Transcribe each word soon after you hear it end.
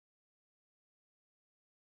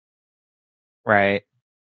Right.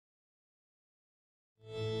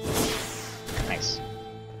 Nice.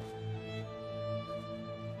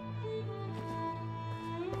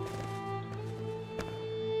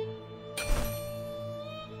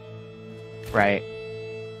 Right.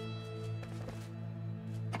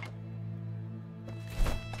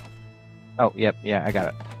 Oh, yep, yeah, I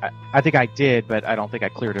got it. I think I did, but I don't think I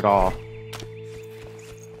cleared it all.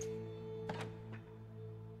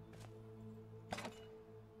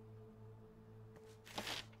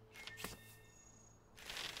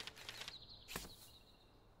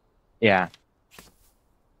 Yeah.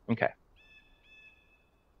 Okay.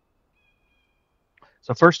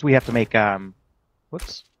 So first we have to make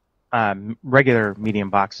whoops. Regular medium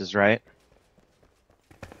boxes, right?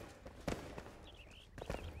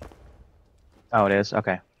 Oh, it is?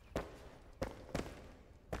 Okay.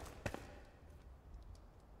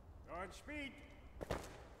 Godspeed.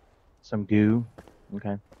 Some goo.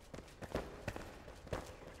 Okay.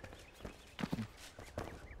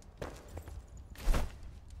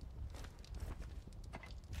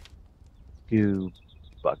 Goo,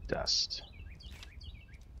 bug dust.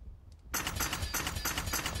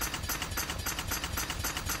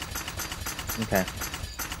 Okay.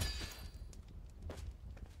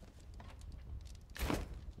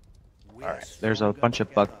 Alright, there's a bunch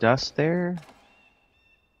of bug dust there.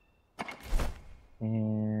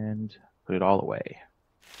 And put it all away.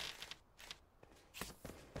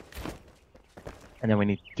 And then we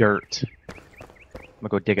need dirt. I'm gonna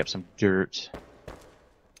go dig up some dirt.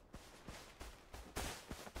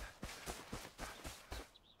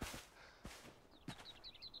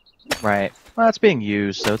 Right. Well, it's being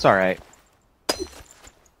used, so it's alright.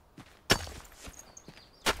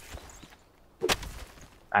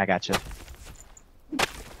 I gotcha.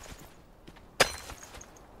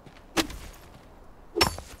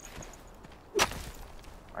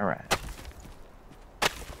 Alright.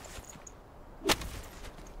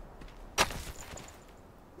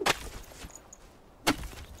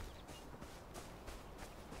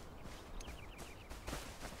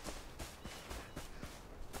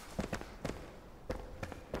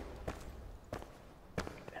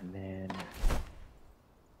 And then...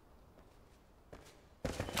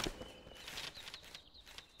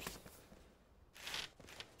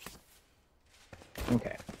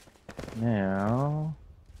 Okay. Now...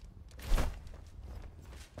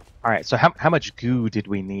 Alright, so how much goo did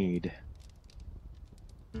we need?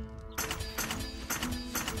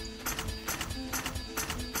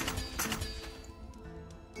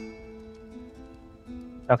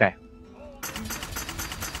 Okay.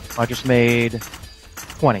 I just made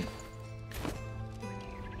 20.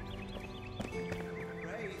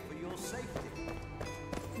 Pray for your safety.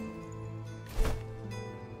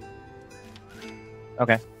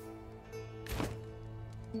 Okay.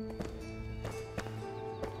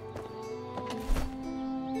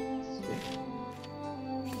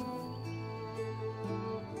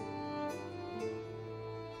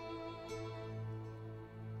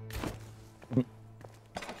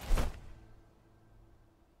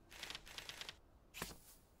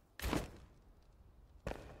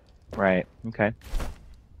 Right, okay.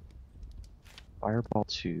 Fireball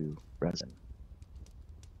 2, resin.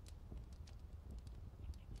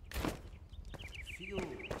 Feel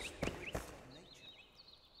the spirit of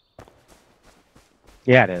nature.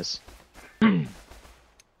 Yeah, it is.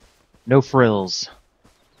 No frills.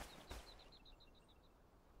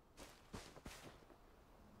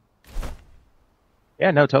 Yeah,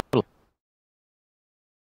 no, totally.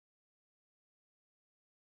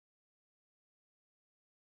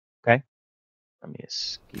 Okay. Let me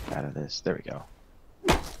escape out of this. There we go.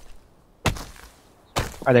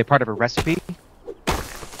 Are they part of a recipe?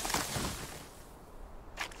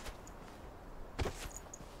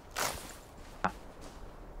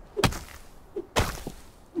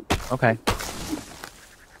 Okay.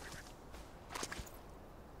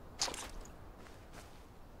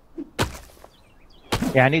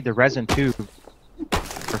 Yeah, I need the resin too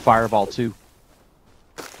for Fireball 2.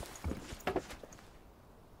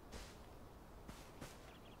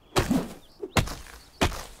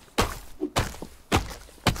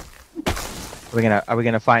 Are we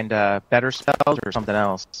gonna find better spells or something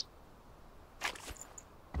else?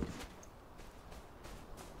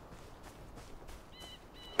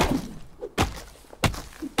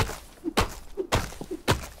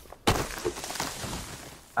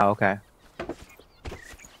 Oh, okay.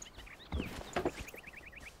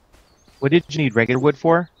 What did you need regular wood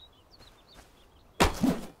for?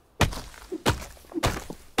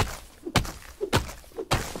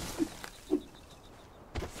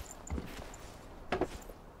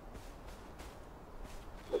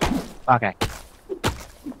 Okay.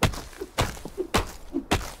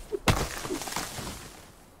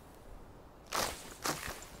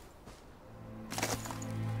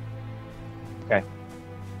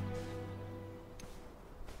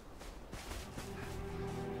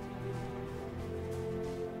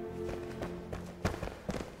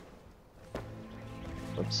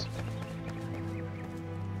 items.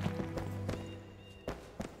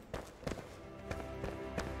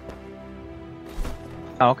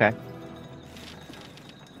 Oh, okay.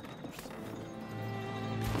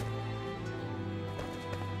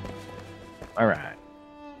 All right.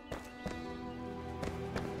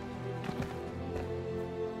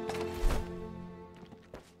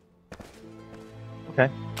 Okay.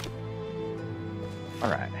 All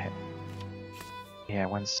right. Yeah,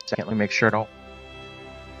 1 second. Let me make sure I don't.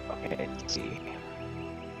 Okay, let's see.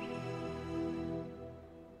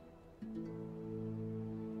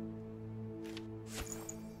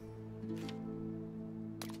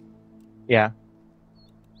 Yeah.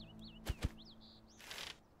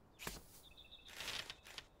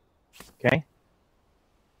 Okay.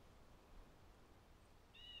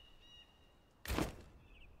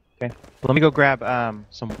 Okay. Let me go grab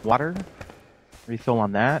some water. Refill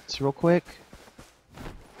on that real quick.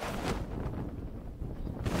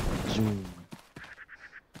 Zoom.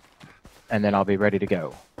 And then I'll be ready to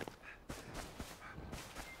go.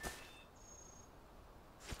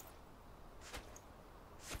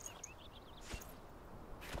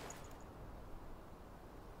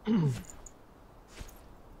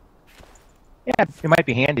 Yeah, it might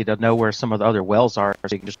be handy to know where some of the other wells are,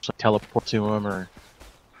 so you can just teleport to them or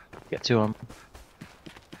get to them.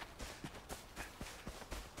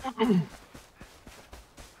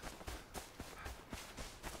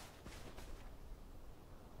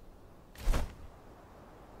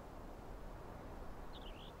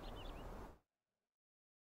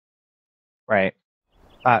 Right.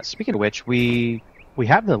 Speaking of which, we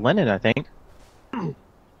have the linen, I think.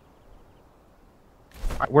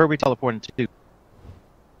 Where are we teleporting to?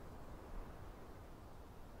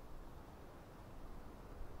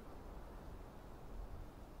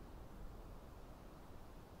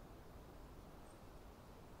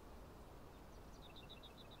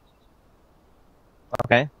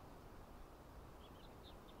 Okay.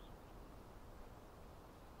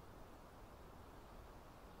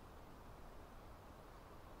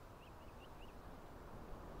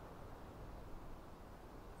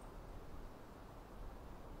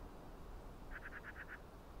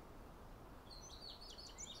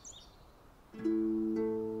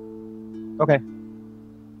 Okay.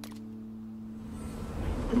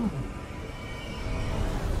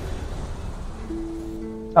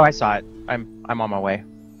 Oh, I saw it. I'm on my way.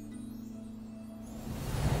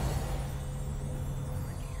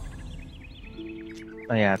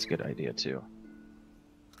 Oh, yeah, that's a good idea too.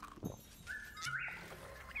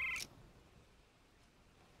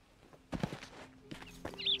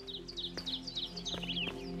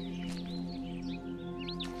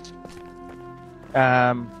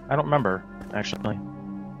 I don't remember actually.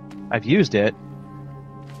 I've used it.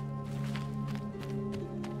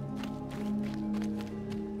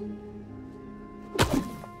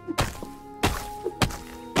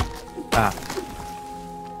 Ah.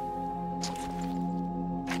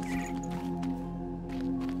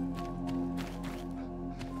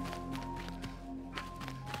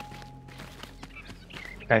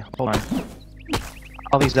 Okay, hold on.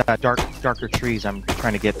 All these darker trees I'm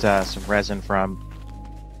trying to get some resin from.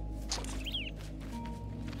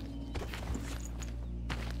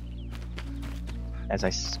 As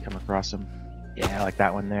I come across them. Yeah, I like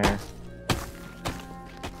that one there.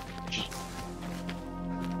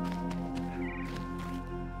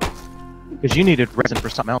 Because you needed resin for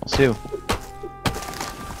something else too.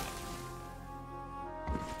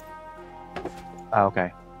 Oh,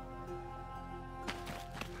 okay.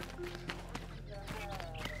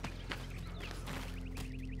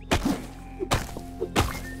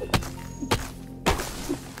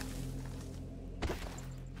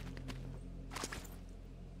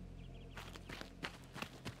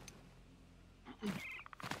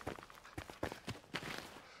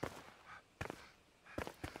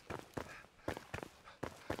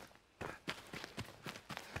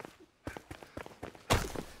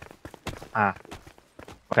 Ah,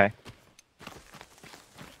 okay.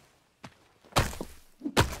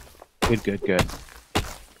 Good.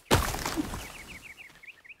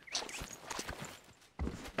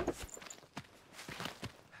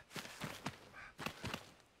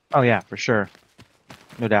 Oh yeah, for sure.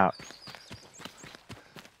 No doubt.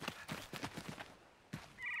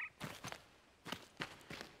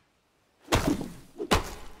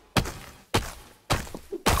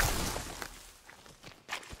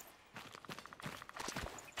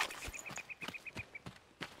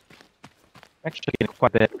 Actually getting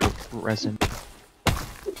quite a bit of resin.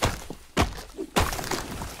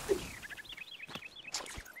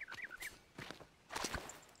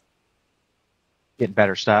 Getting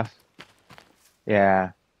better stuff.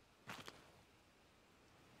 Yeah.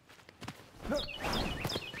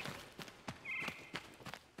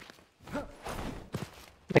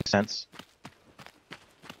 makes sense.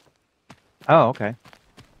 Oh, okay.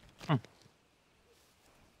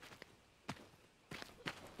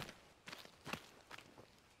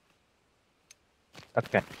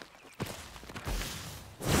 Okay.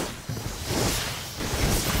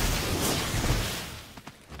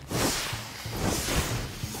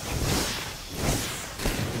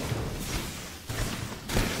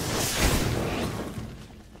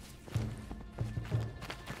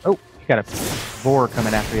 Oh, you got a boar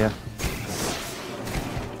coming after you.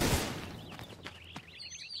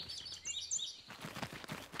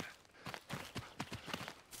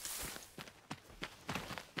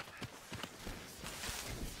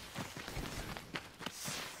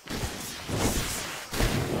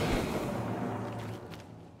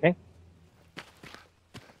 Okay.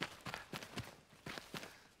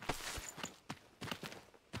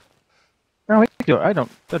 No, we can do it.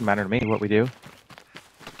 Doesn't matter to me what we do.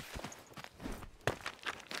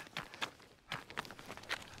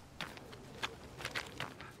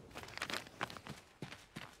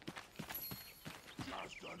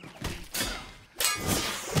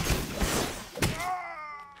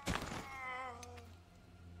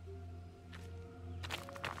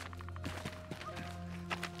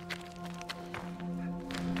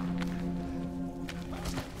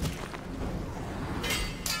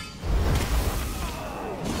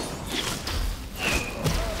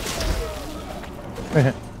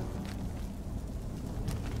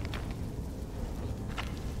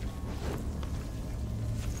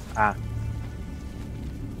 Ah.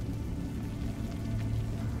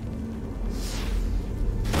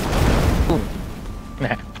 Ooh.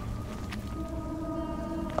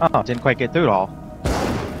 Oh, didn't quite get through it all.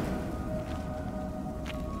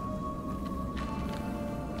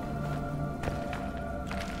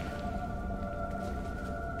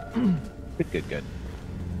 Good.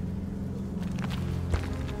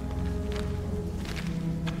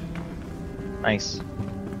 Nice.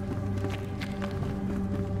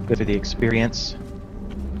 Good for the experience.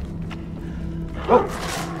 Oh!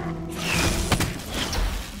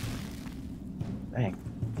 Dang.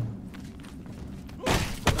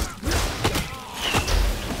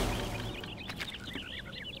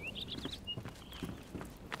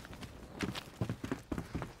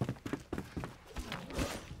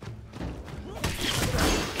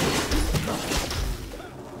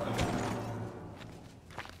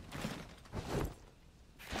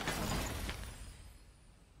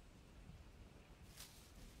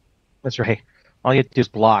 That's right. All you have to do is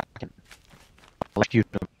block and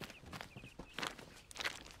electrocute them.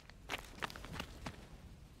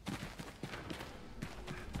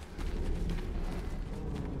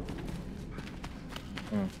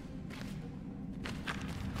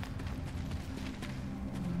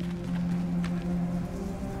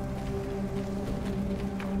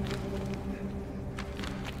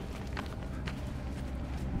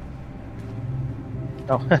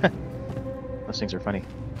 Oh, those things are funny.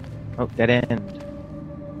 Oh, dead end.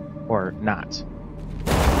 Or not.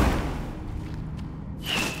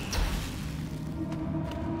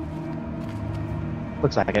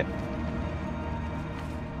 Looks like it.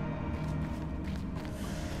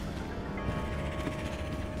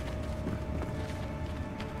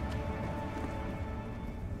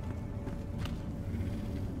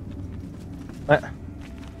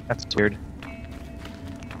 That's weird.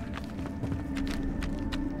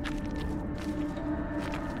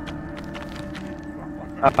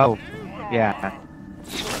 Oh, yeah.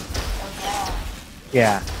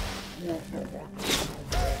 Yeah.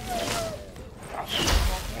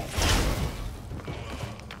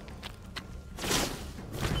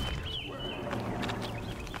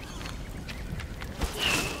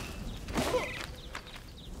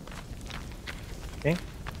 Okay.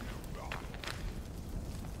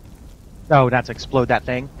 Oh, not to explode that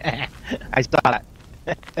thing. I saw that.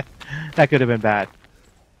 That could have been bad.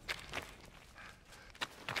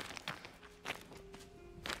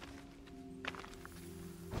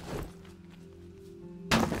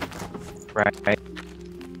 Right.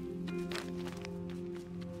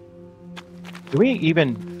 Do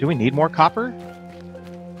we need more copper?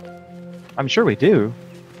 I'm sure we do.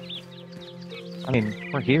 I mean,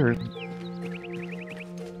 we're here. That's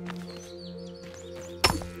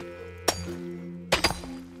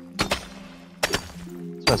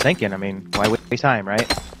what I was thinking. I mean, why waste time,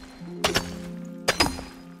 right?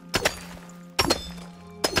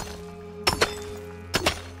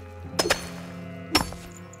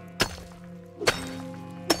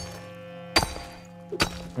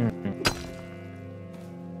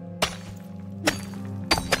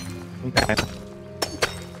 Okay.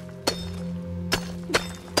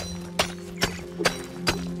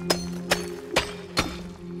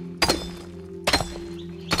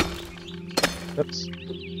 Oops.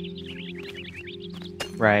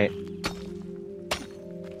 Right.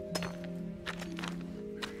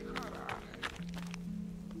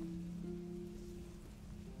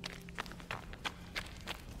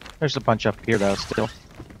 There's a bunch up here, though, still.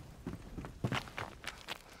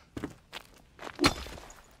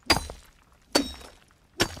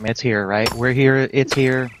 I mean, it's here, right? We're here, it's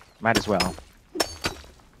here. Might as well.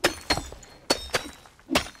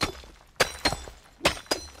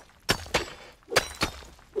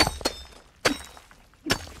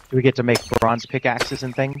 Do we get to make bronze pickaxes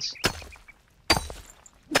and things?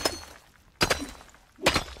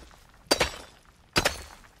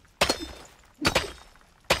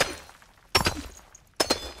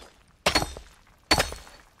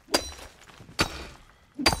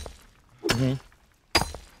 Mm-hmm.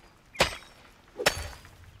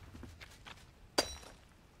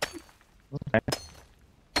 Okay.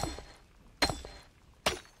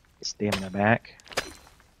 Stamina back.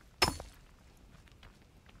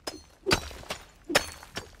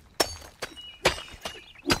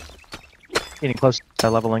 Getting close to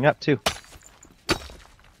leveling up, too.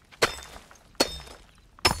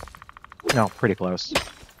 No, pretty close.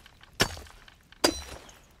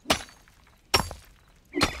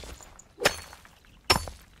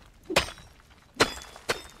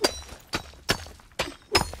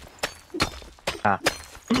 Ah.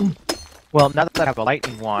 Well, now that I have a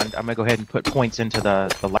lightning wand, I'm going to go ahead and put points into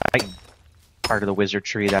the lightning part of the wizard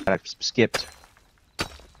tree that I've skipped.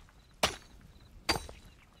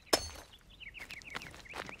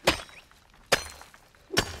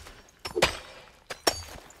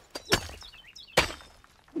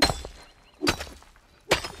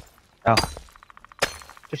 Oh.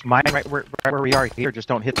 Just mine right where we are here. Just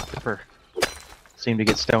don't hit the upper. Seem to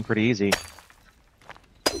get stoned pretty easy.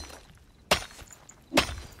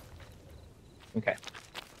 Okay.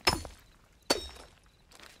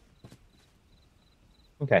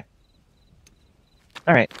 Okay.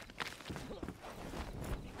 All right.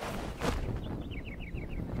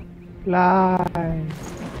 Fly.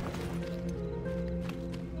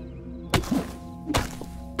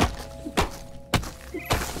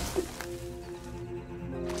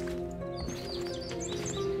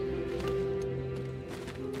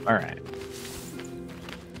 All right.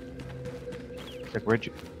 Like, where'd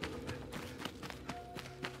you?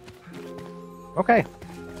 Okay.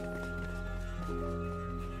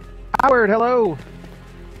 Howard, hello.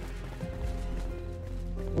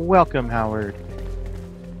 Welcome, Howard.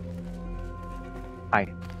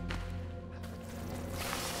 Hi.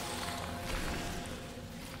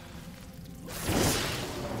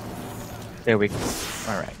 There we go.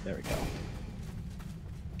 All right, there we go.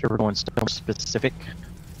 Sure, we're going stone specific.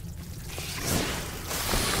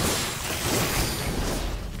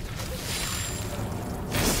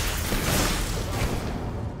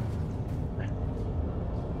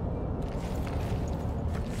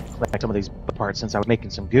 Collect some of these parts since I was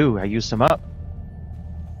making some goo. I used some up.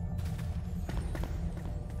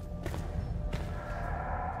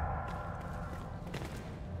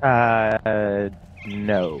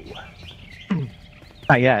 No.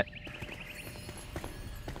 Not yet.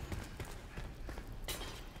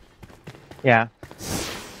 Yeah.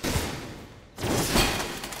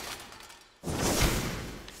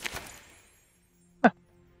 Huh.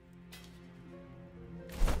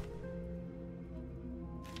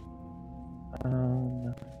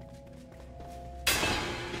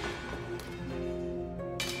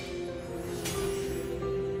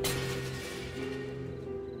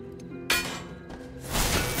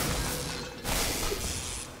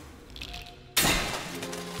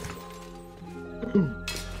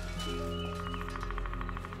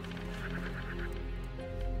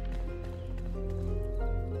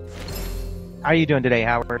 How are you doing today,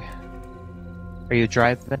 Howard? Are you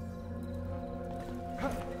driving?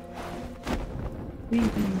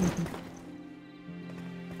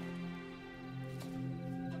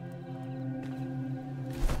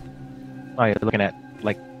 Oh, you're looking at,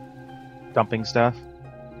 like, dumping stuff?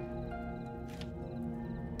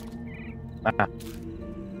 Ah.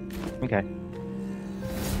 Okay.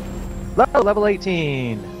 Level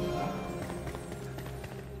 18!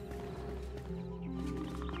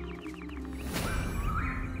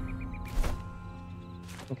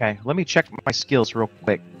 Okay, let me check my skills real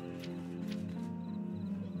quick.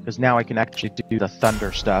 Because now I can actually do the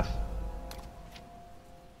thunder stuff.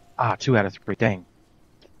 Ah, 2 out of 3. Dang.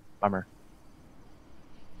 Bummer.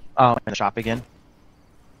 Oh, in the shop again?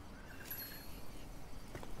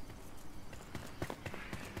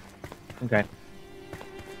 Okay.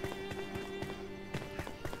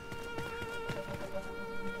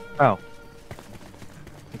 Oh.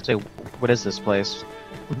 Let's say, What is this place?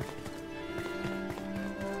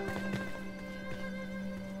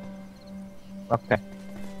 Okay.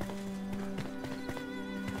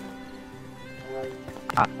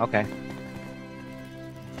 Ah, okay.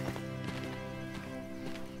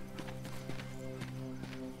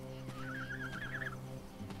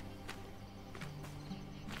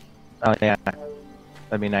 Oh yeah,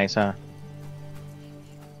 that'd be nice, huh?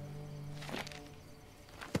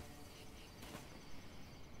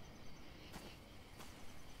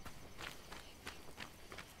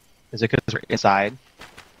 Is it because we're inside?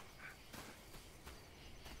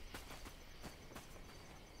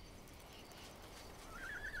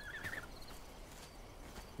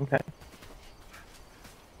 Okay.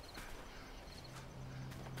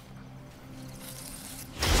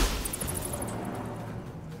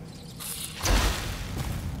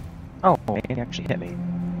 Oh, it actually hit me.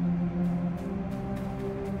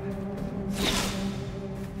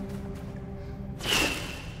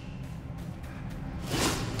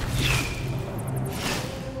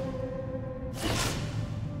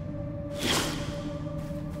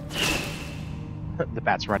 The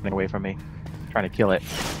bat's running away from me, trying to kill it.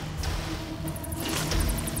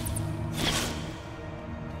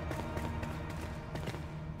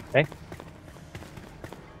 Okay.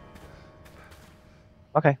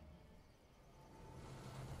 Okay.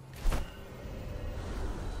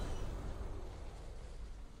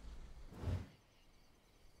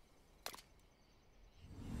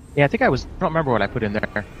 Yeah, I think I don't remember what I put in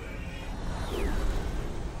there.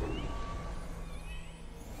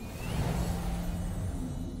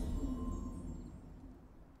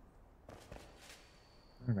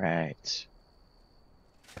 All right.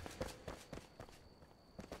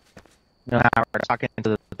 No, Howard, I was talking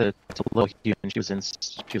to the little human. She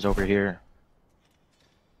was over here.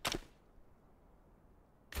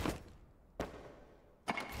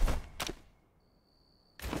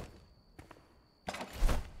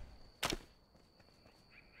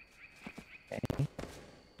 Okay.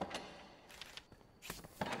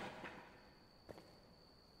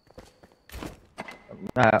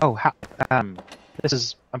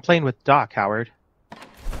 I'm playing with Doc, Howard.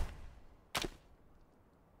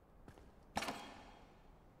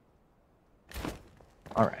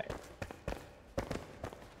 All right.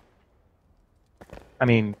 I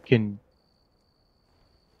mean,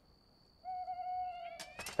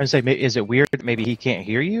 I say, is it weird that maybe he can't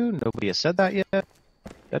hear you? Nobody has said that yet?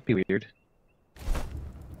 That'd be weird.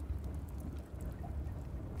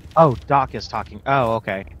 Oh, Doc is talking. Oh,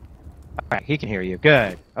 okay. All right, he can hear you.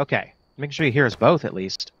 Good. Okay. Make sure you hear us both at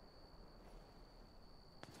least.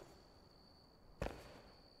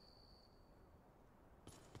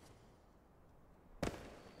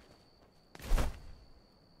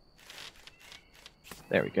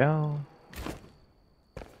 There we go.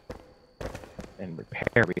 And repair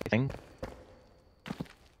everything.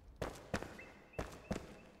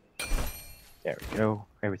 There we go.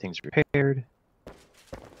 Everything's repaired.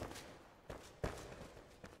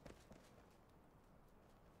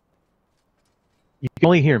 You can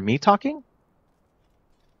only hear me talking?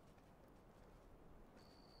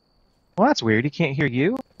 Well, that's weird. He can't hear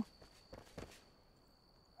you.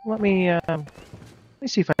 Let me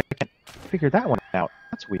see if I can figure that one out.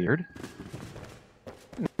 That's weird.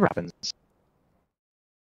 It never happens.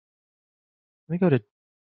 Let me go to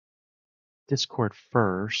Discord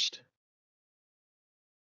first.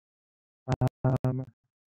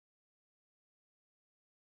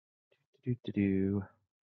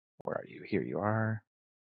 Where are you? Here you are.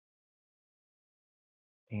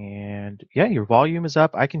 And yeah, your volume is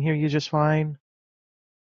up. I can hear you just fine.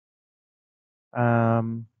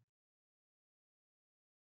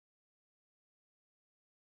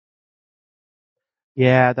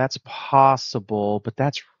 Yeah, that's possible, but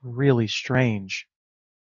that's really strange.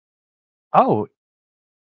 Oh,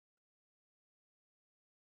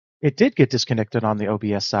 it did get disconnected on the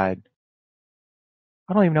OBS side.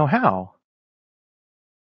 I don't even know how.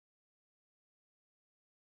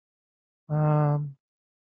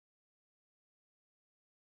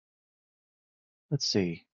 Let's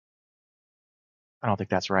see. I don't think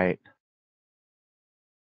that's right.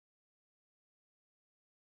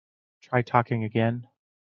 Try talking again.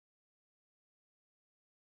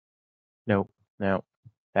 Nope, nope.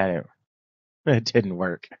 That it didn't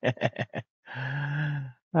work.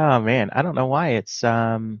 Oh man, I don't know why it's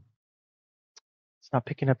not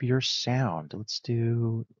picking up your sound. Let's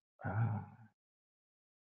do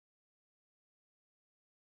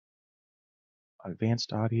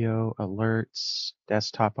advanced audio, alerts,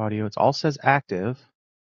 desktop audio. It all says active.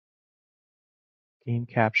 Game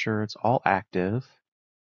capture, it's all active.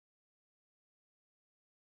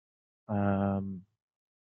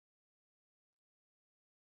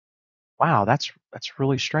 Wow, that's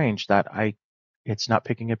really strange that it's not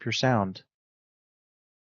picking up your sound.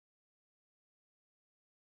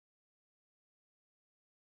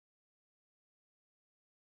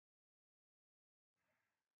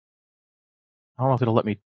 I don't know if it'll let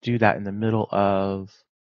me do that in the middle of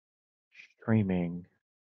streaming.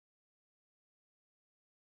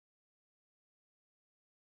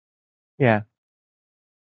 Yeah.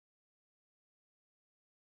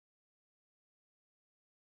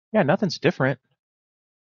 Yeah, nothing's different.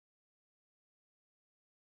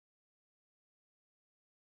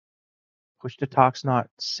 Push to talk's not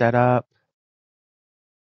set up.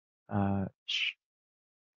 Uh,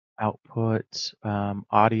 output,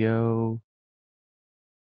 audio.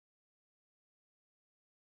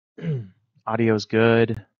 Audio's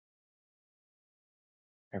good.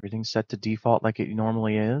 Everything's set to default like it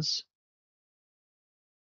normally is.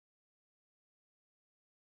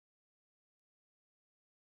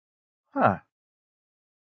 Huh.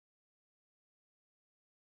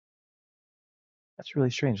 That's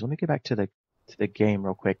really strange. Let me get back to the game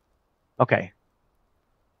real quick. Okay.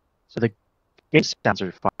 So the game sounds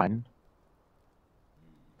are fine.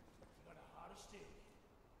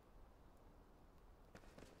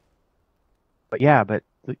 But yeah, but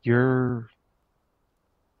the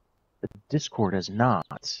Discord is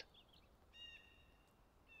not.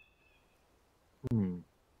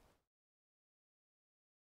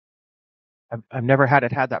 I've never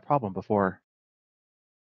had that problem before.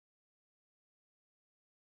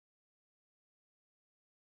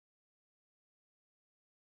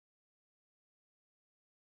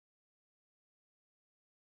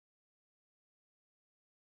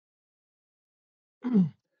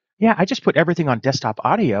 Yeah, I just put everything on desktop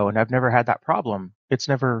audio and I've never had that problem. It's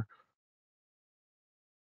never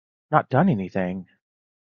not done anything.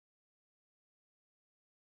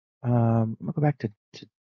 I'm gonna go back to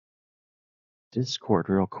Discord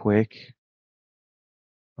real quick.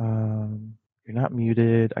 You're not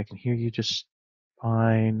muted. I can hear you just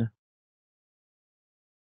fine.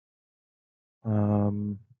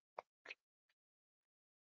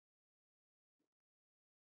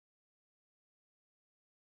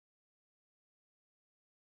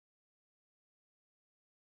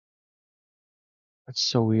 That's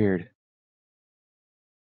so weird.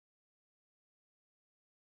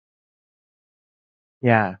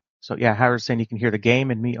 Yeah. So yeah, Howard's saying you can hear the game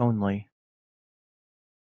and me only.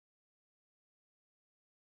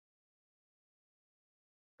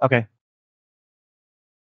 Okay.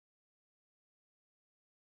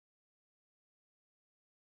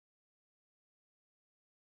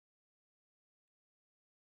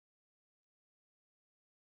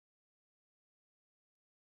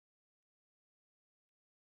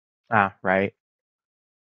 Ah, right.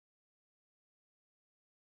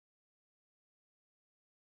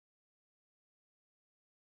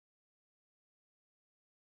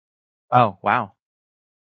 Oh, wow.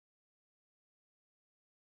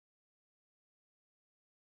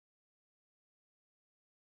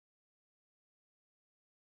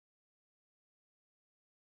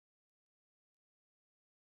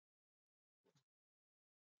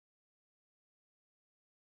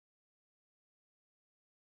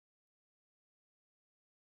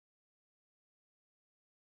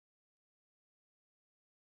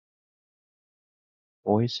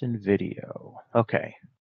 Voice and video. Okay.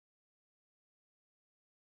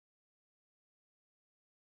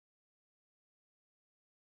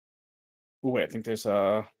 Oh, wait, I think there's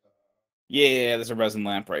a... Yeah, there's a resin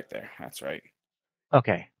lamp right there. That's right.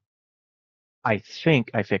 Okay. I think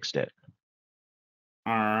I fixed it.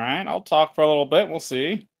 All right, I'll talk for a little bit. We'll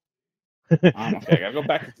see. Okay, I gotta go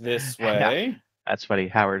back this way. Yeah, that's funny.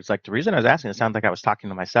 Howard's like, the reason I was asking, it sounded like I was talking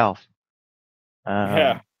to myself.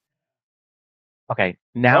 Yeah. Okay,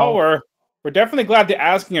 now... Well, we're definitely glad the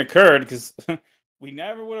asking occurred, because we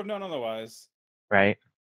never would have known otherwise. Right?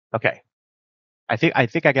 Okay. I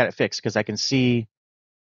think I got it fixed because I can see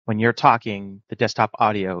when you're talking, the desktop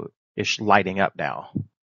audio is lighting up now.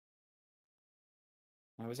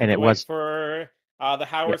 I was And it wait was for the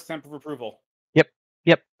Howard stamp of approval.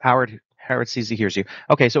 Yep. Howard sees he hears you.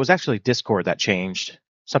 Okay, so it was actually Discord that changed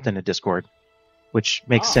something to Discord, which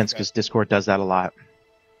makes sense because Discord does that a lot.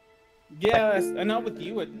 Yeah, I know with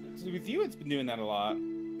you it's been doing that a lot.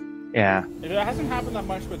 Yeah. It hasn't happened that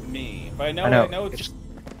much with me, but I know it's just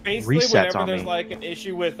basically whenever there's like an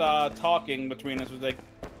issue with talking between us, was like,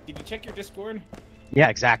 did you check your Discord? Yeah,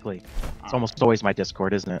 exactly. It's almost always my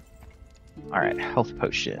Discord, isn't it? All right, health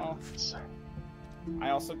potions.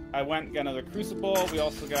 I went got another crucible. We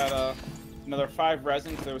also got Another 5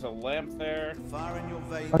 resin. There was a lamp there. Fire in your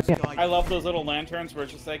veins, Oh, yeah. guide I love those little lanterns where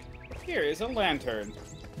it's just like, here is a lantern.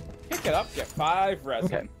 Pick it up, get 5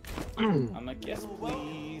 resin. Okay. I'm like, yes,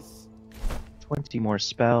 please. 20 more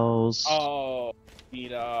spells. Oh,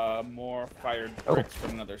 need more fired bricks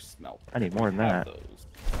from another smelt. I need more than that. Those.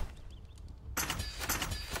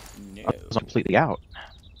 No. I was completely out.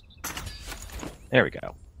 There we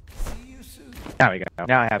go. See you soon. There we go.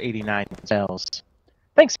 Now I have 89 spells.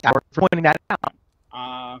 Thanks, Howard, for pointing that out.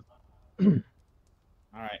 All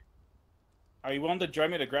right. Are you willing to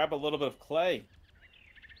join me to grab a little bit of clay?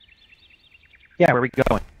 Yeah, where are we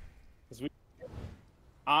going?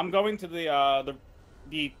 I'm going to the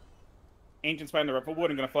ancient spine of the Ripplewood.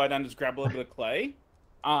 I'm going to fly down and just grab a little bit of clay.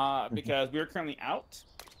 Because we are currently out.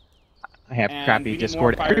 I have And crappy we need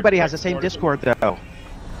Discord. more Everybody has fire the same bricks Discord, though.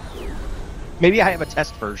 Maybe I have a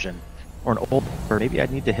test version. Or an old, or maybe I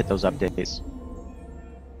need to hit those updates.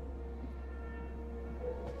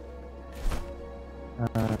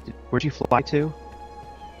 Where'd you fly to?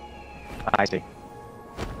 I see.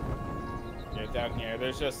 Yeah, down here.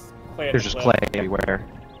 There's just clay. There's just clay everywhere.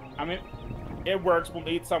 I mean, it works. We'll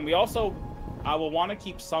need some. We also will want to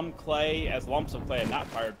keep some clay as lumps of clay and not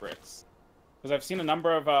fired bricks. Because I've seen a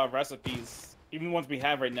number of recipes, even ones we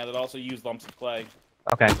have right now, that also use lumps of clay.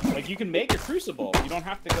 Okay. Like, you can make a crucible. You don't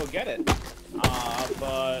have to go get it.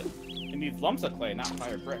 But it needs lumps of clay, not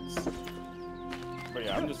fired bricks. But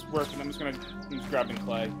yeah, I'm just grabbing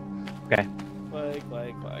clay. Okay. Clay.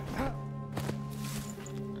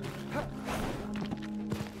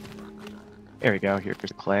 There we go. Here's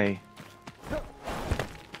the clay.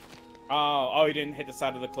 Oh, you didn't hit the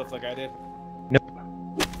side of the cliff like I did? Nope.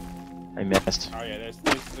 I missed. Oh yeah, there's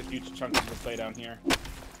a huge chunk of the clay down here.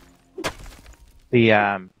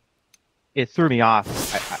 It threw me off.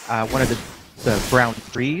 One of the brown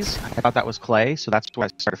trees, I thought that was clay, so that's what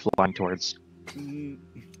I started flying towards.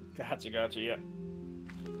 Gotcha, yeah.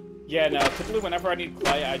 Yeah, no, typically whenever I need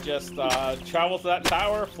clay, I just travel to that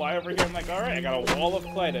tower, fly over here, I'm like, alright, I got a wall of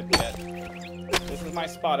clay to get. This is my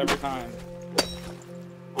spot every time.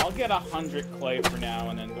 I'll get 100 clay for now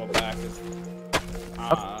and then go back.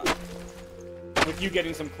 With you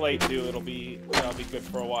getting some clay too, it'll be good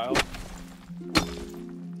for a while.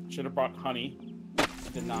 Should have brought honey.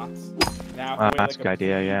 Did not. Now I have to wait that's a good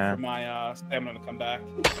idea, yeah. for my stamina to come back.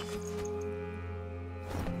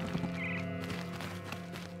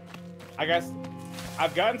 I guess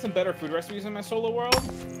I've gotten some better food recipes in my solo world.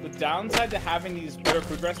 The downside to having these better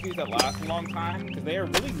food recipes that last a long time, because they are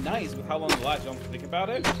really nice with how long they last, you don't have to think about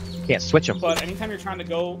it. Can't switch them. But anytime you're trying to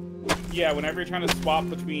go, yeah, whenever you're trying to swap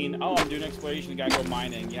between, oh, I'm doing exploration, you gotta go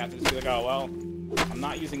mining, you have to just be like, oh, well, I'm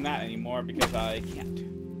not using that anymore because I can't.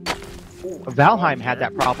 Ooh, Valheim had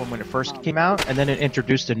that problem when it first came out, and then it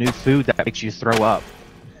introduced a new food that makes you throw up.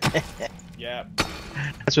 Yeah.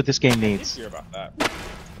 That's what this game I did needs. hear about that.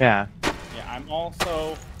 Yeah. Yeah, I'm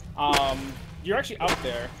also, you're actually up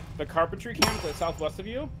there. The carpentry camp to the southwest of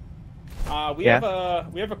you. We have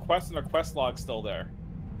a quest and a quest log still there.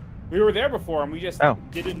 We were there before, and we just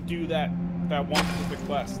didn't do that one specific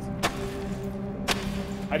quest.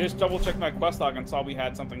 I just double checked my quest log and saw we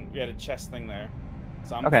had a chest thing there.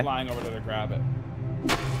 So I'm flying over there to grab it.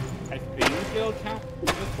 I think it'll count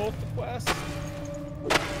with both the quests.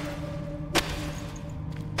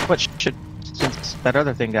 What should, since that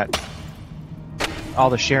other thing got, all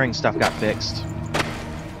the sharing stuff got fixed.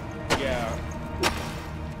 Yeah.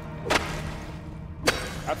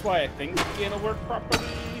 That's why I think it'll work properly.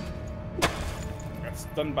 That's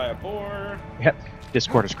done by a boar. Yep.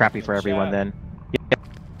 Discord is crappy for everyone then. Yeah.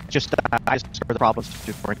 Just, I just discovered the problems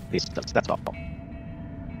before these stuff, that's all.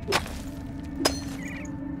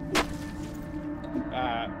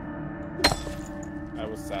 That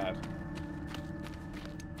was sad.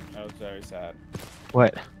 That was very sad.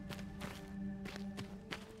 What?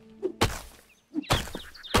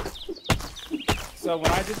 So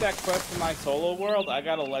when I did that quest in my solo world, I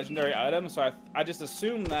got a legendary item, so I just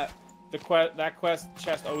assumed that that quest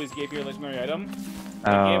chest always gave you a legendary item. It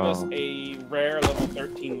gave us a rare level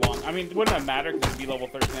 13 one. I mean, it wouldn't have mattered because it'd be level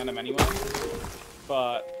 13 item anyway.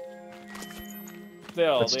 But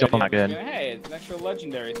still, that's still not good. Hey, it's an extra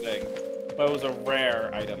legendary thing. But it was a rare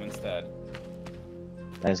item instead.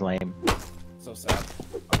 That is lame. So sad.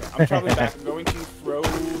 Okay, I'm traveling back. I'm going to throw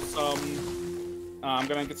some. I'm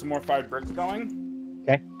gonna get some more fired bricks going.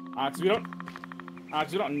 Okay. Because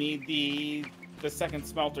we don't need the second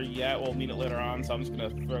smelter yet. We'll need it later on. So I'm just gonna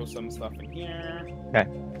throw some stuff in here. Okay.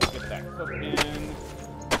 Get that cooking.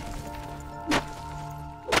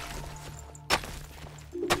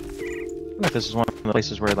 I wonder if this is one of the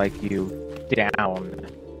places where like you dig down,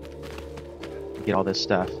 get all this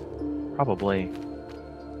stuff. Probably.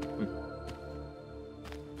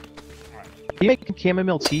 Alright, Are you making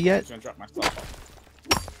chamomile tea I'm yet? just gonna drop myself off.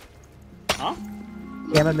 Huh?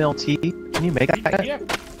 Chamomile tea? Can you make that?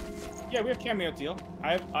 Yeah, we have cameo teal.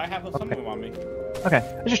 I have some of them on me. Okay.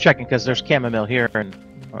 I was just checking because there's chamomile here and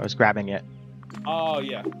I was grabbing it. Oh,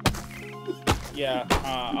 yeah. Yeah,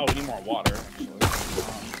 oh, we need more water, actually.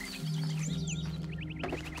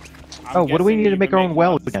 Oh, what do we need to make our own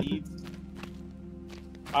well again?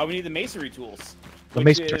 We need the masonry tools. The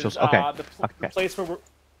masonry tools, okay. The place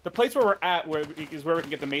where we're at is where we can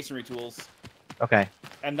get the masonry tools. Okay.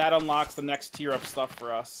 And that unlocks the next tier of stuff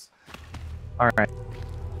for us. Alright.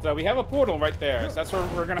 So we have a portal right there, so that's where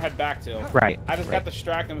we're gonna head back to. Right. I just got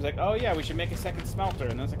distracted and was like, oh yeah, we should make a second smelter.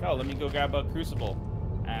 And I was like, oh, let me go grab a crucible.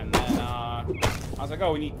 And then I was like,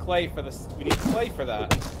 oh, we need clay for this. We need clay for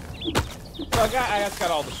that. So I just got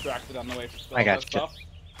all distracted on the way. I got you.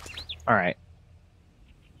 Alright.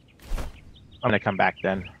 I'm gonna come back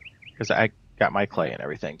then, because I got my clay and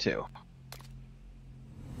everything too.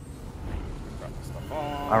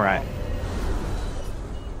 Alright.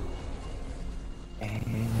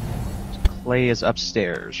 And clay is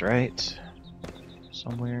upstairs, right?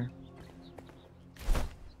 Somewhere.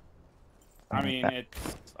 I mean,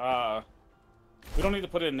 it's we don't need to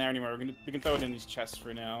put it in there anymore. We can throw it in these chests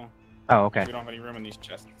for now. Oh, okay. We don't have any room in these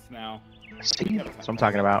chests now. See, that's what I'm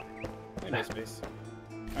talking about. Space.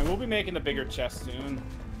 And we'll be making a bigger chest soon.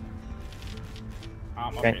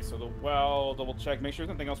 Okay, so the well, double check. Make sure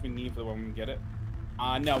there's nothing else we need for when we get it.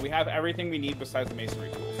 No, we have everything we need besides the masonry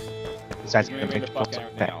tools. Besides the masonry tools, and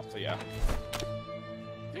everything else. So yeah.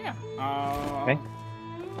 Okay.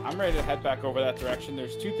 I'm ready to head back over that direction.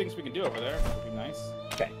 There's 2 things we can do over there. That'd be nice.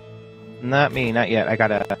 Okay. Not me, not yet. I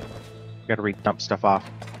gotta re-dump stuff off.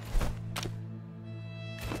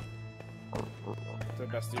 To the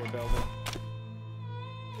best of your ability.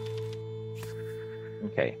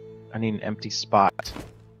 Okay. I need an empty spot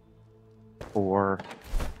for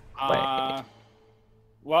clay.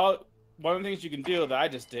 Well, one of the things you can do that I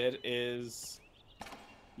just did is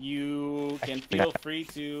you can feel free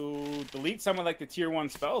to delete some of like the tier 1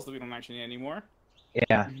 spells that we don't actually need anymore.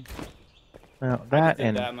 Yeah. Well, that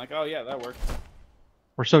and I'm like, oh yeah, that worked.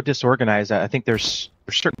 We're so disorganized that I think there's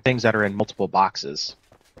certain things that are in multiple boxes.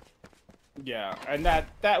 Yeah, and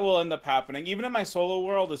that will end up happening. Even in my solo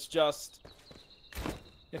world, it's just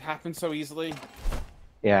it happens so easily.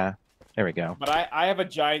 Yeah. There we go. But I have a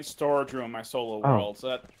giant storage room in my solo world, so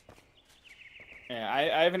that yeah,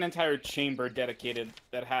 I have an entire chamber dedicated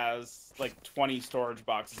that has like 20 storage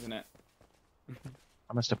boxes in it.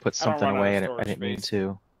 I must have put something away and I didn't mean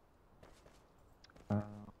to. I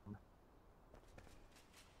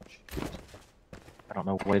don't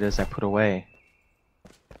know what it is I put away.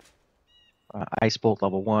 Ice Bolt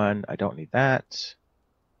level 1, I don't need that.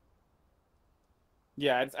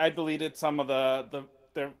 Yeah, I deleted some of the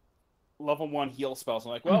level 1 heal spells.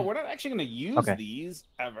 I'm like, well, we're not actually going to use these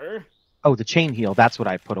ever. Oh, the chain heal, that's what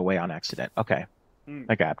I put away on accident. Okay,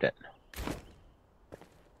 I grabbed it.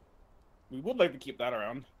 We would like to keep that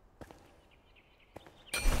around.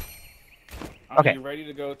 Okay. You ready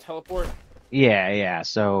to go teleport? Yeah,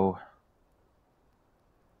 so...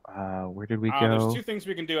 where did we go? There's 2 things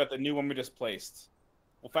we can do at the new one we just placed.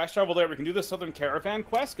 We'll fast travel there. We can do the Southern Caravan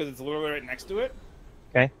quest, because it's literally right next to it.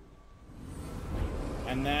 Okay.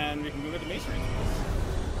 And then we can move to the masonry.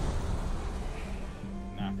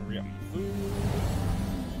 Now I have to re-up my food.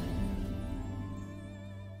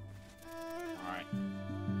 Alright.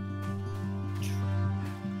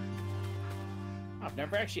 I've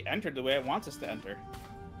never actually entered the way it wants us to enter.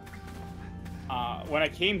 When I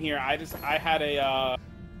came here, I had a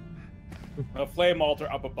flame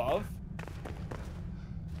altar up above.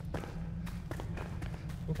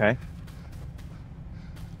 Okay.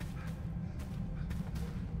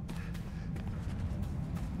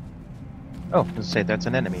 Oh, let's say that's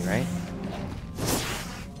an enemy, right?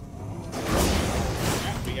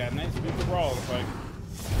 Yeah, we got a nice group of brawl, looks like.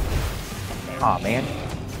 Aw, man.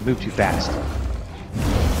 Move too fast.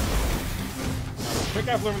 Quick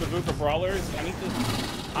I've learned the Vuka Brawlers. I need to...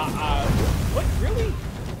 what? Really?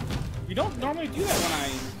 You don't normally do that when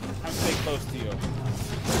I'm stay close to you.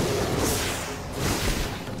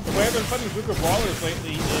 The way I've been fighting Vuka Brawlers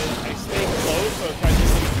lately is I stay close, so I try to do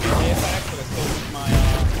some melee attacks, but I still use my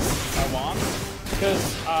wand. Because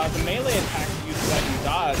the melee attack uses that you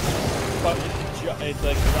dodge, but it's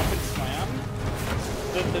like jump and slam.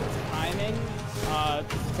 The timing to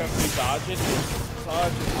successfully dodge it is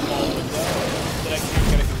such a small window that I can't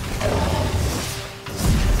get it.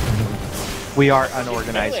 We are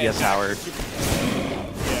unorganized, yes, Howard. Yeah,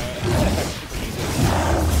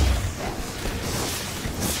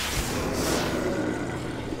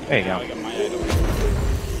 There you now go. I got my item.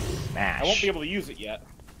 Smash. I won't be able to use it yet.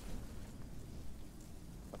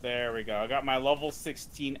 But there we go. I got my level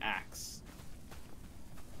 16 axe.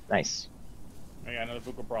 Nice. I got another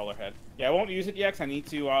Buka Brawler head. Yeah, I won't use it yet 'cause I need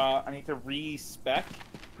to respec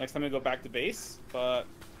next time I go back to base. But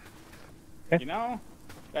Okay. you know,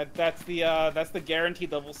 that's the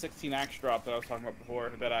guaranteed level 16 axe drop that I was talking about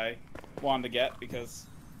before that I wanted to get because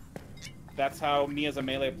that's how me as a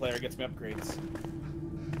melee player gets me upgrades.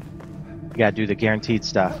 You gotta do the guaranteed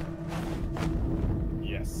stuff.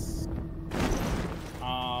 Yes.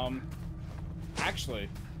 Actually,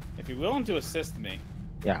 if you're willing to assist me,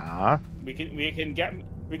 Yeah. we can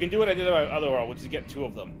do what I did about Otherworld, which is get 2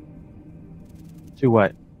 of them. Do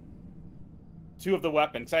what? 2 of the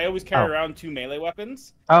weapons. I always carry Oh. around 2 melee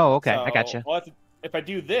weapons. Oh, okay. So I gotcha. if I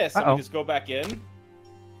do this, and we just go back in.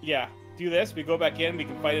 Yeah, do this. We go back in. We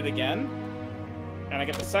can fight it again, and I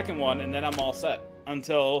get the second one, and then I'm all set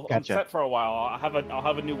until I'm Gotcha. set for a while. I'll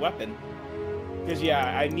have a new weapon. Because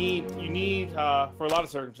yeah, you need for a lot of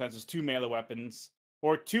circumstances 2 melee weapons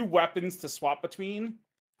or 2 weapons to swap between.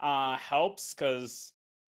 Helps because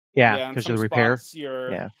Yeah, in because some of the repair. spots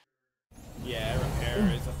Yeah. repair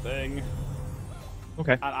is a thing.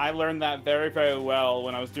 Okay. And I learned that very, very well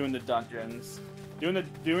when I was doing the dungeons. Doing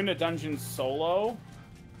the dungeons solo,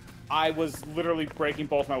 I was literally breaking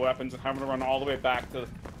both my weapons and having to run all the way back to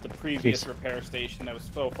the previous repair station that was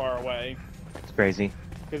so far away. It's crazy.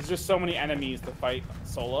 There's just so many enemies to fight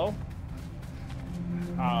solo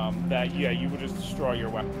that you would just destroy your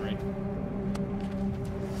weaponry.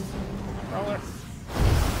 Brawler.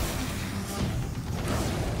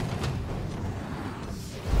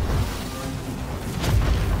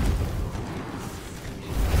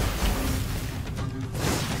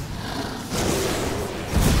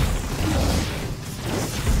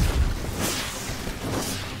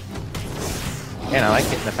 And I like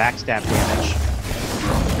getting the backstab damage.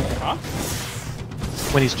 Huh?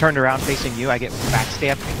 When he's turned around facing you, I get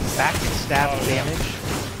backstab damage.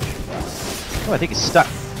 Oh, I think he's stuck.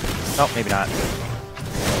 Oh, maybe not.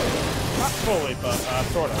 Not fully, but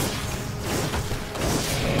sort of.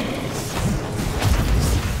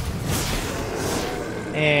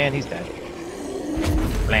 And he's dead.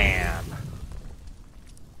 Blam.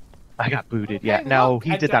 I got booted. Okay, Yeah, no, well,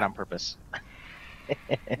 he did that on purpose.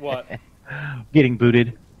 What? Getting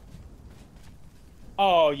booted.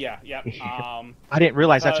 Oh yeah. I didn't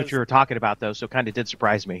realize that's what because- you were talking about, though, so it kind of did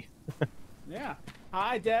surprise me. Yeah.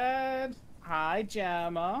 Hi, Dad. Hi,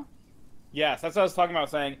 Gemma. Yes, that's what I was talking about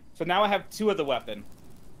saying. So now I have 2 of the weapon.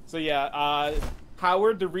 So yeah,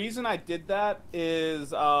 Howard, the reason I did that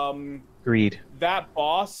is Greed. that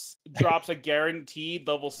boss drops a guaranteed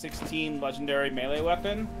level 16 legendary melee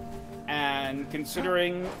weapon. And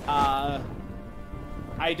considering I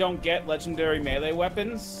don't get legendary melee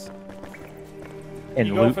weapons, And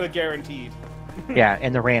you go loot. for the guaranteed. Yeah,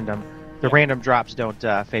 and the random. The Yeah. random drops don't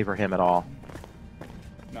favor him at all.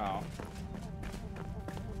 No.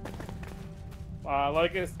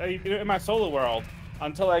 Like in my solo world,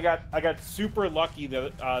 until I got super lucky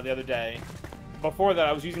the other day. Before that,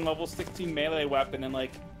 I was using level 16 melee weapon and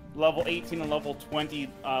like level 18 and level 20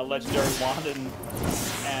 legendary wand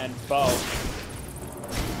and bow.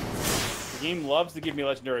 The game loves to give me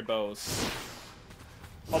legendary bows.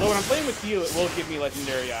 Although when I'm playing with you, it will give me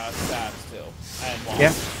legendary stabs too and wands.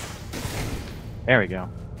 Yeah. There we go.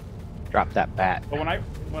 Drop that bat. But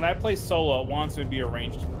when I play solo, it wants to be a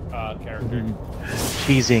ranged character.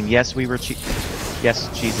 Cheesing. Yes, we were Yes,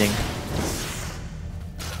 cheesing.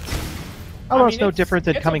 Oh, it's no different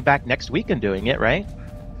than coming back next week and doing it, right?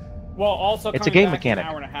 Well, also It's a coming game back in mechanic. an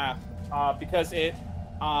hour and a half because it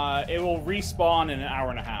will respawn in an hour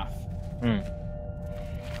and a half.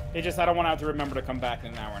 It just I don't want to have to remember to come back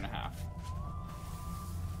in an hour and a half.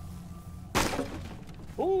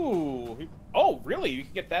 Ooh! Oh, really? You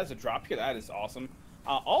can get that as a drop here. That is awesome.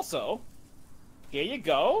 Also, here you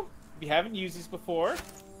go. If you haven't used these before,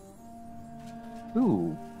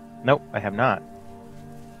 Ooh. Nope, I have not.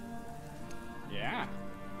 yeah.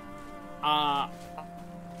 I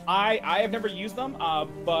have never used them,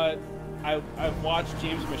 but I've watched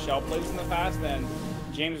James and Michelle plays in the past, and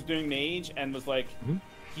James was doing Mage and was like,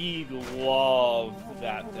 he loved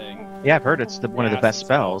that thing. Yeah, I've heard it's one of the best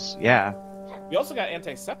spells. Yeah. We also got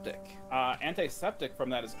antiseptic. Antiseptic from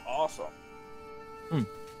that is awesome.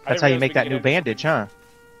 That's how you make that new bandage, huh?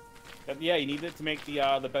 Yeah, you need it to make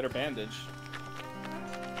the better bandage.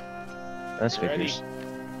 Those Ready? figures.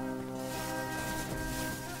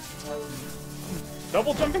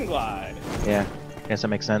 Double jump and glide. Yeah, guess that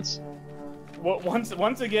makes sense.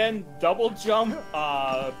 Once again, double jump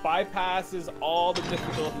bypasses all the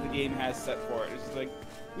difficulty the game has set for it. It's just like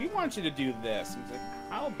we want you to do this. And he's like,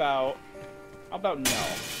 how about no?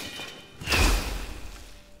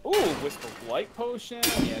 Ooh, Wisp of Light potion.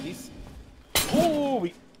 Yeah, these. Ooh,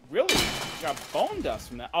 we really got bone dust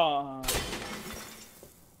from that.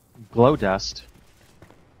 Glow dust.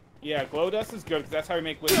 Yeah, glow dust is good because that's how we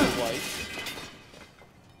make Wisp of Light.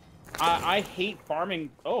 I hate farming.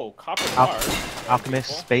 Oh, copper bars.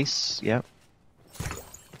 Alchemist space. Yep.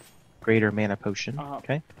 Greater mana potion.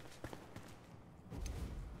 Okay.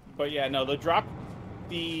 But yeah, no, the drop.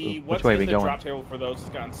 Ooh, What's which way in we the going? drop table for those has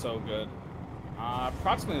gotten so good.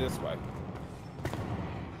 Approximately this way.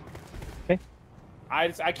 Okay. I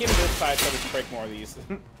came to this side so we can break more of these.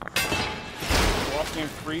 We're also getting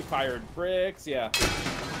free fired bricks. Yeah.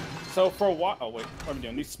 So for a while, oh wait, what am I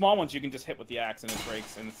doing? These small ones you can just hit with the axe and it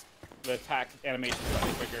breaks, and the attack animation is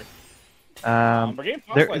slightly quicker. We're getting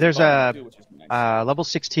There's fossilized a too, which is nice. level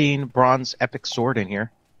 16 bronze epic sword in here,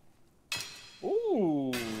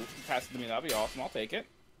 Ooh, pass it to me. That'd be awesome. I'll take it.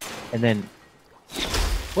 and then,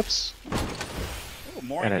 whoops, Ooh,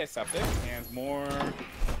 more Got it. antiseptic and more.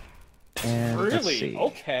 and let's Really? see.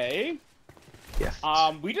 Okay.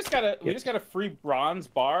 Yeah. We just got a free bronze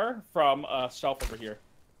bar from a shelf over here.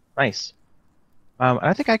 Nice.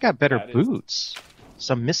 I think I got better Yeah, it is. boots.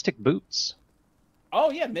 Some mystic boots. Oh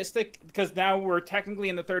yeah, Mystic, because now we're technically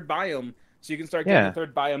in the third biome, so you can start getting Yeah. the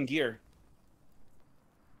third biome gear.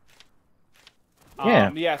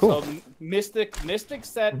 Yeah, cool. So Mystic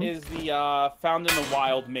set is the found in the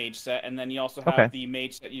wild mage set, and then you also have Okay. the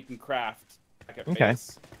mage set you can craft back at Okay.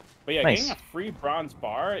 base. But yeah, Nice. getting a free bronze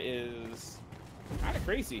bar is kind of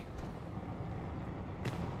crazy.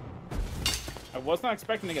 I was not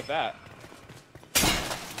expecting to get that.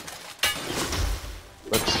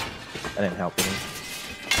 Whoops. That didn't help any.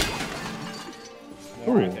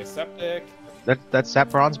 More Ooh. antiseptic. That's that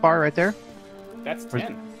bronze bar right there? That's Where's-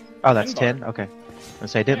 10. Oh, that's 10 10? Okay. I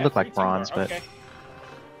say it didn't Yeah, look free like 10 bar. bronze, but Okay.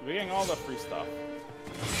 We're getting all the free stuff.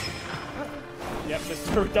 Yep, this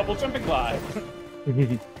is a double jumping glide.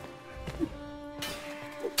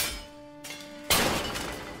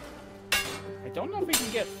 I don't know if we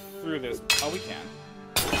can get through this. Oh, we can.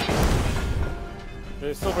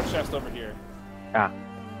 There's a silver chest over here. ah,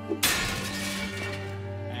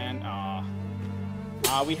 And,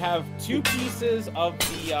 we have 2 pieces of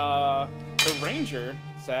the ranger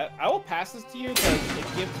set. I will pass this to you because it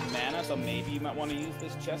gives mana, so maybe you might want to use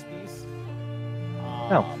this chest piece.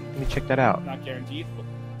 no, let me check that out. Not guaranteed. But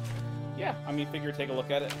yeah, I mean, figure take a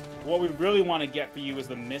look at it. What we really want to get for you is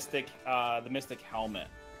the mystic helmet.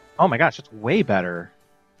 Oh my gosh, it's way better.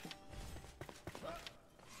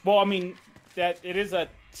 Well, I mean, that it is a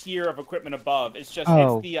tier of equipment above. It's just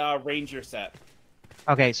Oh. it's the ranger set.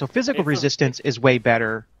 Okay, so physical It's a- resistance is way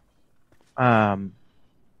better. And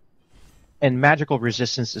magical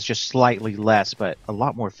resistance is just slightly less, but a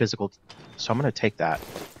lot more physical. So I'm going to take that.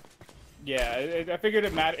 Yeah, I figured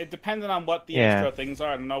it mattered. It depended on what the Yeah. extra things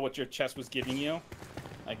are. I don't know what your chest was giving you.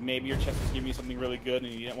 Like maybe your chest was giving you something really good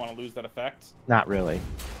and you didn't want to lose that effect. Not really.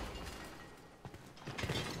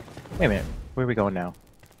 Wait a minute. Where are we going now?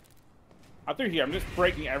 Up through here, I'm just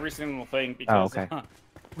breaking every single thing because okay.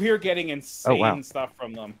 We are getting insane wow. stuff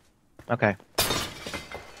from them. Okay.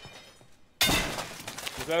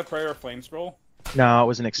 Is that a prayer or flame scroll? No, it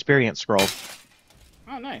was an experience scroll.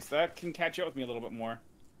 Oh, nice. That can catch up with me a little bit more.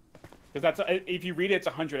 Because if you read it, it's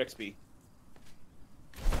 100 XP.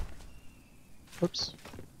 Oops.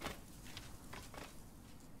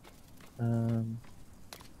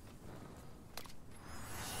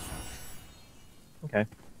 Okay.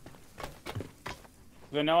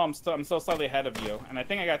 I know I'm still slightly ahead of you, and I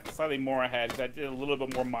think I got slightly more ahead because I did a little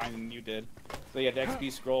bit more mining than you did. So yeah, the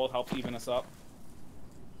XP scroll helps even us up.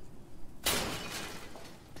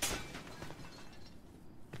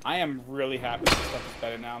 I am really happy this stuff is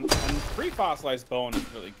better now, and free fossilized bone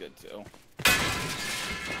is really good too.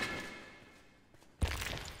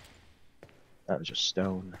 That was just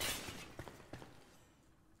stone.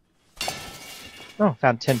 Oh,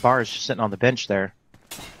 found 10 bars just sitting on the bench there.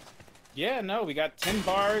 Yeah, no, we got 10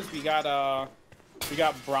 bars. We got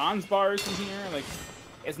bronze bars in here. Like,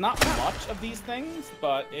 it's not much of these things,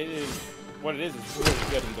 but it is what it is. It's really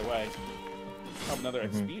good either way. Oh, another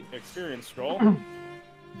experience scroll.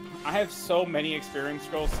 I have so many experience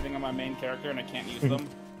scrolls sitting on my main character, and I can't use them.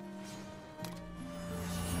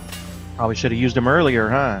 Probably should have used them earlier,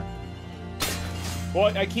 huh?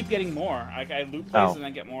 Well, I keep getting more. I loot places and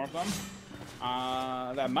I get more of them.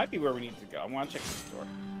 That might be where we need to go. I want to check this door.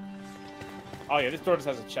 Oh yeah, this door just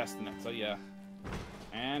has a chest in it, so yeah.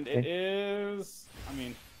 And it is... I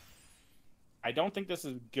mean... I don't think this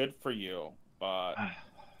is good for you, but...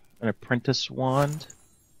 An apprentice wand?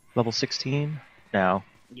 Level 16? No.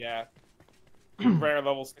 Yeah. Rare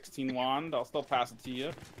level 16 wand. I'll still pass it to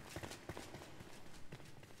you.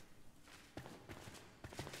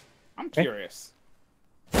 I'm curious.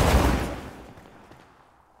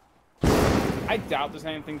 I doubt there's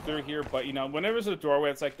anything through here, but you know, whenever there's a doorway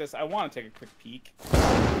that's like this, I want to take a quick peek.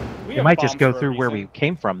 It might just go through where we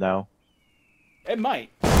came from, though. It might.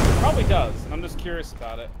 It probably does, and I'm just curious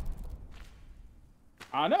about it.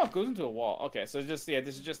 No, it goes into a wall. Okay, so just, yeah,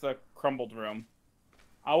 this is just a crumbled room.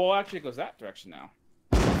 Well, actually, it goes that direction now.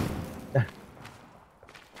 Do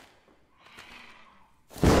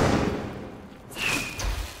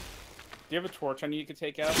you have a torch on you could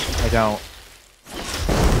take out? I don't.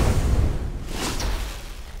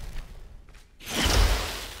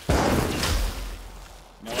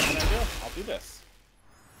 You know what I'm gonna do? I'll do this.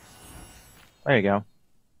 There you go.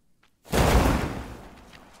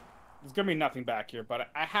 There's gonna be nothing back here, but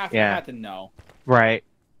I had to know. Right.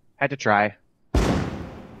 Had to try.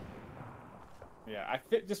 Yeah, I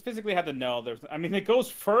just physically had to know. I mean, it goes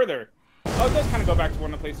further. Oh, it does kind of go back to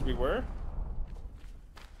one of the places we were.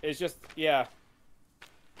 It's just, yeah.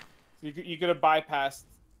 You could have bypassed.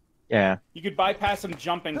 Yeah. You could bypass some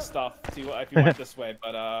jumping stuff if you went this way,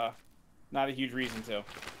 but not a huge reason to.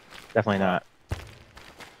 Definitely not.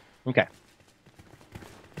 Okay.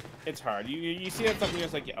 It's hard. You see that stuff and you're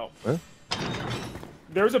just like, yeah, oh. Huh?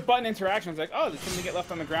 There was a button interaction. It's like, oh, there's something to get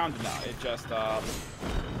left on the ground. No, it just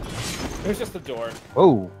there's just a door.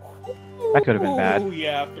 Oh, that could have been bad. Oh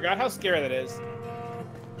yeah, forgot how scary that is.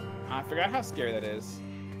 I forgot how scary that is.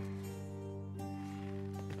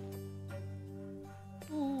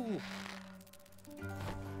 Ooh.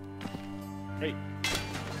 Great.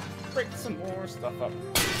 Break some more stuff up.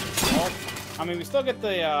 Well, I mean, we still get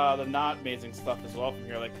the not amazing stuff as well from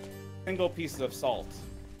here, like single pieces of salt.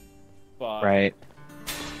 But right.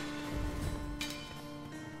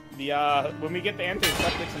 When we get the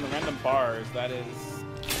antiseptics and the random bars, that is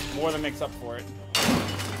more than makes up for it.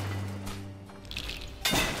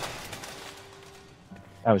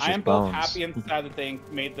 That was just I am bones. both happy and sad that they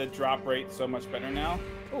made the drop rate so much better now.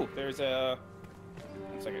 Oh, there's a...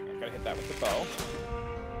 One second, I gotta hit that with the bow.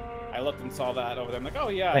 I looked and saw that over there. I'm like, oh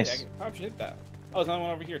yeah, Nice. I probably should hit that. Oh, there's another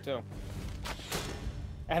one over here too.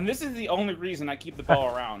 And this is the only reason I keep the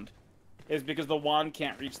bow around, is because the wand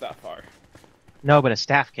can't reach that far. No, but a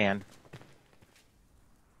staff can.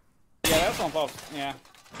 Yeah, that's all involved. Yeah.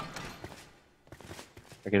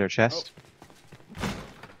 Regular chest.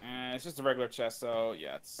 And it's just a regular chest, so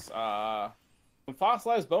yeah, it's some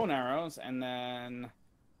fossilized bow and arrows, and then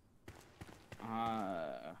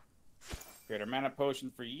greater mana potion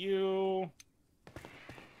for you,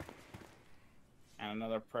 and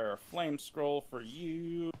another prayer of flame scroll for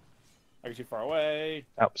you. Are you too far away?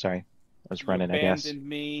 Oh, sorry. I was running, I guess. Abandoned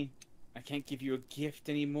me. I can't give you a gift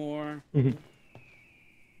anymore. Mhm.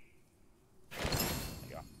 There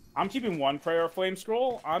you go. I'm keeping one prayer of flame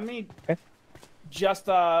scroll on me. Okay. Just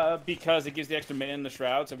because it gives the extra minute in the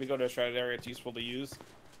shroud, so if we go to a shrouded area, it's useful to use.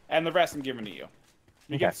 And the rest I'm giving to you.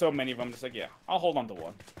 You get so many of them, just like, yeah, I'll hold on to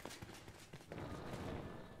one.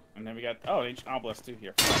 And then we got, oh, ancient obelisk too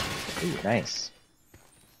here. Ooh, nice.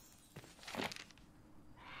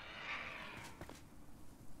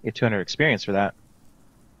 You get 200 experience for that.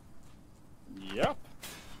 Yep.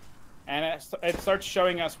 And it starts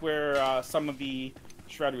showing us where some of the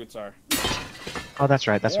shroud roots are. Oh, that's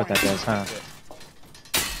right. That's what that does, huh?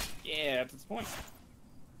 Yeah, that's its point.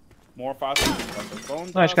 More fossils.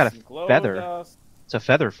 Bone Oh, I just got a dust, glow feather. dust. It's a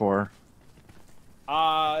feather for.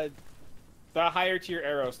 The higher tier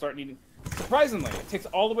arrows start needing... Surprisingly, it takes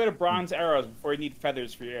all the way to bronze arrows before you need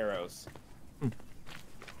feathers for your arrows.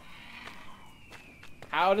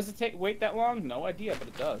 How does it wait that long? No idea, but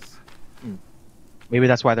it does. Maybe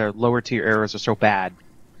that's why their lower tier arrows are so bad.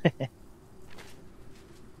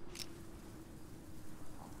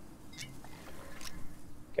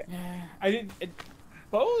 Okay.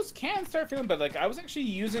 Bows can start feeling bad. Like, I was actually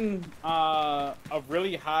using a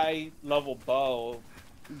really high level bow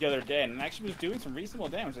the other day, and it actually was doing some reasonable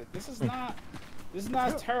damage. Like, this is not as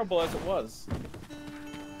terrible as it was.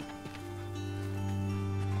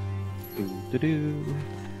 Doo-doo-doo.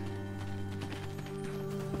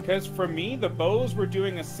 Because for me, the bows were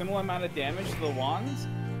doing a similar amount of damage to the wands,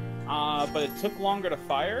 but it took longer to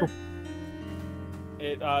fire.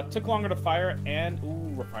 It took longer to fire, and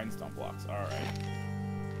ooh, refined stone blocks. All right.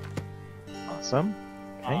 Awesome.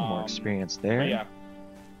 Okay, more experience there. Yeah.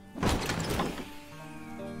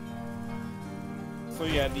 So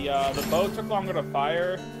yeah, the bow took longer to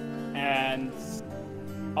fire, and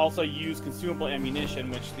also used consumable ammunition,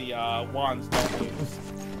 which the wands don't use.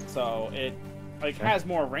 So it has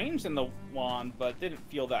more range than the wand, but didn't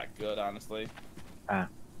feel that good, honestly.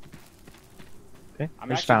 Okay. I I'm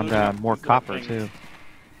just actually found looting up more these little copper things. too.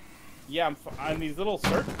 Yeah, on these little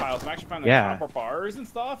search piles, I'm actually finding Yeah. copper bars and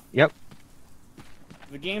stuff. Yep.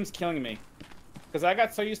 The game's killing me. Because I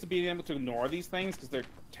got so used to being able to ignore these things because they're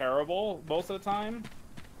terrible most of the time.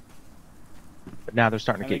 But now they're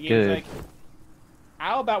starting to And the get game's good. like,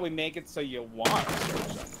 how about we make it so you want to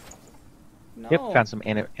search them? No. Yep. Found some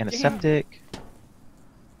antiseptic.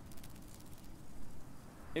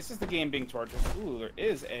 It's just the game being torturous. Ooh, there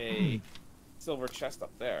is a silver chest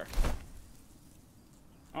up there.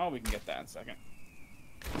 Oh, we can get that in a second.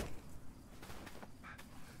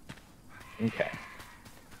 Okay.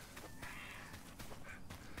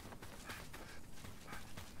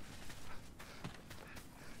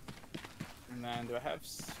 And then do I have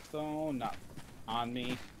stone? Not on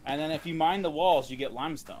me. And then if you mine the walls, you get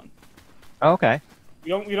limestone. Oh, okay.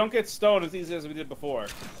 We don't get stone as easy as we did before.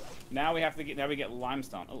 Now we have to get we get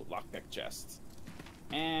limestone. Oh, lockpick chest.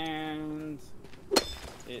 And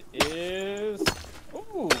it is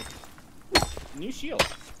ooh, new shield.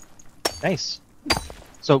 Nice.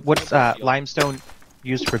 So what's limestone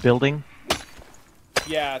used for building?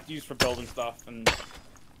 Yeah, it's used for building stuff and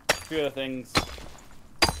a few other things.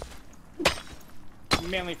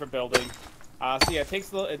 Mainly for building. So yeah, it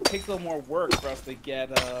takes a little more work for us to get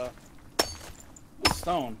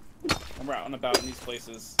stone when we're out and about in these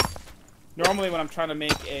places. Normally, when I'm trying to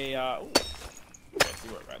make a ooh, okay, see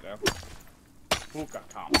where right now. Ooh, got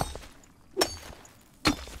calm.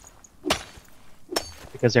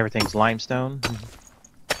 Because everything's limestone.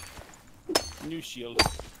 New shield.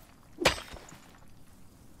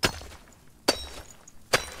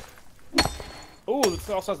 Ooh, this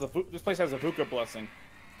also has this place has a Vuka blessing.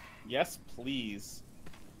 Yes, please.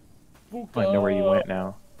 Vuka. I know where you went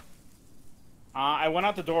now. I went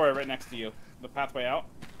out the door right next to you. The pathway out.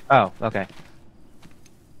 Oh, okay.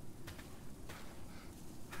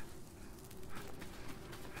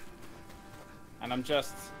 And I'm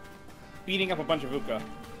just beating up a bunch of Vuka.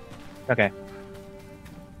 Okay.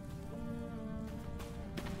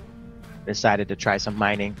 Decided to try some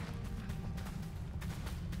mining.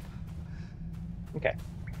 Okay.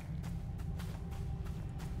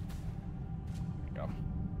 There you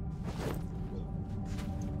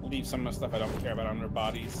go. Leave some of the stuff I don't care about on their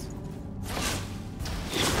bodies.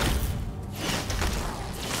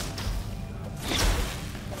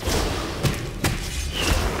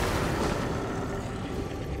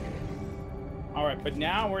 Alright, but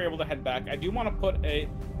now we're able to head back. I do want to put a...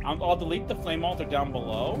 I'll delete the flame altar down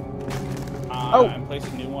below. And place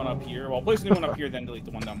a new one up here. Well, I'll place a new one up here, then delete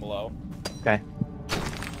the one down below. Okay.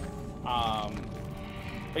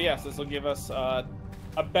 But yes, this will give us a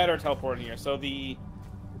better teleport in here. So this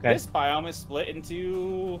biome is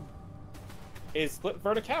split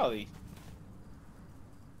verticality.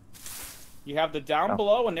 You have the down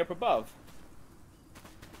below and up above.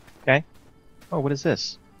 Okay. Oh, what is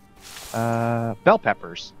this? Bell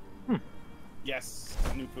peppers. Yes,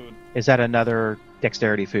 new food. Is that another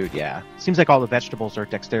dexterity food? Yeah. Seems like all the vegetables are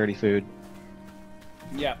dexterity food.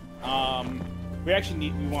 Yeah. We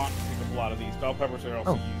actually want to pick up a lot of these. Bell peppers are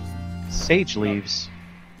also used. Sage leaves.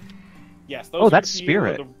 Yes. Those that's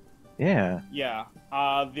spirit. Yeah. Yeah.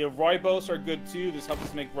 The rooibos are good too. This helps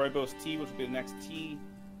us make rooibos tea, which will be the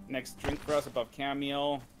next drink for us above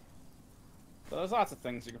chamomile. So there's lots of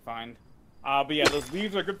things you can find. But yeah, those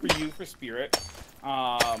leaves are good for you for spirit.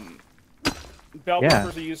 Bell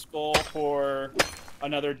peppers are useful for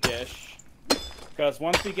another dish, because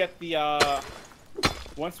once we get the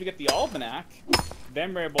almanac,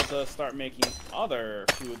 then we're able to start making other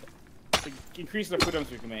food to increase the food items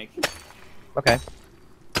we can make. Okay.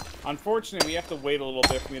 Unfortunately, we have to wait a little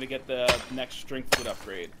bit for me to get the next strength food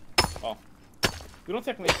upgrade. Well, we don't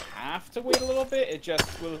technically have to wait a little bit. It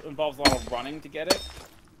just involves a lot of running to get it.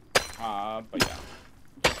 But yeah,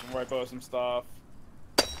 get some rooibos, some stuff.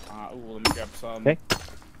 Ooh, let me grab some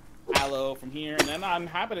aloe from here, and then I'm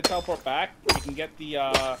happy to teleport back. We can get the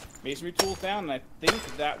masonry tools down, and I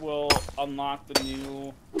think that will unlock the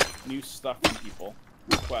new stuff from people,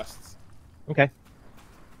 quests. Okay.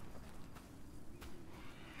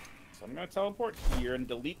 So I'm gonna teleport here and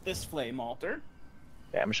delete this flame altar.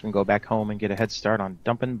 Yeah, I'm just gonna go back home and get a head start on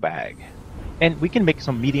dumping bag, and we can make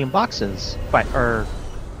some medium boxes, or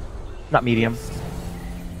not medium.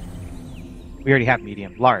 We already have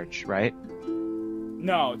medium, large, right?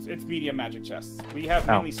 No, it's medium magic chests. We have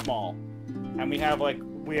mainly small, and we have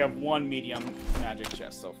one medium magic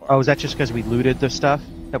chest so far. Oh, is that just because we looted the stuff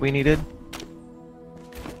that we needed?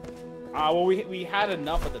 Well, we had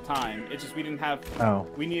enough at the time. It's just we didn't have. Oh.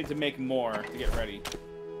 We needed to make more to get ready.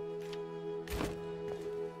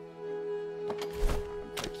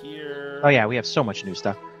 Click here. Oh yeah, we have so much new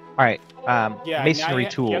stuff. All right. Yeah, Masonry now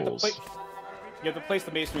tools. you have to place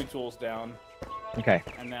the masonry tools down, Okay.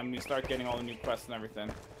 and then we start getting all the new quests and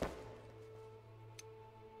everything.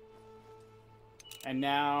 And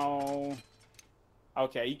now,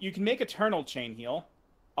 okay, you can make eternal chain heal.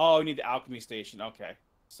 Oh, we need the alchemy station. Okay,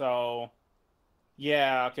 so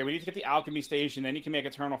yeah, okay, we need to get the alchemy station. Then you can make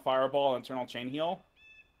eternal fireball and eternal chain heal,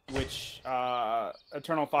 which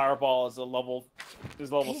eternal fireball is level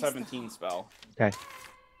 17 spell. Okay.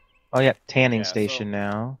 Oh yeah, tanning Yeah, station so-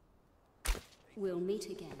 now. We'll meet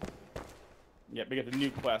again. Yeah, we get the new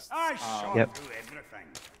quests. I saw Yep. through everything.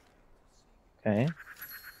 Okay.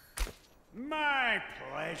 My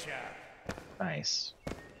pleasure. Nice.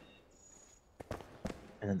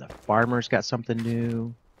 And then the farmer's got something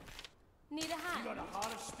new. Need a hand? Got a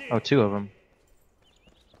heart of steel. Oh, two of them.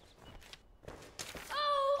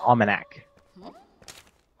 Oh! Almanac. Yeah,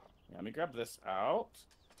 let me grab this out.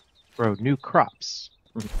 Grow new crops.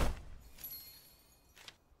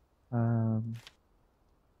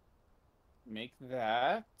 Make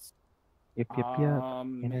that. Yep.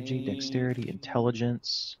 Energy, Make- dexterity,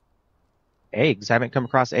 intelligence. Eggs. I haven't come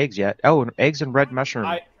across eggs yet. Oh, and eggs and red mushroom.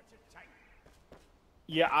 I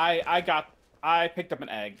picked up an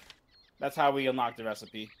egg. That's how we unlocked the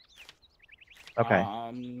recipe. Okay.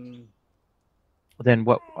 That's Then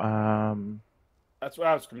what? what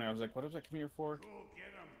I was coming here. I was like, what was I coming here for?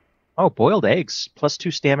 Oh, boiled eggs.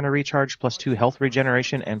 +2 stamina recharge, +2 health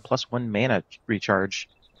regeneration, and +1 mana recharge.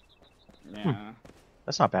 Yeah.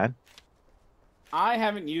 That's not bad. I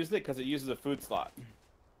haven't used it because it uses a food slot.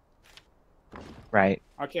 Right.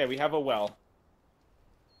 Okay, we have a well.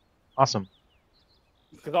 Awesome.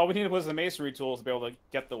 Because all we needed was the masonry tools to be able to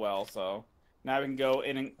get the well, so now we can go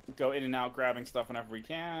in and out grabbing stuff whenever we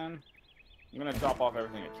can. I'm gonna drop off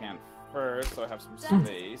everything I can first, so I have some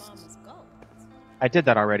space. I did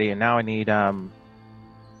that already, and now I need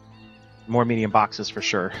more medium boxes for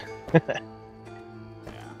sure. Yeah.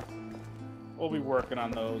 We'll be working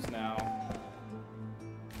on those now.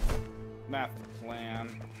 That's the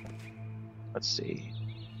plan. Let's see.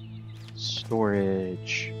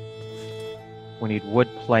 Storage. We need wood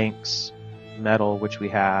planks, metal, which we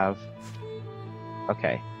have.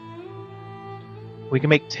 Okay. We can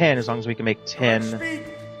make 10 as long as we can make 10. Speak.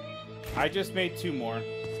 I just made 2 more.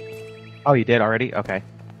 Oh, you did already? Okay.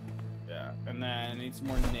 Yeah, and then I need some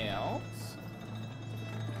more nails.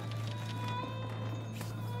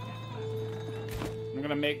 I'm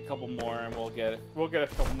gonna make a couple more, and we'll get a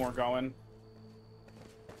couple more going.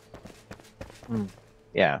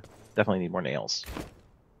 Yeah, definitely need more nails.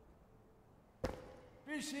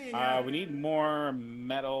 We need more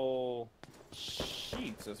metal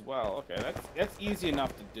sheets as well. Okay, that's easy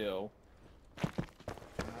enough to do.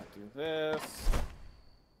 I'll do this.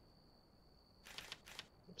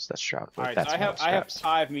 Oops, that's shroud. All right, That's so metal I have scraps.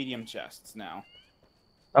 5 medium chests now.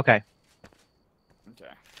 Okay.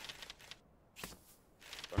 Okay.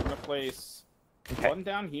 So I'm gonna place Okay. one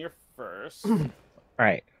down here first. All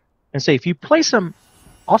right. And say if you place them,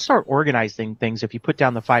 I'll start organizing things if you put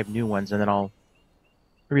down the 5 new ones, and then I'll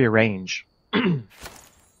rearrange.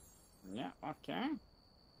 Yeah, okay.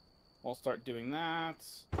 We'll start doing that.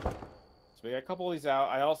 So we got a couple of these out.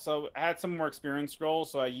 I also had some more experience scrolls,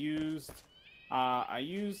 so I used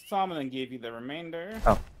some and then gave you the remainder.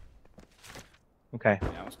 Oh. Okay.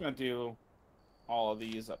 Yeah, I'm just gonna do all of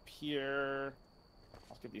these up here.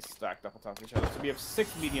 I'll get these stacked up on top of each other. So we have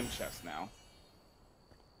 6 medium chests now.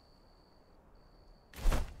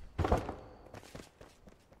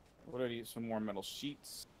 What do I need? Some more metal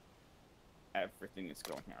sheets. Everything is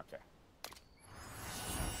going here. Okay.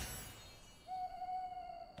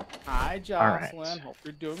 Hi, Jocelyn. right. Hope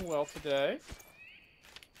you're doing well today.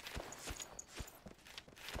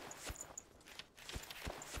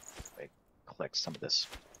 Collect some of this,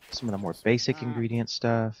 some of the more basic ingredient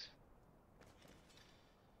stuff.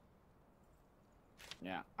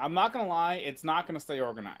 Yeah, I'm not gonna lie. It's not gonna stay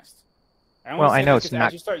organized. Well, I know it's not-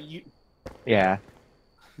 As you start Yeah.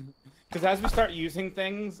 Because as we start using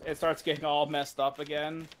things, it starts getting all messed up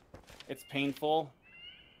again. It's painful,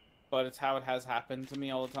 but it's how it has happened to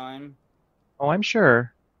me all the time. Oh, I'm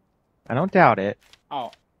sure. I don't doubt it.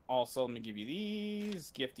 Oh, also, let me give you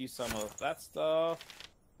these. Gift you some of that stuff.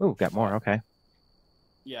 Ooh, got more. Okay.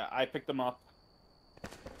 Yeah, I picked them up.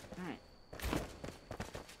 Alright.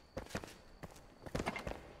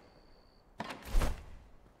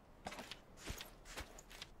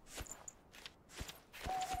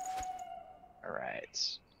 All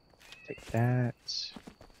right. Take that.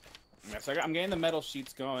 Yeah, so I'm getting the metal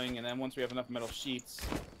sheets going, and then once we have enough metal sheets,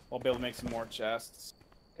 we'll be able to make some more chests.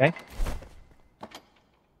 Okay.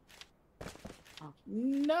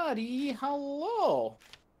 Nutty, hello.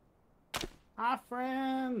 Hi,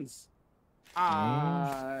 friends.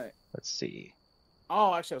 Let's see.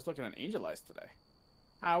 Oh, actually, I was looking at Angel Eyes today.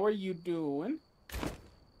 How are you doing?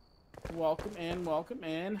 Welcome in, welcome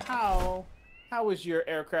in. How was your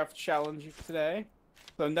aircraft challenge today?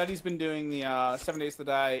 So Nutty's been doing the 7 Days to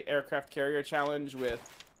Die aircraft carrier challenge with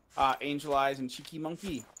Angel Eyes and Cheeky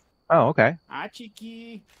Monkey. Oh, okay. Hi,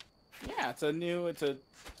 Cheeky. Yeah, it's a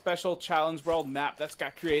special challenge world map that's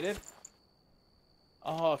got created.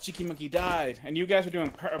 Oh, Cheeky Monkey died, and you guys were doing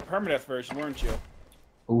a permadeath version, weren't you?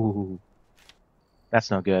 Ooh, that's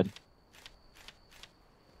no good.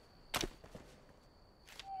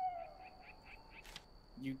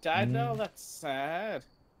 You died though? That's sad.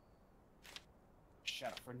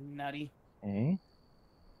 Shut up for Nutty. Okay.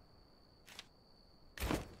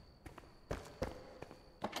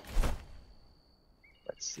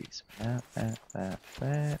 Let's see. So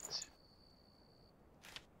that.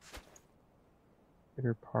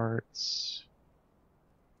 Bigger parts.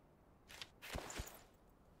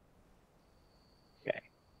 Okay.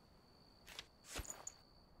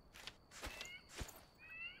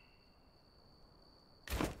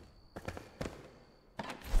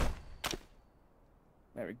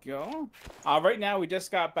 There we go. Right now, we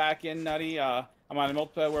just got back in, Nutty. I'm on a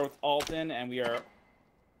multiplayer with Alton, and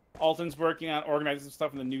Alton's working on organizing some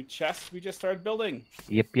stuff in the new chest we just started building.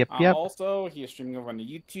 Yep. Also, he is streaming over on the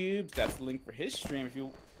YouTube. That's the link for his stream if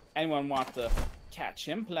anyone wants to catch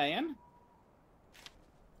him playing.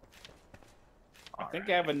 I think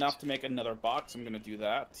I have enough to make another box. I'm going to do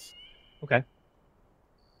that. Okay.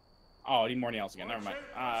 Oh, I need more nails again. Never mind.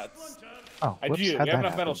 Oh, I whoops, do. We how'd have that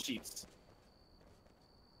enough metal happen? sheets.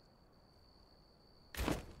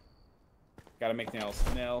 Gotta make nails.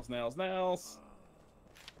 Nails.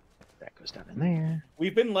 That goes down in there.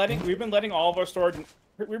 We've been letting all of our storage.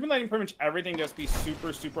 We've been letting pretty much everything just be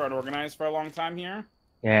super unorganized for a long time here.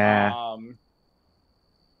 Yeah.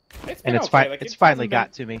 It's And been it's okay. Like, it's finally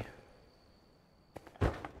got to me.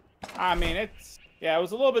 I mean, it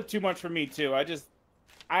was a little bit too much for me too.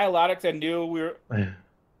 I allowed it 'cause I knew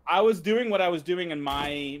I was doing what I was doing in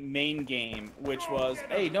my main game, which was,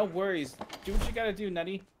 hey, no worries, do what you gotta do,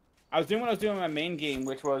 Nutty. I was doing what I was doing in my main game,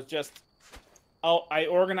 which was just, I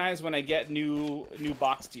organize when I get new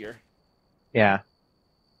box tier. Yeah.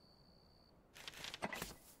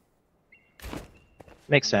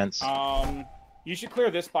 Makes sense. You should clear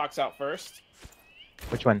this box out first.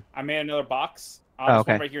 Which one? I made another box. Oh, This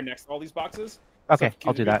okay. one right here next to all these boxes. Okay, So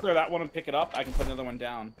I'll do that. Clear that one and pick it up. I can put another one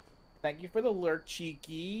down. Thank you for the lurk,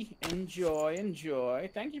 Cheeky. Enjoy.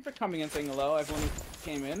 Thank you for coming and saying hello, everyone who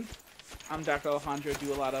came in. I'm Dr. Alejandro.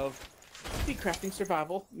 Do a lot of crafting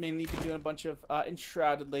survival. Mainly been doing a bunch of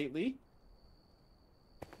Enshrouded lately.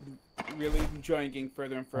 Really enjoying getting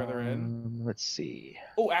further and further in. Let's see.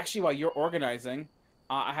 Oh, actually, while you're organizing,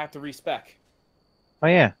 I have to respec Oh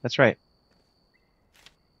yeah, that's right.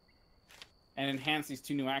 and enhance these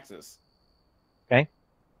 2 new axes. Okay.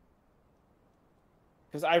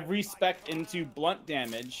 Because I respec'd into blunt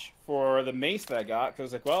damage for the mace that I got.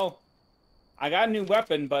 Because like, well, I got a new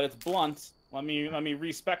weapon, but it's blunt. Let me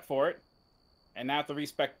respec for it, and now I have to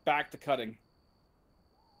respec back to cutting.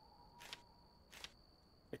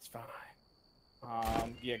 It's fine.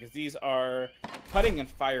 Yeah, because these are cutting and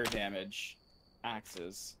fire damage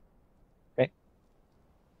axes. Okay.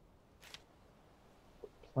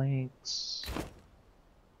 Planks.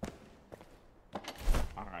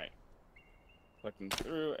 All right. Looking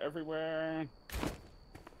through everywhere.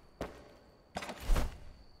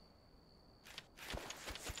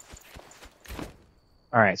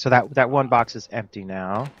 All right, so that one box is empty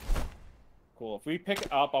now. Cool. If we pick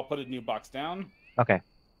it up, I'll put a new box down. Okay.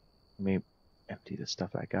 Let me empty the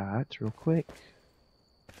stuff I got real quick.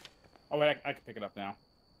 Oh wait, I can pick it up now.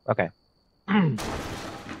 Okay. Yeah,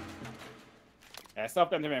 I still have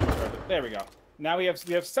to enter my inventory. There we go. Now we have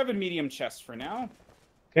 7 medium chests for now.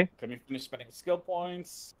 Okay. Can we finish spending skill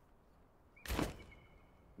points?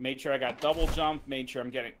 Made sure I got double jump. Made sure I'm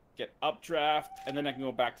get updraft, and then I can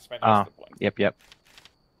go back to spending skill points. Yep.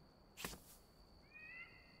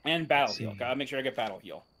 And battle heal. Gotta make sure I get battle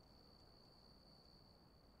heal.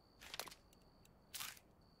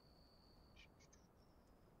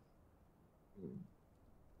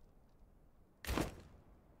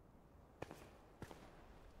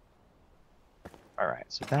 All right,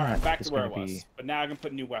 so All right, that back is to where going it to was. be But now I can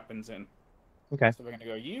put new weapons in. okay. So we're gonna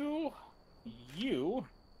go you.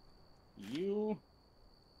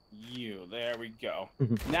 There we go.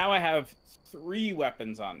 Now I have 3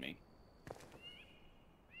 weapons on me.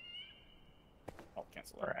 Oh,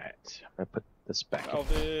 cancel All it. right, I'm gonna put this back in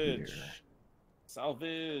here.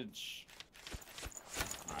 Salvage.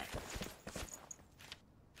 All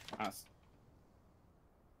right.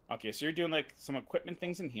 Okay, so you're doing like some equipment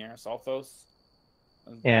things in here. So I'll throw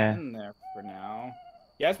Yeah. that in there for now.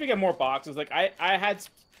 Yeah, as we get more boxes, like I had.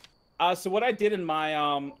 So what I did in my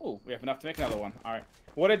oh, we have enough to make another one. All right.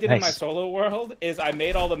 What I did in my Nice. solo world is I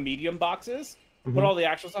made all the medium boxes, put all the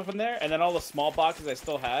actual stuff in there, and then all the small boxes I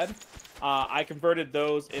still had, I converted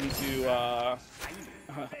those into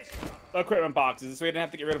equipment boxes, so we didn't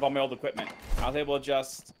have to get rid of all my old equipment. I was able to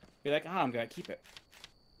just be like, I'm gonna keep it.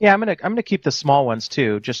 Yeah, I'm gonna keep the small ones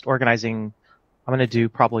too. Just organizing. I'm gonna do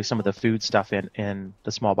probably some of the food stuff in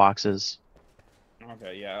the small boxes.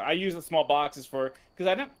 Okay, yeah. I use the small boxes for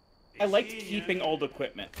because I liked keeping old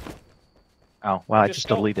equipment. Oh well, I just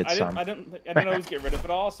deleted some. I didn't always get rid of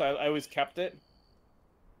it all, so I always kept it.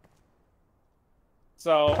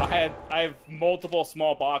 So I have multiple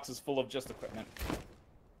small boxes full of just equipment.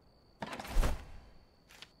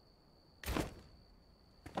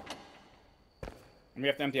 And we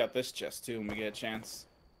have to empty out this chest too when we get a chance.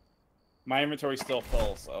 My inventory's still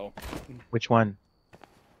full, so. Which one?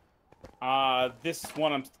 This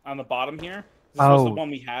one on the bottom here. This was the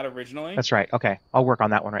one we had originally. That's right. Okay, I'll work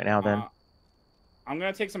on that one right now then. I'm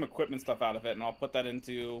gonna take some equipment stuff out of it, and I'll put that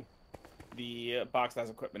into the box that has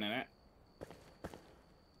equipment in it.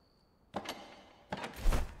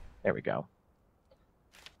 There we go.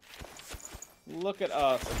 Look at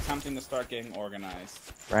us attempting to start getting organized.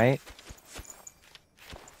 Right?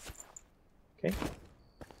 Okay.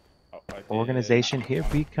 Oh, Organization, here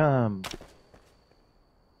we come.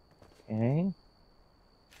 Okay.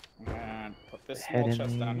 And put this small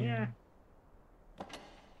chest down here.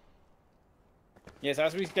 Yes,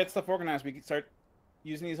 as we get stuff organized, we can start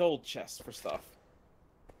using these old chests for stuff.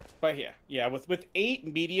 But yeah, with 8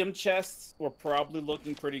 medium chests, we're probably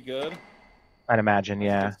looking pretty good. I'd imagine,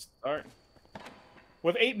 yeah. Start.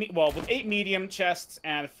 With 8 medium chests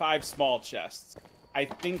and 5 small chests, I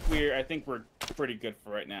think we're pretty good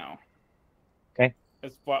for right now. Okay.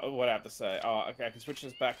 That's what I have to say. Okay, I can switch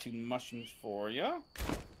this back to mushrooms for you.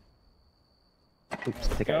 Oops,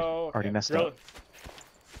 I think I already messed up.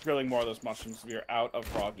 Grilling more of those mushrooms. We are out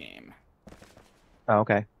of raw game. Oh,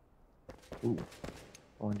 okay. Ooh,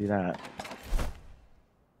 I want to do that.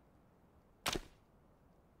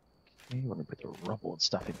 Okay, let me put the rubble and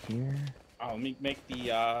stuff in here. Oh, let me make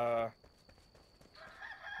the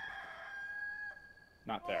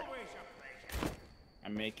not there. I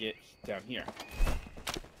make it down here.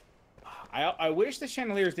 I wish the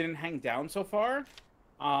chandeliers didn't hang down so far.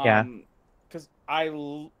 Yeah. Because I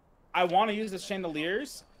want to use the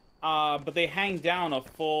chandeliers, but they hang down a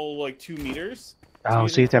full like 2 meters. Oh,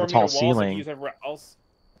 so you have to have a tall ceiling. Use everywhere else.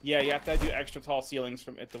 Yeah, you have to do extra tall ceilings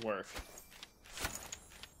from it to work.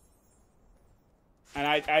 And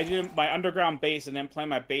I did my underground base and then plan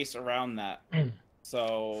my base around that.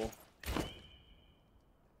 So.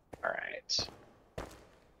 All right.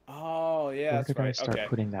 Oh yeah, Where that's right. I start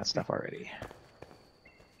putting that stuff already?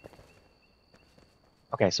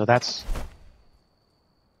 Okay, so that's.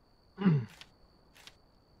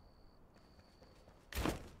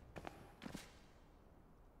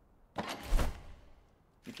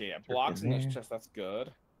 Okay, yeah, blocks in this chest. That's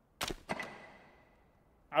good.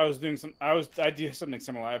 I do something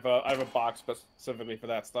similar. I have a box specifically for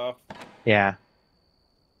that stuff. Yeah.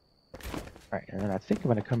 All right, and then I think I'm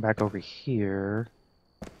gonna come back over here.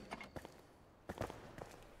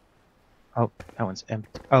 Oh, that one's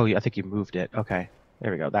empty. Oh, yeah, I think you moved it. Okay,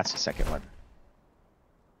 there we go. That's the second one.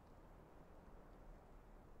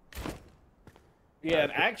 Yeah,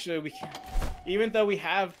 and actually, we can't, even though we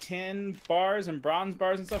have tin bars and bronze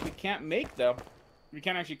bars and stuff, we can't make them. We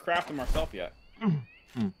can't actually craft them ourselves yet.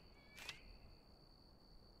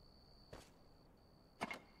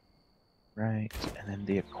 Right, and then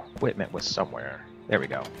the equipment was somewhere. There we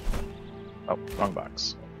go. Oh, wrong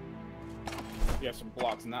box. We have some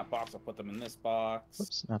blocks in that box. I'll put them in this box.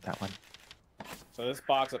 Whoops, not that one. So this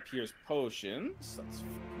box up here is potions. That's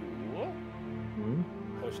cool.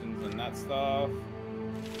 Potions and that stuff.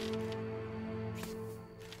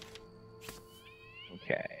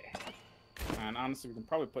 Okay. And honestly, we can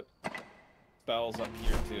probably put spells up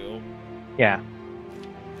here too. Yeah.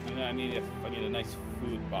 And then I need a nice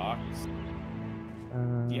food box.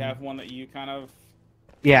 Do you have one that you kind of?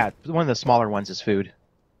 Yeah, one of the smaller ones is food.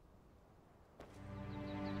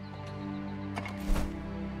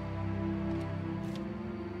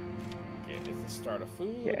 Okay, this is the start of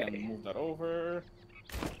food. Okay. And move that over.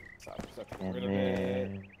 So get And rid of it.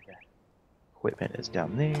 then equipment is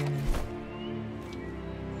down there.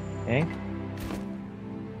 Okay.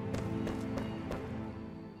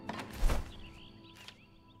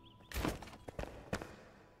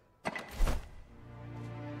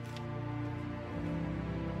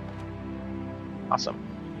 Awesome.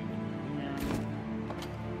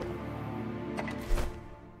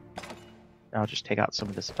 I'll just take out some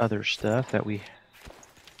of this other stuff that we...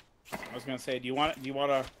 I was gonna say, do you want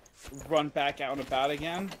to run back out and about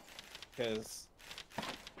again? Because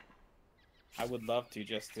I would love to.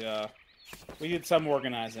 Just we did some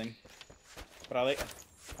organizing, but I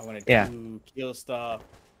want to do kill stuff.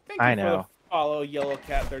 Thank you I for know. the follow, Yellow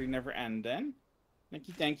Cat 30 Never Ending.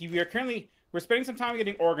 Thank you. We're spending some time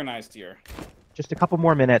getting organized here. Just a couple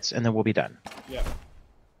more minutes, and then we'll be done. Yep.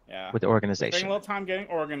 Yeah. With the organization. Spending a little time getting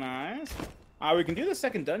organized. We can do the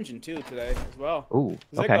second dungeon too today as well. Ooh,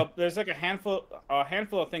 There's like a handful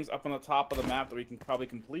of things up on the top of the map that we can probably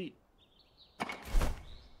complete.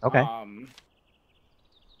 Okay.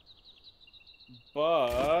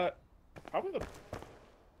 But probably the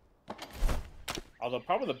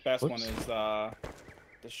best one is the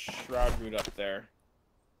shroud root up there.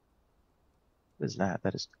 What is that?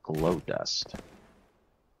 That is glow dust.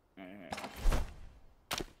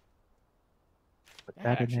 Put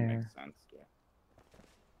that in there. Makes sense.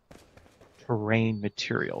 Yeah. Terrain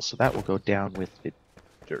material, so that will go down with the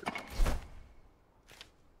dirt.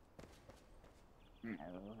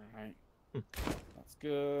 Alright. That's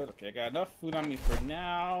good. Okay, I got enough food on me for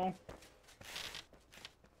now.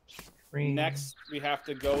 Next, we have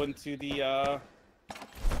to go into the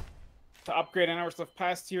to upgrade any of our stuff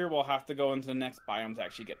past here. We'll have to go into the next biome to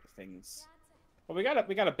actually get the things. But we got a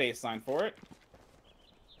baseline for it.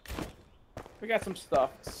 We got some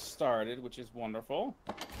stuff started, which is wonderful.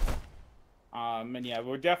 And yeah,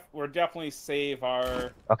 we're definitely save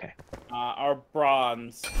our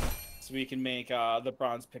bronze so we can make the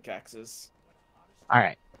bronze pickaxes. All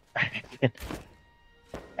right.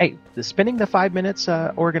 Hey, spending the 5 minutes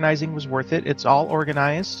organizing was worth it. It's all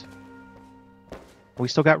organized. We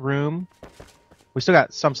still got room. We still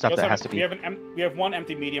got some stuff that has to be. We have one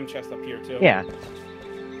empty medium chest up here too. Yeah.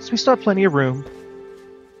 So we still have plenty of room.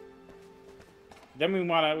 Then we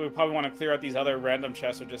probably want to clear out these other random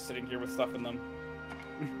chests that are just sitting here with stuff in them.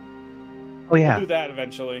 Oh yeah. We'll do that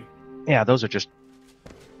eventually. Yeah, those are just.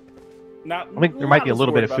 I think there might be a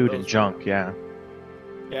little bit of food and junk. Yeah.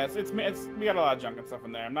 Yeah, we got a lot of junk and stuff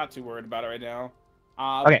in there. I'm not too worried about it right now.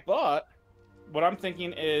 Okay. But what I'm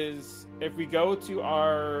thinking is if we go to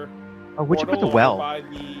our where'd you put the well? Right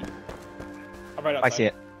outside. I see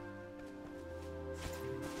it.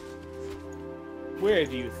 Where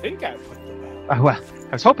do you think I put the well? Well,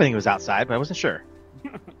 I was hoping it was outside, but I wasn't sure.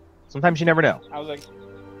 Sometimes you never know. I was like,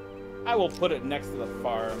 I will put it next to the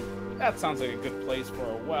farm. That sounds like a good place for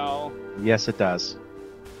a well. Yes, it does.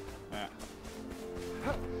 Yeah.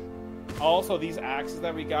 Also, these axes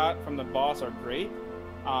that we got from the boss are great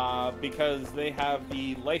because they have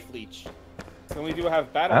the life leech. So we do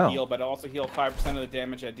have battle heal, but also heal 5% of the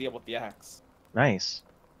damage I deal with the axe. Nice.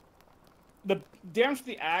 The damage to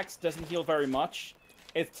the axe doesn't heal very much.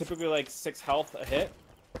 It's typically like 6 health a hit,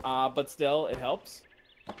 but still, it helps.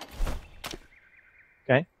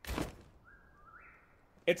 Okay.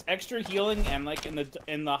 It's extra healing, and like in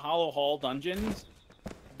the Hollow Hall dungeons,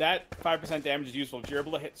 that 5% damage is useful because you're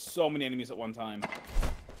able to hit so many enemies at one time.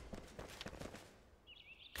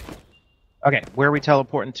 Okay, where are we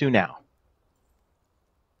teleporting to now?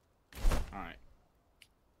 Alright.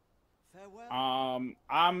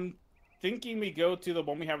 I'm thinking we go to the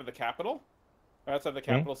one we have at the capital. Outside the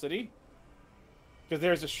capital city. Because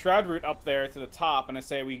there's a shroud root up there to the top, and I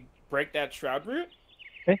say we break that shroud root.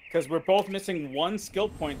 Okay. Because we're both missing 1 skill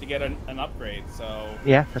point to get an upgrade, so...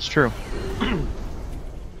 Yeah, that's true.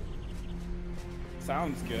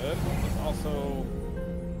 Sounds good. Let's also...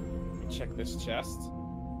 check this chest.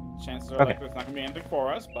 Chances are like there's not going to be anything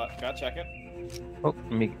for us, but gotta check it. Oh,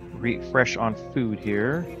 let me refresh on food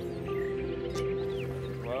here.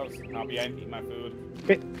 Gloves. I'll be eating my food.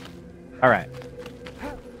 Okay. Alright.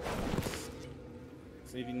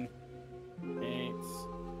 Saving 8.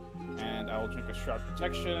 And I will drink a shroud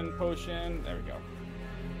protection potion. There we go.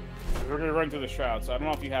 We're gonna run through the shroud, so I don't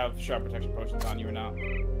know if you have shroud protection potions on you or not.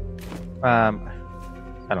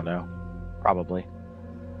 I don't know. Probably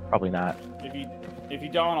not. If you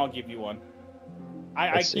don't, I'll give you one.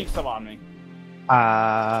 I keep some on me.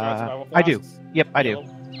 I do. Yep, I do.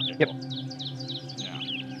 Yep.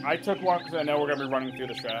 Yeah. I took one because I know we're gonna be running through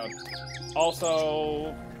the shroud.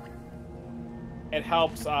 Also, it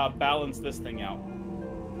helps balance this thing out.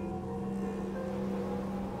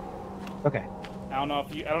 Okay. I don't know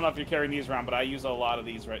if you're carrying these around, but I use a lot of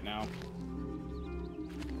these right now.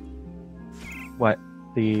 What?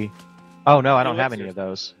 Oh no, I don't have any of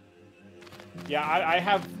those. Yeah, I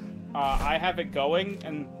have it going,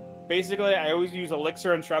 and basically I always use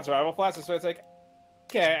elixir and shroud survival flask, so it's like,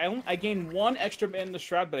 okay, I gain 1 extra bit in the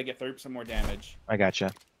shroud, but I get 30% more damage. I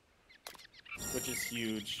gotcha. Which is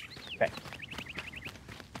huge. Okay.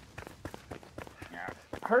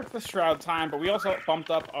 hurts the shroud time, but we also bumped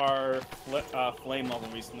up our flame level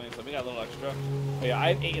recently, so we got a little extra. But yeah,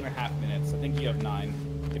 I have 8.5 minutes. I think you have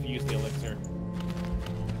 9 if you use the elixir.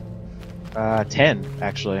 10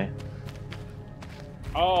 actually.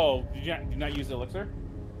 Oh, did you not use the elixir?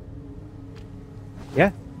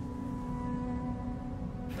 Yeah.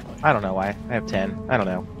 I don't know why. I have 10. I don't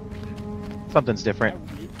know. Something's different.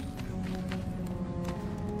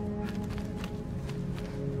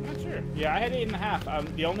 Not sure. Yeah, I had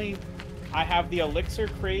 8.5. I have the elixir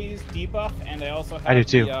craze debuff, and I also have I do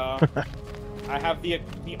too. I have the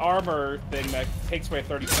armor thing that takes away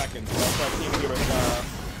 30 seconds. So I think it was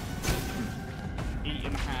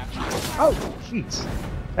 8.5. Oh, jeez.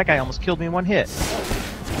 That guy almost killed me in one hit.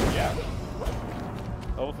 Yeah.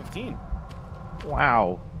 Level 15.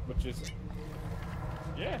 Wow. Which is...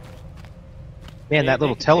 Yeah. Man, that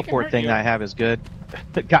little teleport thing you. I have is good.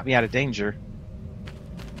 It got me out of danger.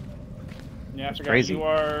 Yeah, I forgot. Crazy. You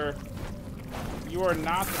are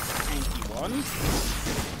not the tanky one.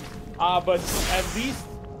 But at least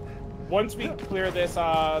once we clear this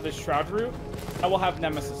this shroud route, I will have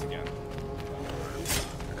Nemesis again.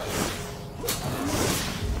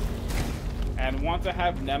 And once I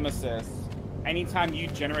have Nemesis, anytime you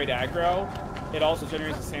generate aggro, it also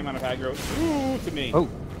generates the same amount of aggro to me. Oh.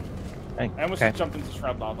 Dang. I almost Okay. just jumped into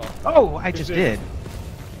shroud lava. Oh, I just did.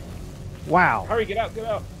 Wow. Hurry, get out, get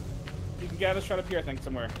out. You can get out of the shroud up here, I think,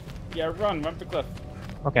 somewhere. Yeah, run up the cliff.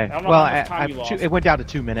 Okay. don't know Well, how much time you lost. it went down to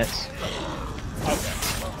 2 minutes. Okay.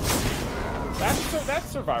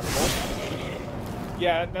 That's survivable.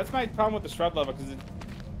 Yeah, that's my problem with the shroud lava, because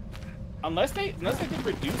unless they did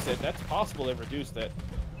reduce it, that's possible they reduced it.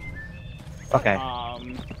 Okay.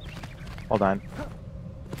 Hold on.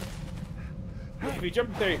 If you jump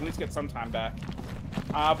up there, you can at least get some time back.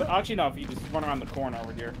 But actually, no, if you just run around the corner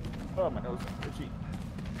over here. Oh, my nose. Itchy.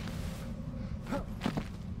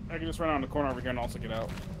 I can just run around the corner over here and also get out.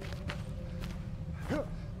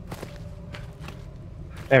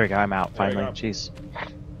 There we go. I'm out There we finally. go. Jeez.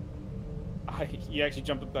 You actually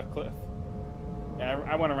jumped up that cliff. Yeah,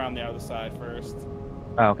 I went around the other side first.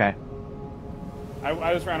 Oh, okay.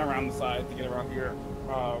 I just ran around the side to get around here.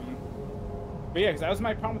 But yeah, because that was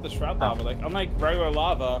my problem with the shroud lava. Like, unlike regular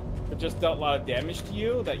lava, it just dealt a lot of damage to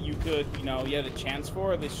you that you could, you had a chance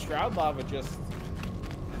for. The shroud lava just...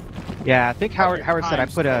 Yeah, I think Howard said I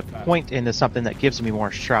Time's put a so fast. point into something that gives me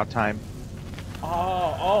more shroud time.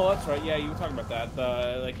 Oh, that's right. Yeah, you were talking about that.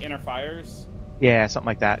 The, like, inner fires. Yeah, something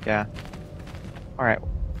like that. Yeah. All right.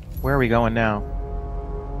 Where are we going now?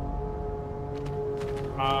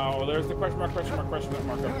 Well, there's the question mark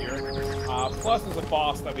up here. Plus, there's a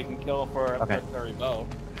boss that we can kill for a very low.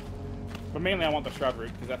 But mainly, I want the shroud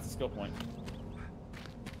root because that's the skill point.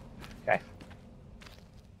 Okay.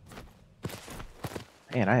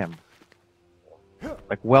 Man, I am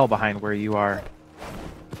like well behind where you are.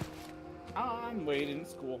 I'm waiting.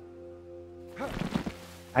 It's cool.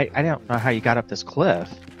 I don't know how you got up this cliff.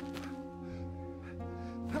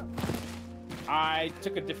 I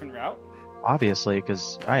took a different route. Obviously,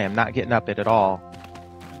 because I am not getting up it at all.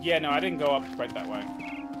 Yeah, no, I didn't go up quite that way.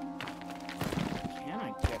 Can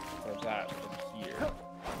I get to that from here?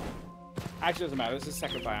 Actually, it doesn't matter. This is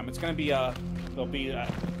second biome. It's gonna be there'll be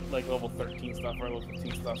like level 13 stuff or level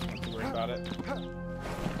 15 stuff, so I'm not too worried about it.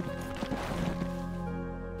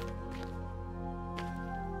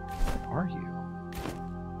 Where are you?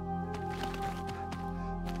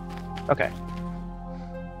 Okay.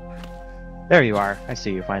 There you are. I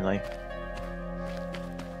see you finally.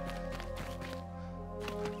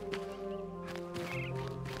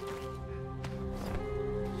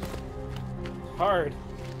 Hard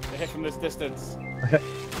to hit from this distance.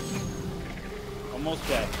 Almost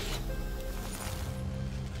dead.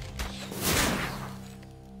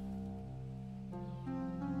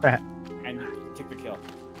 And you took the kill.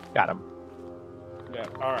 Got him. Yeah,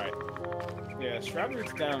 alright. Yeah, Shroud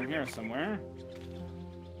Root's down here somewhere.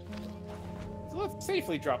 So let's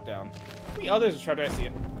safely drop down. How many others Shroud Root? I see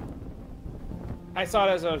it. I saw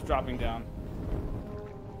it as I was dropping down.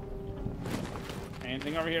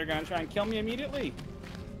 Anything over here gonna try and kill me immediately?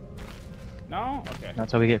 No? Okay. Not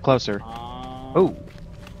until we get closer. Oh,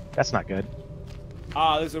 that's not good.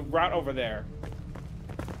 There's a route over there.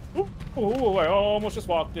 Ooh, I almost just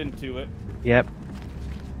walked into it. Yep.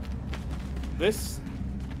 This...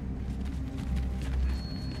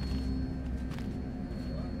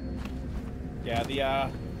 Yeah, the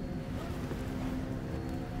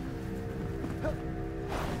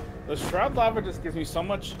Shroud Lava just gives me so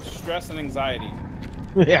much stress and anxiety.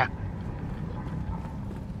 Yeah.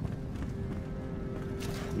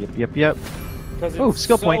 Yep. Because Ooh, it's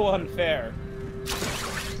skill so point. unfair.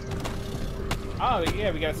 Oh,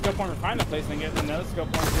 yeah, we got a skill point for finding a place and get another skill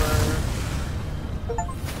point for...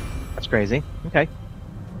 That's crazy. Okay.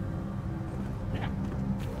 Yeah.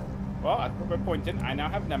 Well, I put my point in. I now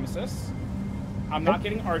have Nemesis. I'm not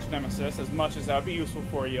getting Arch Nemesis as much as that would be useful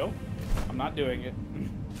for you. I'm not doing it.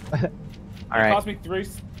 All right. Cost me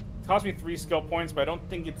three skill points, but I don't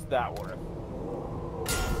think it's that worth.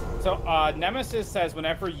 So, Nemesis says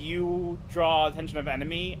whenever you draw attention of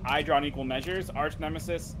enemy, I draw in equal measures. Arch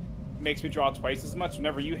Nemesis makes me draw twice as much.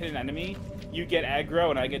 Whenever you hit an enemy, you get aggro,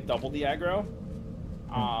 and I get double the aggro.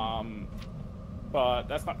 But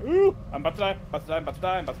that's not... Ooh! I'm about to die, about to die, about to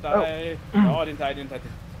die, about to die. Oh. No, I didn't die,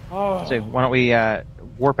 Oh. So why don't we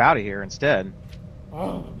warp out of here instead?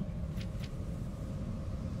 Oh.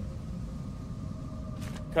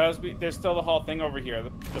 Because there's still the whole thing over here. The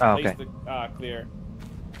place to clear.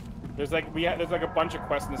 There's like a bunch of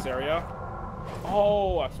quests in this area.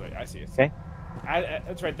 Oh, actually, I see it. Okay.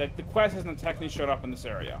 That's right. The quest hasn't technically showed up in this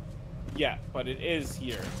area yet, but it is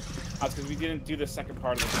here. That's because we didn't do the second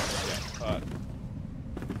part of the quest yet. But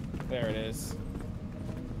there it is.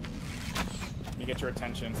 Let me get your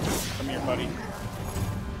attention. Come here, buddy.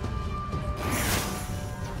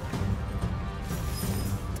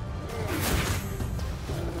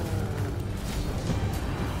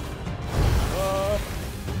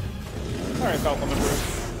 Sorry, I fell on the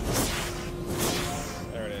roof.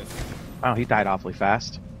 There it is. Wow, he died awfully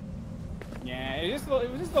fast. Yeah, it was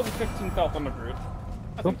just level 15 felt on the group.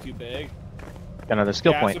 Nothing too big. Another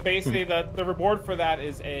skill point. So basically, the reward for that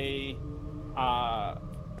is a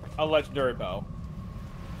legendary bow.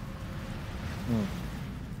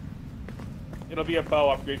 It'll be a bow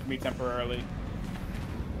upgrade for me temporarily.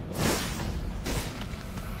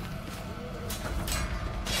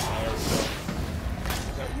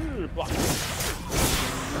 There we go. Ooh, block.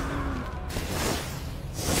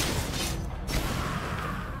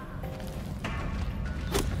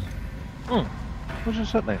 What's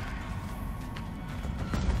just sitting there?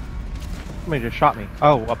 Somebody just shot me.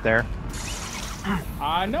 Oh, up there.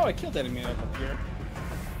 No, I killed the enemy up here.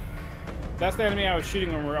 That's the enemy I was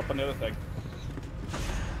shooting when we were up on the other thing.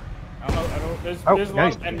 I don't know. There's a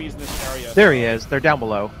lot of enemies in this area. There he is. They're down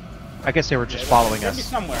below. I guess they were just following us.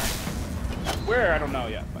 Somewhere. Where? I don't know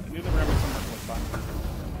yet, but I knew they were going to be somewhere close by.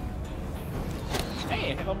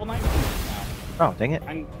 Hey, I hit level 19 now. Oh, dang it.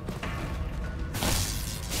 I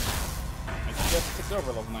just ticked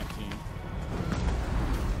over level 19.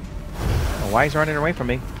 Oh, why he's running away from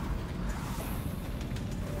me?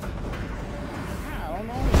 I don't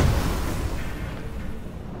know.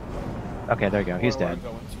 Okay, there you go. He's dead.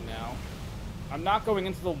 I'm not going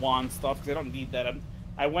into the wand stuff because I don't need that.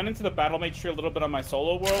 I went into the battle mage tree a little bit on my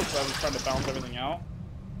solo world, so I was trying to balance everything out.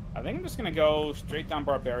 I think I'm just gonna go straight down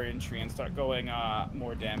barbarian tree and start going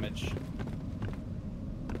more damage.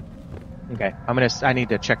 Okay, I need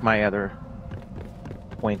to check my other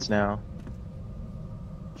points now.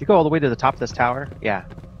 Did you go all the way to the top of this tower? Yeah.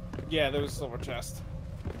 Yeah, there was a silver chest.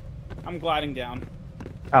 I'm gliding down.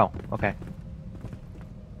 Oh, okay.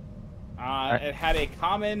 It had a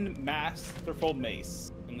common masterful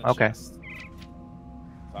mace in the chest.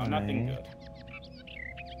 So nothing good.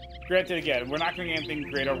 Granted, again, we're not going to get anything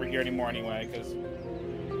great over here anymore anyway, because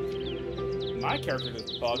my character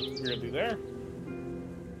just bugged weirdly there.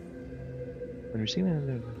 When you're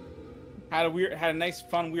seeing had a nice,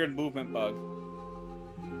 fun, weird movement bug.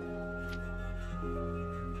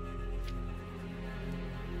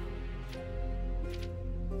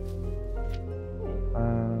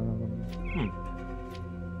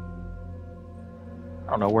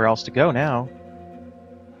 I don't know where else to go now.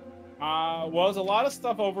 Well, there's a lot of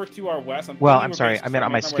stuff over to our west. I'm sorry. I meant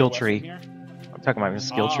on my skill tree. I'm talking about my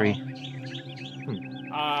skill tree.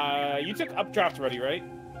 You took updraft already, right?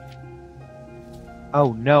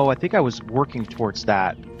 Oh, no. I think I was working towards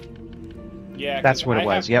that. Yeah. That's what it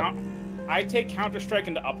was. Yep. I take Counter-Strike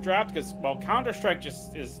into updraft because, well, Counter-Strike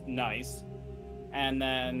just is nice. And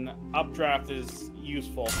then updraft is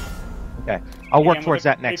useful. Okay. I'll work towards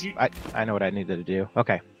that next. I know what I needed to do.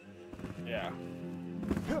 Okay. Yeah.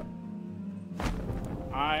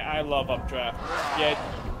 I love updraft. Yeah,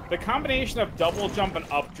 the combination of double jump and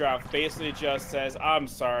updraft basically just says, I'm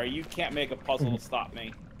sorry, you can't make a puzzle to stop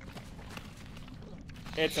me.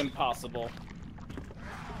 It's impossible.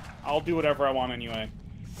 I'll do whatever I want anyway.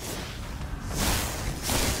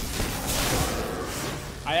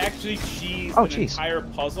 I actually cheesed an entire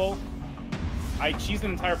puzzle. I cheesed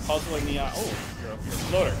an entire puzzle in the, oh, you're a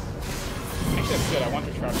floater. Actually, that's good. I want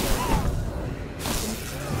to try that.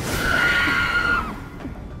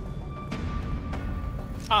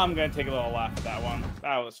 I'm gonna take a little laugh at that one.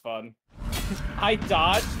 That was fun. I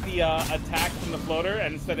dodged the attack from the floater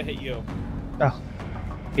and instead it hit you. Oh,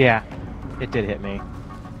 yeah, it did hit me.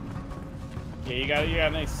 Yeah, you got a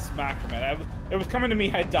nice smack from it. It was coming to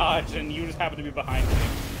me, I dodged, and you just happened to be behind me.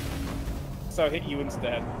 So I hit you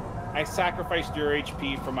instead. I sacrificed your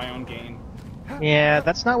HP for my own gain. Yeah,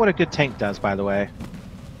 that's not what a good tank does, by the way.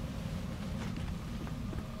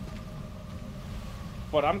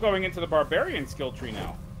 But I'm going into the barbarian skill tree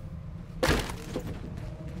now.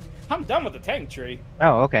 I'm done with the tank tree.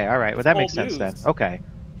 Oh, okay, all right. Well, that Old makes sense then. news. Okay.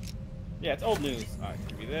 Yeah, it's old news. All right,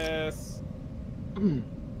 give me this.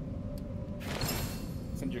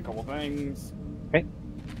 Send you a couple things. Okay.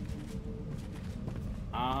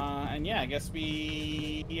 And yeah, I guess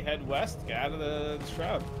we head west, get out of the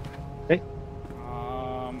shroud. Okay.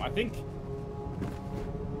 I think.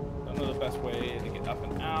 Don't know the best way to get up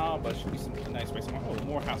and out, but it should be some nice way somewhere. Oh,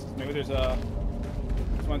 more houses. Maybe there's a.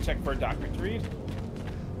 Just want to check for a document to read.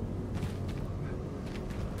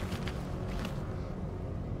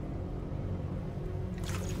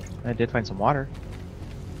 I did find some water.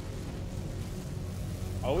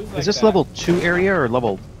 Always like Is this that. level 2 area or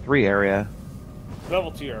level 3 area?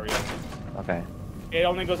 Level 2 area. Okay. It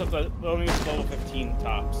only goes up to level 15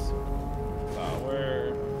 tops. So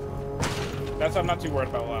we're. That's why I'm not too worried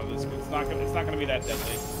about a lot of this. It's not gonna be that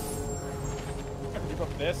deadly. I can keep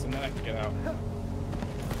up this and then I can get out.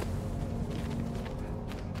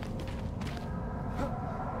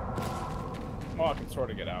 Well, I can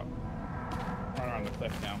sort of get out. Run around the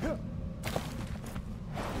cliff now.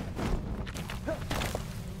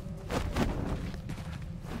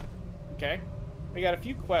 Okay. We got a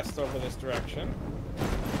few quests over this direction.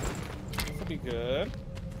 This will be good.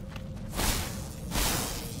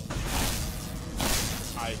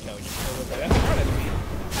 I tell you, that's hard at me.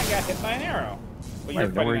 I got hit by an arrow. But I you're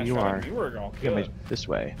know fighting where that you shot are. at me. You were all Get me good. this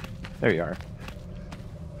way. There you are.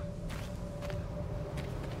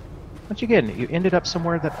 What you getting? You ended up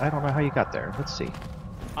somewhere that I don't know how you got there. Let's see.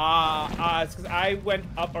 It's because I went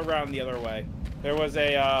up around the other way. There was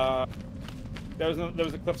a there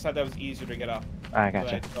was a cliffside that was easier to get up. I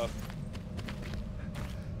gotcha.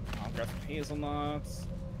 I'll grab some hazelnuts.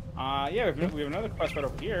 Yeah, we have another quest right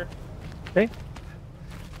over here. Okay.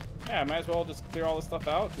 Yeah, I might as well just clear all this stuff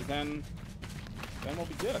out, because then we'll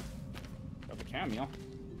be good. Got the cameo.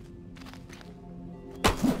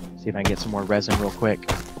 See if I can get some more resin real quick.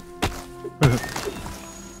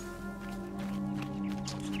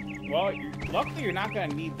 Well, luckily you're not going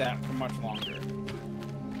to need that for much longer.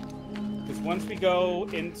 Because once we go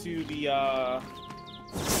into the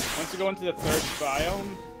third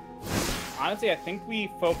biome, honestly, I think we'll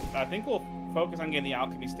focus on getting the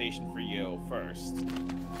alchemy station for you first.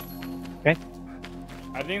 Okay.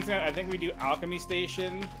 I think we do alchemy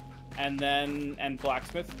station and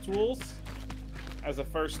blacksmith tools as the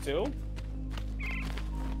first two.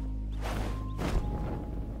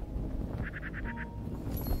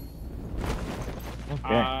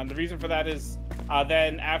 Okay. The reason for that is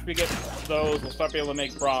then after we get those, we'll start being able to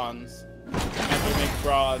make bronze. After we make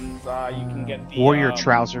bronze, you can get the Warrior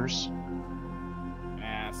trousers.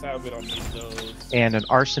 Yeah, sadly we don't need those. And an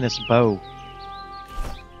arsonist bow.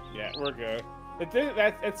 Yeah, we're good.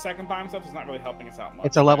 That second biome stuff is not really helping us out much.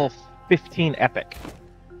 It's a level 15 epic.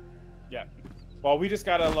 Yeah. Well, we just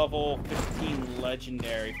got a level 15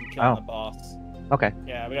 legendary from killing the boss. Okay.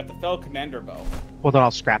 Yeah, we got the Fell Commander bow. Well, then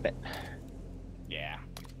I'll scrap it. Yeah.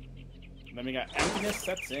 And then we got Emptiness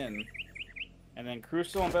Sets In. And then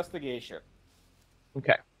Crucial Investigation.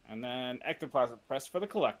 Okay. And then Ectoplasm Press for the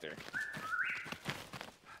Collector.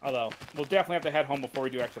 Although, we'll definitely have to head home before we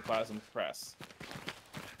do Ectoplasm Press.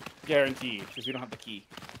 Guaranteed, because we don't have the key.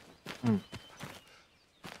 Hmm.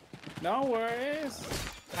 No worries.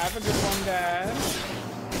 Have a good one, Dad.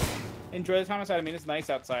 Enjoy the time outside. I mean, it's nice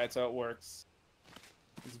outside, so it works.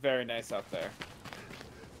 It's very nice out there.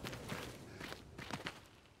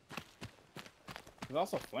 There's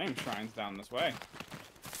also flame shrines down this way.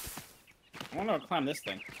 I want to climb this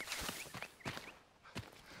thing.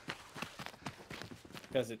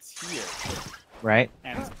 Because it's here. Right?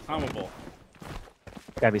 And it's climbable.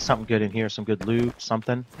 Gotta be something good in here, some good loot,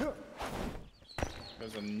 something.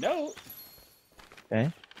 There's a note.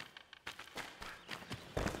 Okay.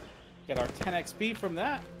 Get our 10 XP from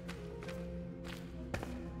that.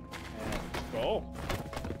 And go.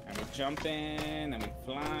 And we jump in, and we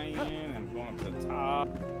fly in, and we're going up to the top.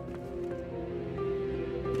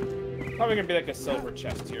 Probably gonna be like a silver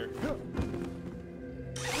chest here.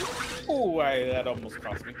 Ooh, that almost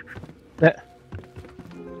cost me.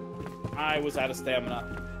 I was out of stamina.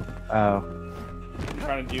 Oh. I'm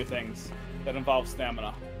trying to do things that involve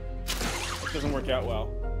stamina. It doesn't work out well.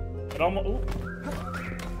 It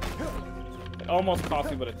almost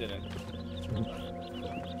cost me, but it didn't.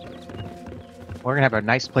 We're gonna have a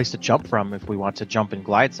nice place to jump from if we want to jump and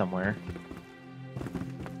glide somewhere.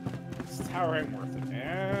 This tower ain't worth it.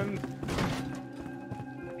 And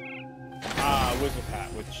wizard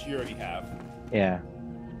hat, which you already have. Yeah.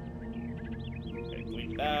 Okay,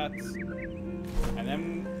 delete that. And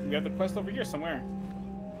then we have the quest over here somewhere.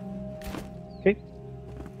 Okay.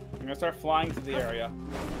 I'm gonna start flying to the area.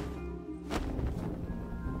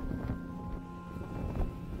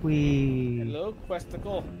 Hello,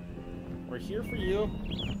 Questicle. We're here for you.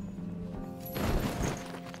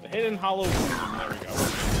 The hidden hollow room. There we go.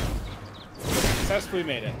 Successfully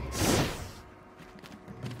made it.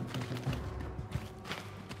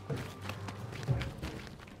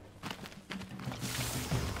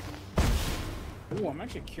 Ooh, I'm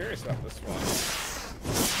actually curious about this one.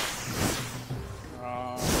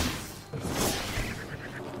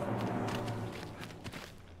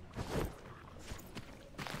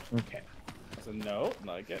 Okay. That's a note.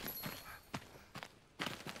 Like it.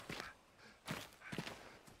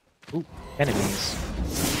 Ooh, enemies.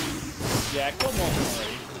 Yeah, I killed one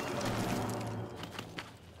already.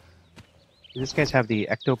 Do these guys have the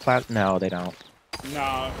ectoplasm? No, they don't.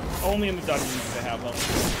 No, only in the dungeons they have them.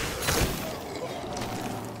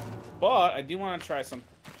 But I do want to try some.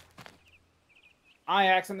 I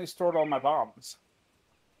accidentally stored all my bombs.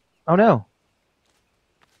 Oh no.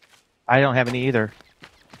 I don't have any either.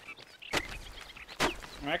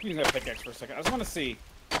 I can use that pickaxe for a second. I just want to see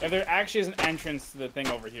if there actually is an entrance to the thing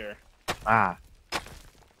over here. Ah.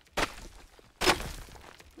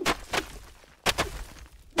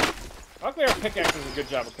 Luckily, our pickaxe does a good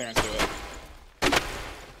job of clearing through it.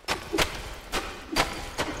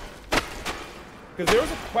 Because there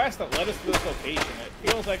was a quest that led us to this location. It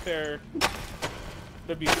feels like there'd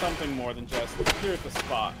be something more than just here's the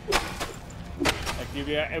spot. Like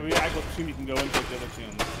every actual tomb you can go into the other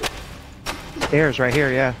tombs. Stairs right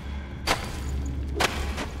here, yeah.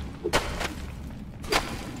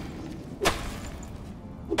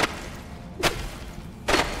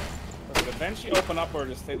 Does it eventually open up or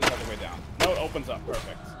just stay the other way down? No, it opens up.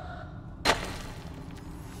 Perfect.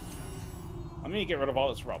 Let me get rid of all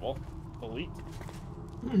this rubble. Delete.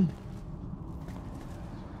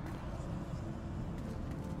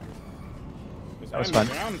 That was fun.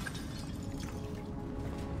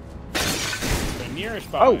 The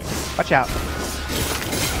nearest by. Oh, watch out.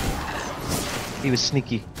 He was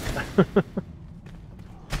sneaky.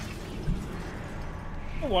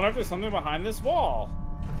 I wonder if there's something behind this wall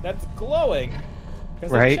that's glowing.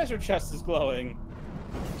 Because Right. the treasure chest is glowing.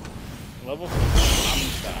 Level 4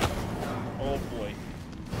 staff. Oh boy.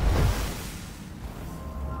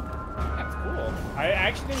 That's cool. I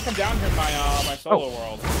actually didn't come down here in my solo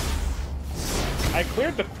world. I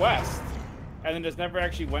cleared the quest, and then just never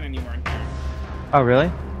actually went anywhere in here. Oh,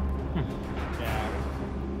 really? Yeah.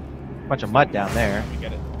 Bunch of mud down there. Let me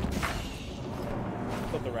get it.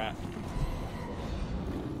 Flip the rat.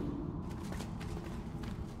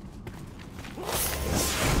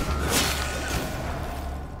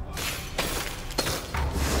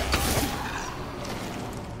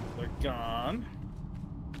 They're gone.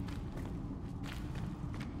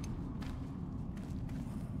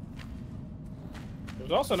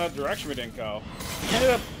 There's also another direction we didn't go. We ended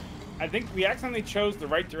up, I think we accidentally chose the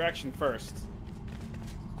right direction first.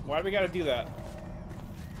 Why do we gotta do that?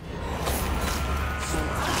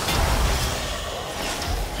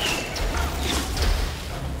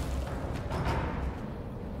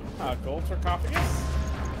 Gold sarcophagus.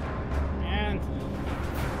 And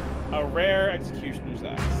a rare executioner's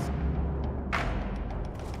axe.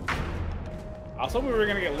 I was hoping we were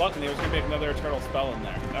gonna get lucky and there was gonna be another eternal spell in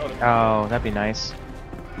there. That would have been Oh, that'd be nice.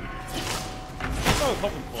 That's what I was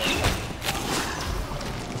hoping for.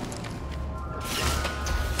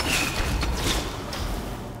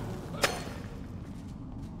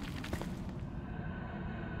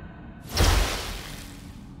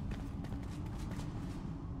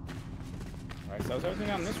 Alright, so is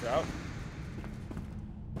everything on this route?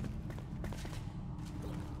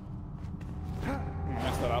 I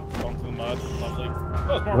messed that up. Going through the mud. Lovely. Oh,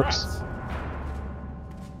 there's more Whoops. rats.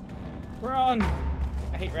 Run!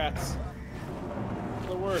 I hate rats.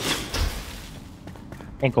 The worst.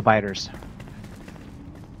 Ankle biters.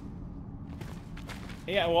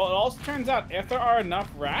 Yeah, well, it also turns out if there are enough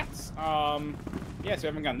rats, yes, we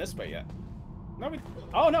haven't gone this way yet. No,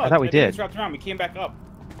 oh no, I thought we did. Just wrapped around. We came back up.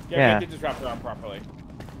 Yeah. We did just wrap around properly.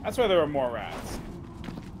 That's why there were more rats.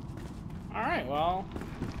 All right, well,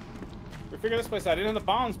 we figured this place out. I didn't have the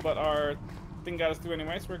bombs, but our thing got us through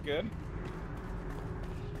anyway, so we're good.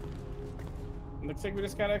 Looks like we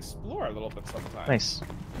just gotta explore a little bit sometimes. Nice.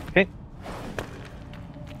 Okay.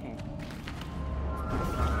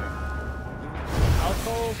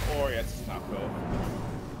 cove, or yes, it's not cove.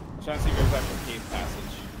 I'm trying to see if there's actual cave passage.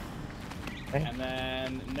 Okay. And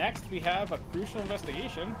then next we have a crucial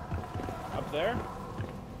investigation up there.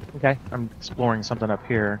 Okay, I'm exploring something up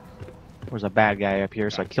here. There was a bad guy up here,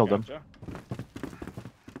 so I killed him. Gotcha.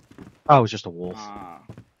 Oh, it was just a wolf.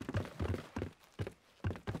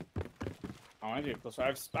 I do. So I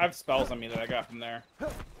have spells on me that I got from there.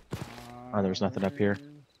 Oh, there's nothing up here.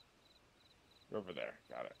 Over there.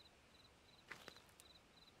 Got it.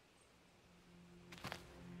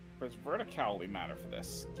 Does verticality matter for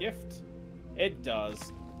this? Gift? It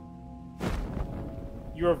does.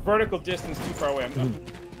 You're a vertical distance too far away.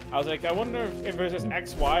 I was like, I wonder if there's this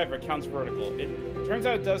XY, if it counts vertical. It turns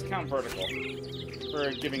out it does count vertical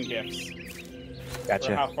for giving gifts. Gotcha.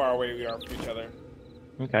 For how far away we are from each other.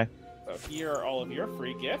 Okay. So here are all of your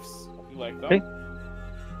free gifts. Hope you like them. Okay.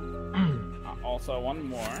 Also, one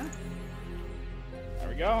more. There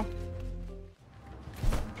we go.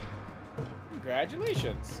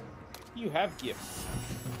 Congratulations. You have gifts.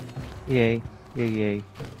 Yay. Yay, yay.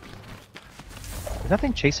 Is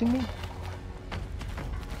nothing chasing me?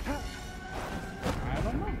 I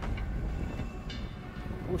don't know.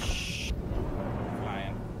 Whoosh.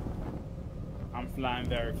 Flying. I'm flying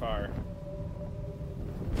very far.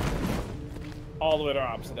 All the way to our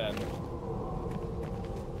opposite end.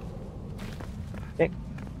 Okay.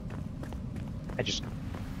 I just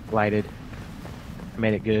glided. I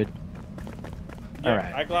made it good. Yeah,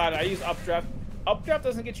 Alright. I'm glad I use updraft. Updraft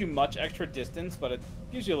doesn't get you much extra distance, but it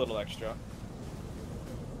gives you a little extra.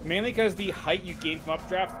 Mainly because the height you gain from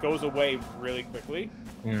updraft goes away really quickly.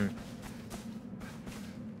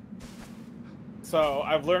 So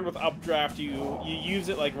I've learned with updraft, you use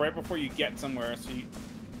it like right before you get somewhere, so you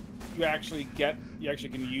actually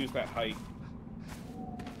can use that height.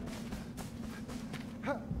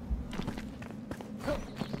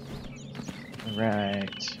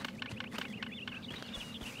 Right.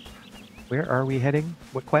 Where are we heading?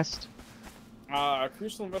 What quest?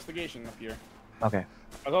 Crucial investigation up here. Okay.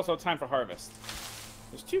 There's also time for harvest.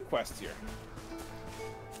 There's 2 quests here.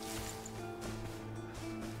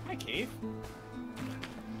 Hi, cave.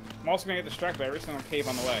 I'm also gonna get distracted by every single cave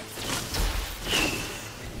on the way.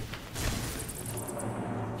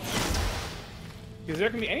 Because there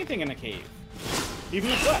can be anything in a cave.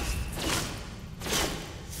 Even a quest.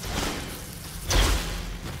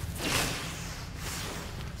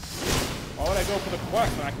 Why would I go for the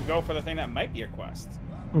quest when I could go for the thing that might be a quest?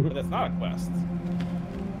 But that's not a quest.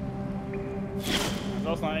 There's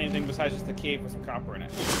also not anything besides just a cave with some copper in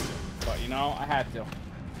it. But you know, I had to.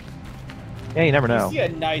 Yeah, you never know.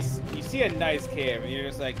 You see a nice cave, and you're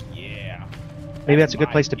just like, yeah. Maybe that's a good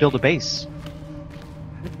place to build a base.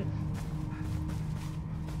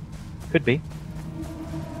 Could be.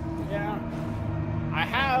 Yeah. I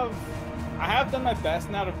have done my best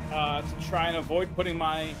now to try and avoid putting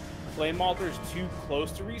my flame altars too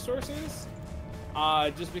close to resources.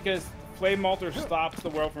 Just because flame altar stops the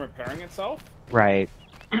world from repairing itself. Right.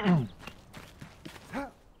 You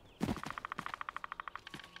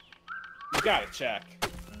gotta check.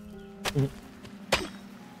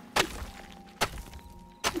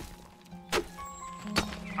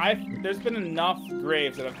 There's been enough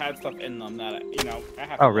graves that have had stuff in them that I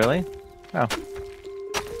have. Oh, really? Oh.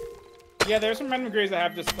 Yeah, there's some random graves that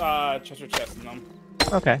have just treasure chests in them.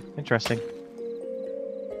 Okay, interesting.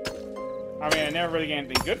 I mean, I never really get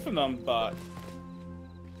anything good from them, but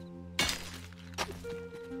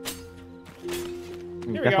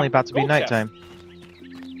Definitely about to be nighttime.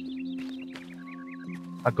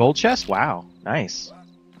 A gold chest? Wow, nice.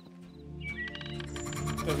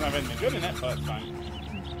 Doesn't have anything good in it, but it's fine.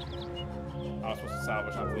 I was supposed to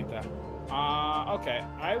salvage, not delete that. Okay.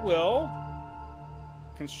 I will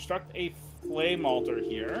construct a flame altar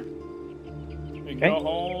here. We can go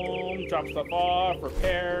home, drop stuff off,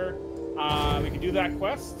 repair. We can do that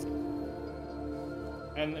quest.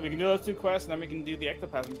 And we can do those 2 quests, and then we can do the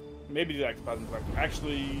ectoplasm. Maybe do the ectoplasm collector.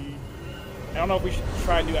 Actually, I don't know if we should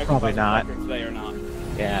try and do ectoplasm collector today or not.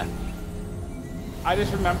 Yeah. I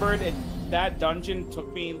just remembered that dungeon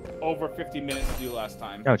took me over 50 minutes to do last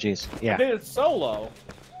time. Oh, jeez. Yeah. I did it solo,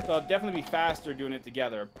 so it'd definitely be faster doing it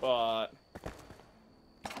together, but...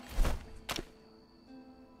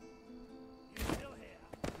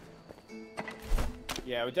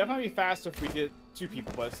 Yeah, it would definitely be faster if we did 2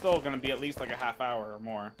 people, but it's still going to be at least like a half hour or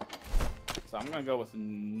more. So I'm going to go with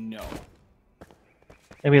no.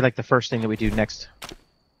 Maybe like the first thing that we do next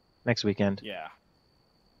weekend. Yeah.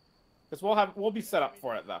 Because we'll be set up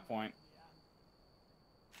for it at that point.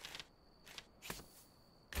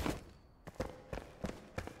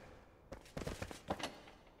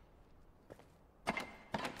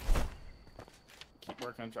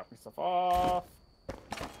 gonna drop my stuff off.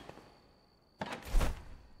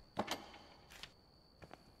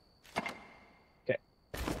 Okay.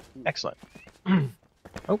 Excellent.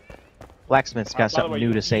 Oh, blacksmith's got By the something way,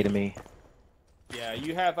 new to say to me. Yeah,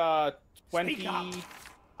 you have 20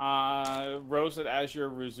 roasted azure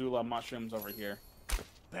Ruzula mushrooms over here.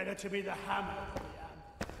 Better to be the hammer.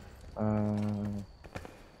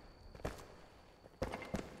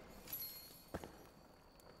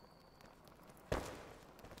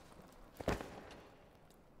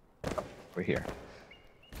 We're here.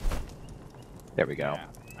 There we go. Yeah,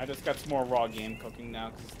 I just got some more raw game cooking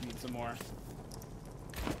now because I need some more.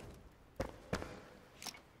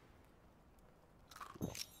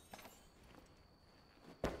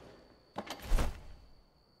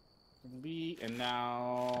 And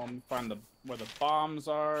now find where the bombs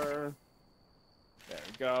are. There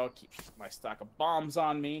we go. Keep my stack of bombs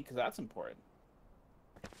on me because that's important.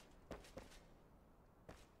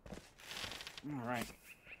 All right.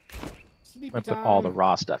 Sleepy I'm gonna time. put all the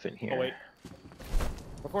raw stuff in here. Oh wait.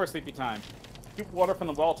 Before sleepy time, get water from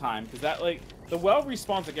the well time because that the well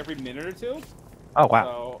respawns like every minute or two. Oh wow.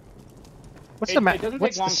 So What's it the doesn't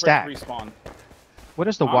what's take long the for stack? it to respawn. What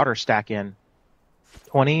is the water stack in?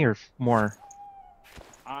 20 or more?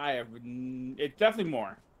 It's definitely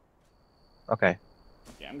more. Okay.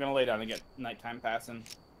 Yeah, I'm gonna lay down and get nighttime passing.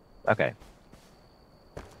 Okay.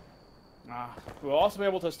 We'll also be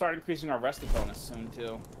able to start increasing our rested bonus soon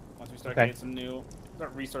too. Once we start getting some new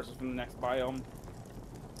resources from the next biome.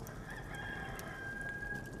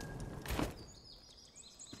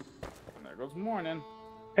 And there goes morning.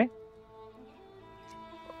 Okay.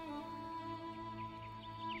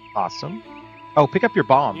 Awesome. Oh, pick up your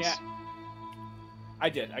bombs. Yeah. I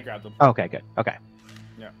did. I grabbed them. Okay, good. Okay.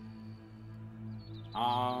 Yeah.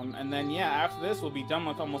 And then yeah, after this we'll be done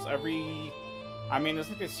with almost every. I mean, there's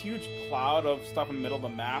like this huge cloud of stuff in the middle of the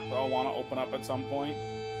map that I'll want to open up at some point.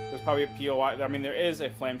 There's probably a POI. I mean, there is a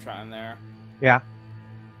flame trap in there. Yeah.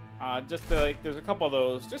 Just to, there's a couple of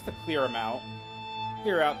those just to clear them out,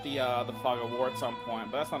 clear out the fog of war at some point.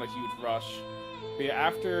 But that's not a huge rush. But yeah,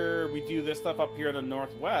 after we do this stuff up here in the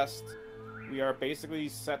northwest, we are basically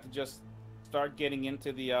set to just start getting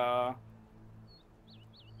into the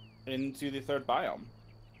third biome.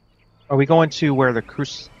 Are we going to where the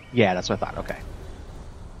cruise? Yeah, that's what I thought. Okay.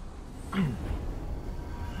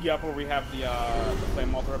 Yep, where we have the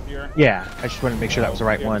flame altar up here. Yeah, I just wanted to make sure that was the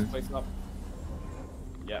right one.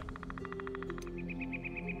 Yep.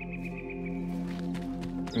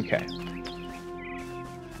 Okay.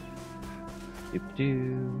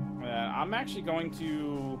 Do. I'm actually going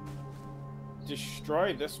to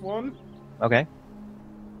destroy this one. Okay.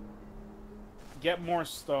 Get more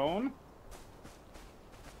stone.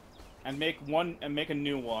 And make a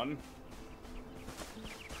new one.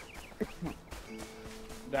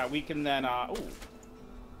 That we can then ooh.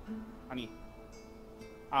 Honey.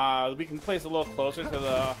 We can place a little closer to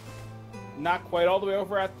the not quite all the way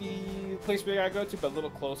over at the place we gotta go to, but a little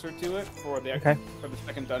closer to it for the for the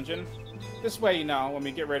second dungeon. This way, you know, when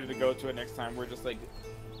we get ready to go to it next time, we're just like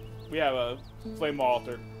we have a flame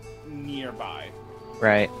altar nearby.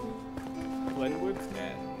 Right. Glenwood's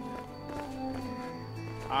End.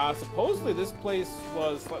 Supposedly this place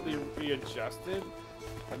was slightly readjusted.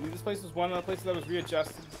 I mean, this place was one of the places that was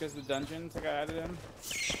readjusted because the dungeons that got added in.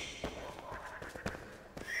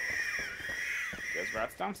 There's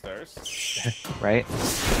rats downstairs. Right.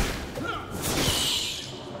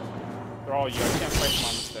 They're all you. I can't fight them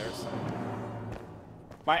on the stairs.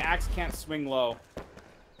 My axe can't swing low.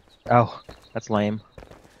 Oh, that's lame.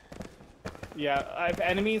 Yeah, if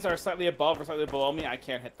enemies are slightly above or slightly below me, I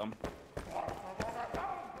can't hit them.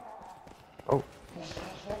 Oh.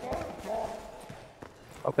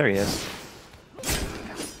 Oh, there he is.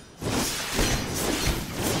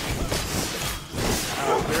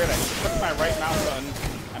 Weird. I took my right mouse button,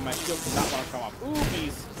 and my shield did not want to come up. Ooh,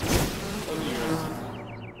 bees. Those are yours.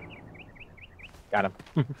 Got him.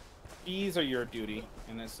 These are your duty.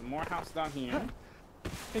 And there's some more house down here.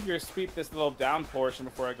 Figure sweep this little down portion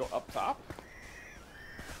before I go up top.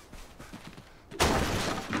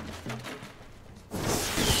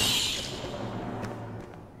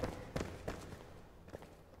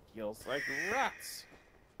 Feels like rats.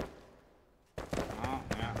 Oh,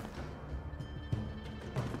 yeah.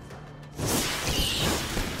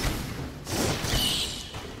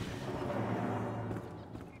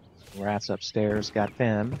 Rats upstairs. Got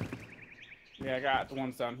them. Yeah, I got the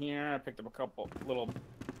ones down here. I picked up a couple little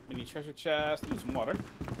mini treasure chests. Need some water.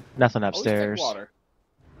 Nothing Always take upstairs. water.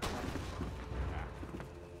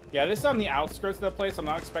 Yeah, this is on the outskirts of the place. I'm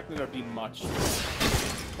not expecting there to be much,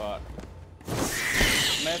 but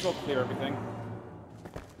may as well clear everything.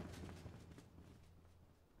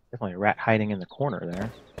 Definitely a rat hiding in the corner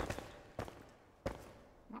there.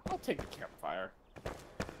 I'll take the campfire.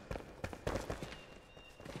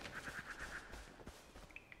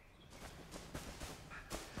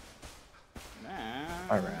 Nah.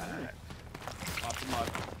 Alright. Lots of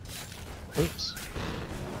mud. Oops.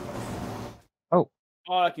 Oh.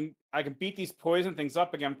 Oh, I can beat these poison things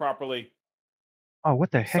up again properly. Oh,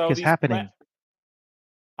 what the heck So is these happening?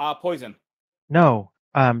 Poison. No.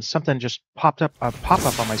 Something just popped up,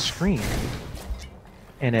 pop-up on my screen.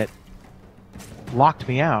 And it locked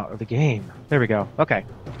me out of the game. There we go. Okay.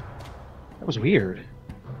 That was weird.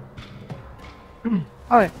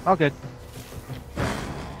 Alright, all good.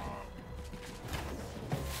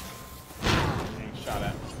 Getting shot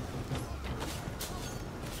at.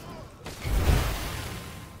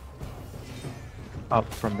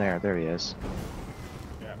 Up from there. There he is.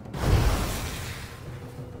 Yeah.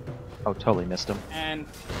 Oh, totally missed him.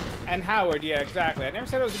 And Howard, yeah, exactly. I never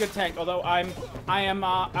said it was a good tank, although I'm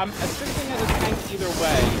assisting as a tank either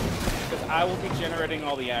way, because I will be generating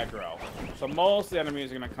all the aggro. So most of the enemies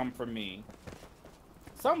are gonna come from me.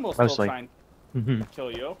 Some will still Mostly. try and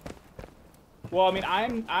kill you. Well, I mean,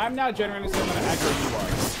 I'm now generating some of the aggro you are.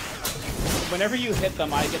 Whenever you hit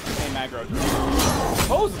them, I get the same aggro.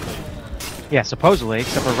 Supposedly. Yeah, supposedly,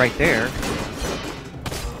 except for right there.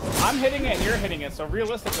 I'm hitting it and you're hitting it, so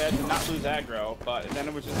realistically I did not lose aggro, but then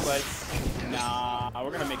it was just like, nah,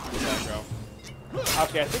 we're gonna make you lose aggro.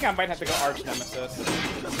 Okay, I think I might have to go Arch Nemesis.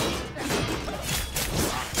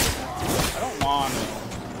 I don't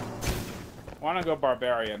want to go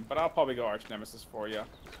Barbarian, but I'll probably go Arch Nemesis for you.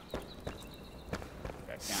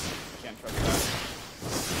 Okay, I can't trust that.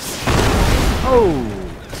 Oh!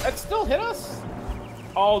 That still hit us?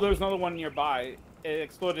 Oh, there's another one nearby. It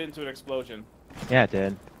exploded into an explosion. Yeah, it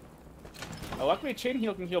did. Well, luckily, Chain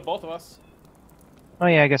Heal can heal both of us. Oh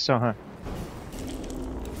yeah, I guess so, huh?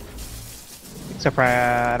 Except for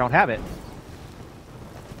I don't have it.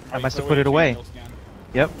 I must have put it away.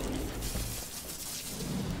 Yep.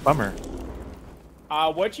 Bummer.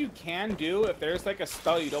 What you can do, if there's like a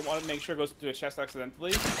spell you don't want to make sure goes through a chest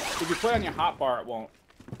accidentally, if you put it on your hotbar, it won't.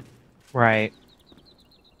 Right.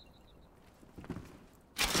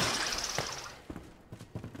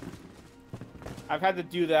 I've had to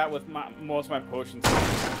do that with most of my potions.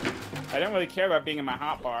 I didn't really care about being in my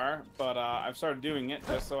hotbar, but I've started doing it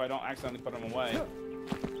just so I don't accidentally put them away.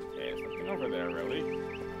 Okay, there's nothing over there, really.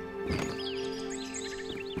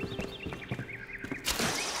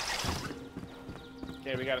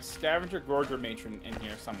 Okay, we got a Scavenger Gorger Matron in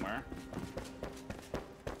here somewhere.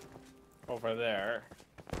 Over there.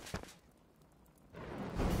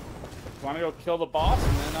 Want to go kill the boss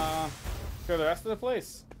and then clear the rest of the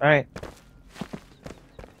place? Alright.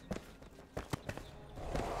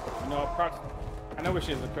 No, I know where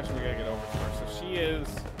she is. The question we gotta get over to her. So she is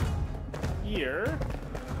here.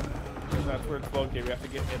 That's where it's located. We have to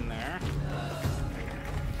get in there.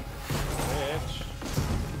 Which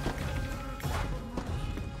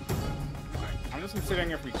I'm just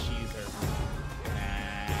considering if we cheese her.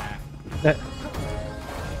 Nah.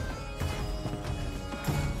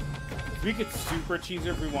 We could super cheese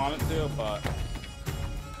her if we wanted to, but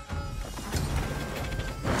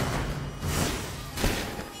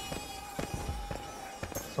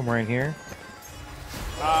Somewhere in here?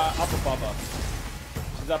 up above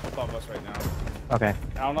us. She's up above us right now. Okay.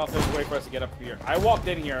 I don't know if there's a way for us to get up here. I walked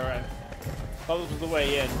in here and thought this was the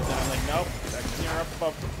way in, but then I'm like, nope, I can hear her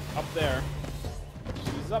up there.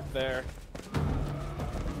 She's up there.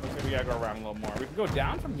 Looks like we gotta go around a little more. We can go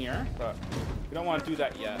down from here, but we don't want to do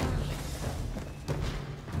that yet.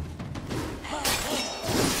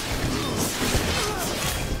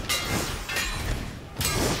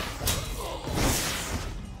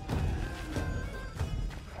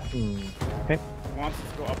 Okay. Wants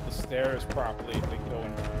us to go up the stairs properly if they go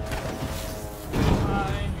in.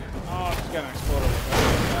 Hi. Oh, she's gonna explode over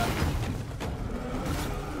there.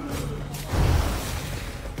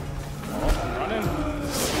 Oh, I'm running.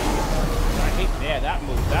 I hate that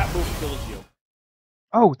move. That move kills you.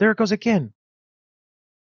 Oh, there it goes again.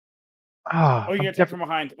 Ah. Oh, you get attacked from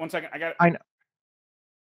behind. 1 second. I know.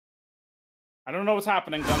 I don't know what's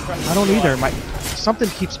happening. I don't either. Something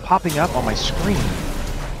keeps popping up on my screen.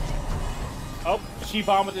 Oh, she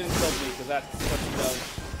vomited and killed me because that's what she does.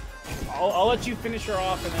 I'll let you finish her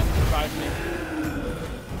off and then revive me.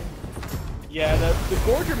 Yeah, the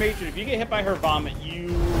Gorger Matron, if you get hit by her vomit,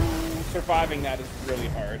 surviving that is really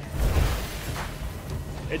hard.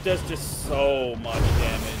 It does just so much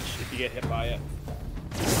damage if you get hit by it.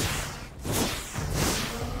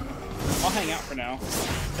 I'll hang out for now.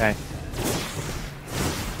 Okay.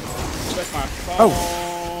 Check my phone.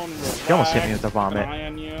 Oh! She almost hit me with the vomit. Keep an eye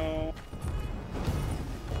on you.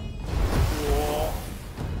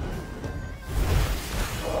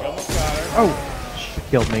 Oh, she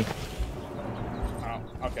killed me. Oh,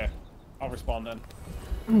 okay. I'll respawn then.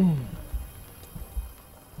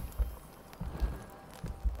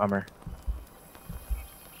 Bummer.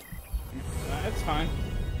 It's fine.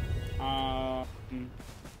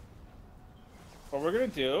 What we're gonna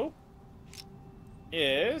do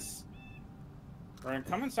is we're gonna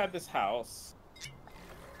come inside this house.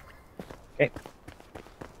 Okay.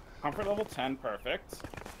 Comfort level 10, perfect.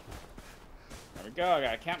 There we go. I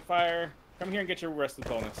got a campfire. Come here and get your rested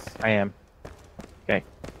bonus. I am. Okay.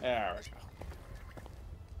 There we go.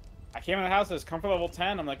 I came in the house, it was comfort level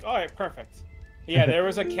 10. I'm like, alright, perfect. Yeah, there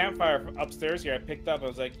was a campfire upstairs here I picked up. I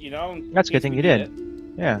was like, you know... That's a good thing you did.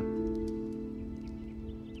 Yeah.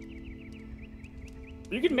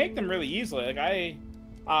 You can make them really easily. Like,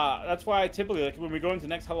 that's why I typically, like, when we go into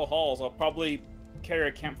next Hello Halls, I'll probably carry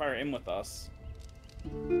a campfire in with us.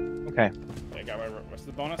 Okay. I got what's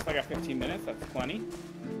the bonus? I got 15 minutes. That's plenty.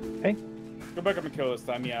 Okay. Go back up and kill this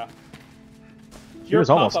time. Yeah. He was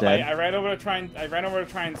almost dead. I ran over to try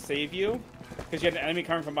and save you because you had an enemy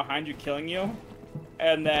coming from behind you, killing you,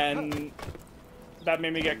 and then that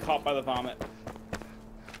made me get caught by the vomit.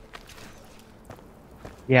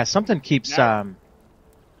 Yeah, something keeps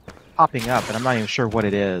popping up, and I'm not even sure what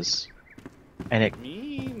it is. And it.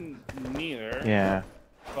 Me neither. Yeah.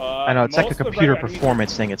 But I know it's like a most of the computer red enemies-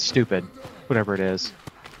 performance thing. It's stupid, whatever it is.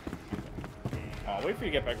 Oh, wait for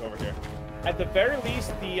you to get back over here. At the very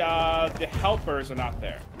least, the helpers are not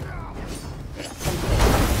there. Yeah.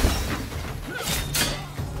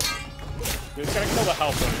 We just gotta kill the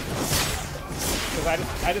helpers.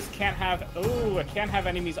 Because I just can't have... Ooh, I can't have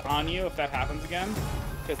enemies on you if that happens again.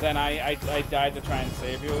 Because then I died to try and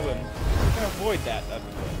save you, and I can avoid that. That'd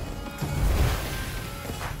be good.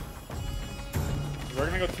 We're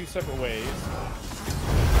gonna go two separate ways.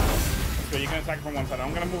 So you can attack from one side.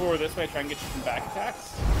 I'm gonna move over this way, try and get you some back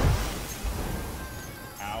attacks.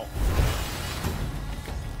 Ow.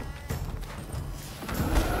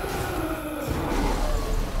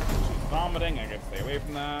 She's vomiting. I gotta stay away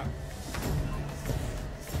from that.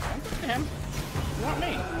 Don't look at him. You want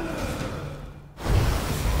me?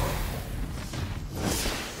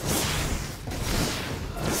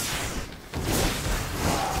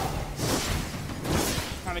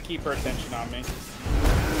 Trying to keep her attention on me.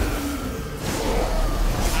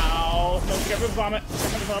 Ow! Don't get rid of vomit.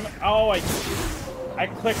 Get rid of vomit. Oh, I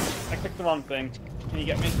clicked the wrong thing. Can you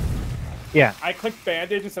get me? Yeah. I clicked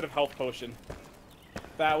bandage instead of health potion.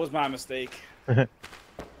 That was my mistake.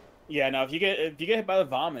 Yeah, no. If you get hit by the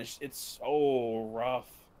vomit, it's so rough.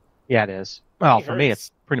 Yeah, it is. Well, It for me, hurts.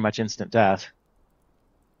 it's pretty much instant death.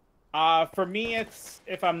 For me, it's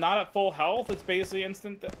if I'm not at full health, it's basically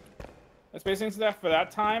instant. It's basically instant death. For that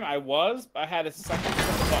time, I had a second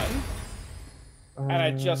click the button, and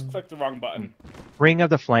I just clicked the wrong button. Ring of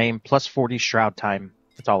the Flame plus 40 shroud time.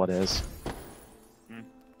 That's all it is.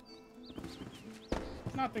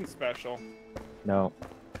 Nothing special. No.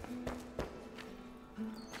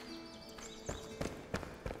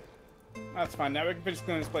 That's fine. Now we can just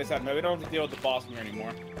clean this place out. Now we don't have to deal with the boss in here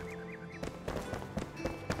anymore.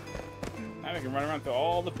 Now we can run around through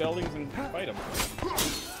all the buildings and fight them.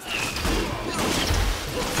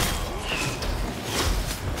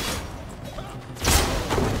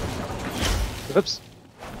 Oops.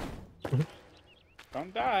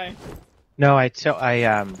 Don't die. No, I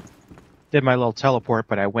did my little teleport,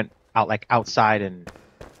 but I went out like outside and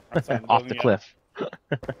Outside off the building, cliff.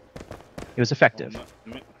 It was effective.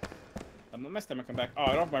 My stamina come back. Oh,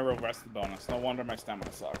 I don't have my real rested bonus. No wonder my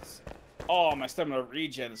stamina sucks. Oh, my stamina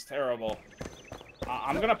regen is terrible.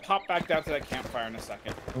 I'm gonna pop back down to that campfire in a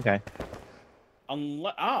second. Okay.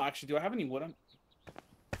 Actually, do I have any wood on?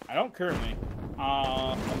 I don't currently.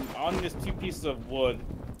 On these two pieces of wood,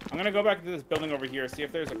 I'm gonna go back to this building over here, see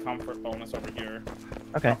if there's a comfort bonus over here.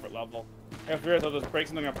 Okay. Comfort level. If there is, I'll just break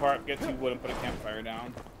something apart, get two wood, and put a campfire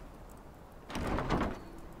down.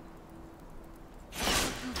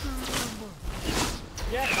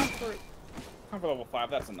 Yeah, comfort level 5,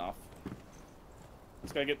 that's enough.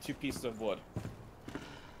 Just gotta get two pieces of wood.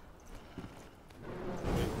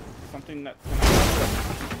 Something that...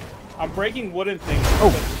 I'm breaking wooden things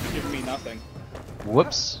that's giving me nothing.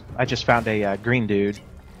 Whoops. I just found a green dude. Did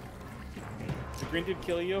the green dude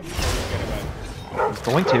kill you? I'm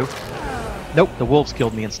going to. Nope, the wolves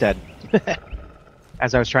killed me instead.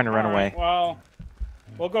 As I was trying to run away. Well,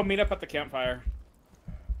 we'll go meet up at the campfire.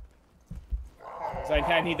 'Cause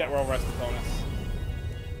I need that roll rested bonus.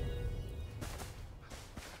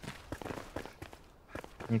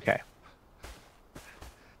 Okay.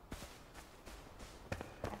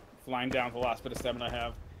 Flying down to the last bit of stamina I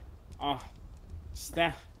have. Oh,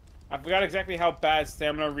 snap. I forgot exactly how bad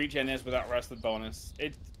stamina regen is without rested bonus.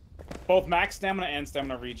 It both max stamina and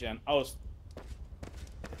stamina regen. Oh, it's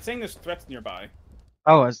saying there's threats nearby.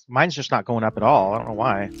 Oh, mine's just not going up at all. I don't know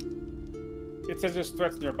why. It says there's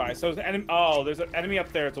threats nearby. So there's an enemy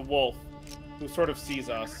up there. It's a wolf who sort of sees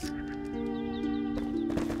us.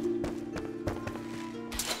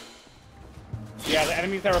 Yeah, the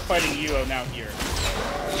enemies that were fighting you are now here.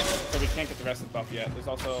 So we can't get the rest of the buff yet. There's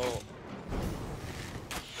also...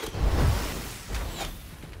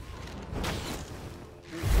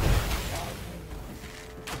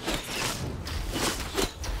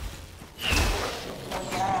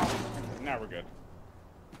 Now we're good.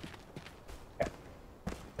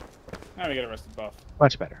 Now we get a rested buff.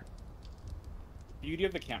 Much better. Beauty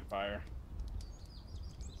of the campfire.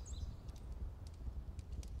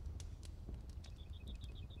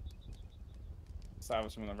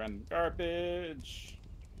 Salvage some of the random garbage.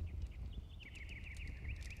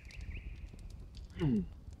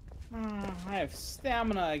 I have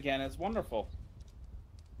stamina again. It's wonderful.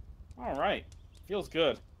 All right. Feels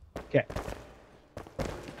good. Okay.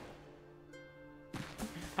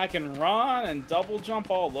 I can run and double jump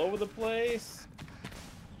all over the place.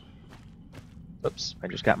 Oops, I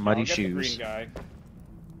just got muddy I'll get shoes. The green guy.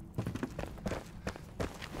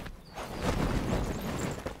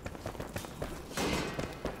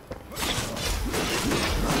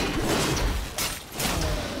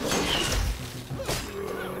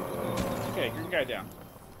 Okay, green guy down.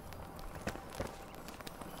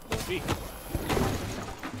 Wolfie.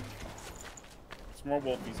 Some more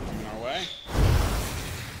wolfies coming our way.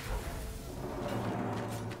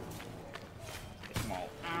 Take them all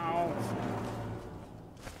out.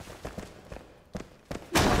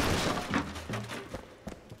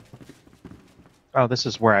 Oh, this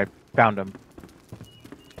is where I found them.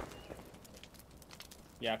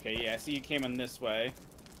 Yeah, okay, yeah, see you came in this way.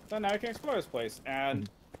 So now we can explore this place. And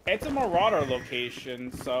it's a Marauder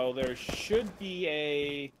location, so there should be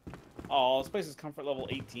a... Oh, this place is comfort level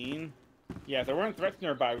 18. Yeah, if there weren't threats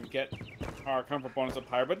nearby, we'd get our comfort bonus up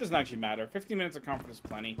higher, but it doesn't actually matter. 15 minutes of comfort is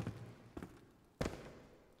plenty.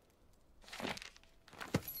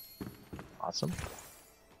 Awesome.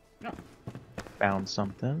 Yeah. Found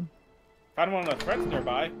something. Found one of the threats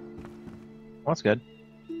nearby. Well, that's good.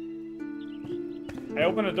 I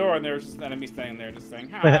opened a door and there was just an enemy standing there just saying,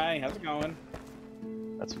 hi, how's it going?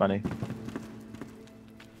 That's funny.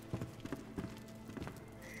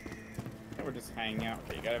 And we're just hanging out.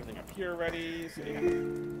 Okay, you got everything up here ready, so yeah.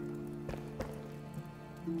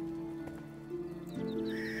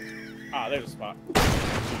 Ah, there's a spot.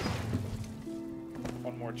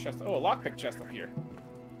 One more chest. Oh, a lockpick chest up here.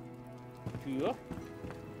 Cool.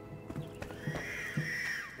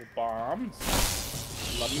 Bombs.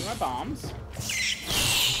 Love me my bombs.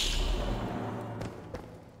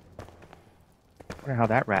 Wonder how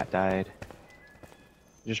that rat died.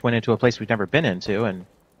 We just went into a place we've never been into, and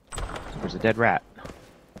there's a dead rat.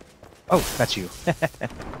 Oh, that's you.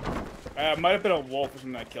 It might have been a wolf or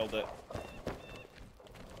something that killed it.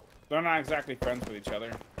 They're not exactly friends with each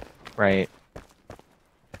other. Right.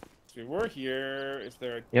 So we were here. Is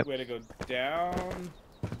there a way to go down?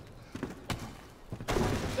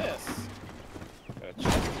 This. Got a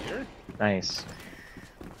chest here. Nice.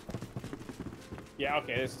 Yeah,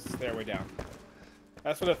 okay, this is the stairway down.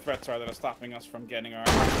 That's where the threats are that are stopping us from getting our...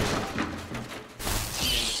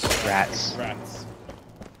 Rats. Rats.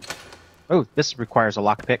 Oh, this requires a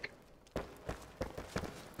lockpick.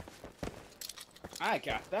 I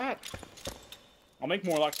got that. I'll make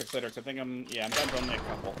more lockpicks later, because I think I'm down to only a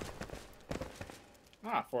couple.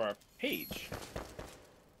 Ah, for a page.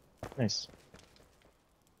 Nice.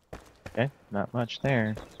 Okay, not much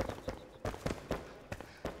there.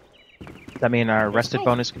 Does that mean our rested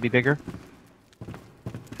bonus could be bigger?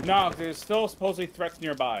 No, there's still supposedly threats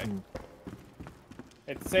nearby.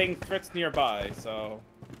 It's saying threats nearby, so...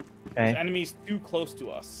 There's enemies too close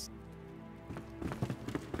to us.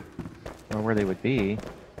 I don't know where they would be.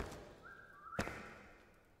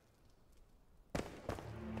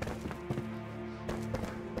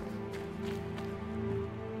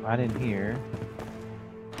 Not in here.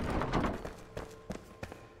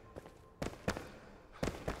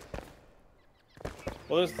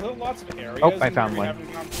 Well, there's still lots of areas. Oh, I found one.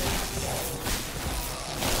 There's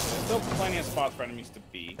still plenty of spots for enemies to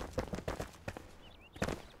be.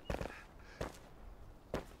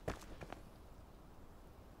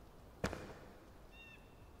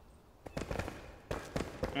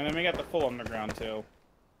 And then we got the full underground too.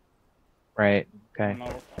 Right. Okay.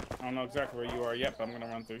 I don't know exactly where you are yet, but I'm gonna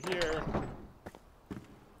run through here.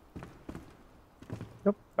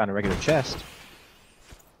 Nope. Found a regular chest.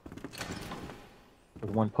 With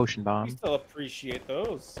one potion We bomb. still appreciate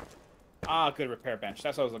those. Ah, good repair bench.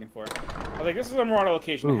 That's what I was looking for. I was like, this is a Marauder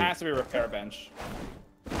location. Ooh. It has to be a repair bench.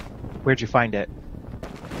 Where'd you find it?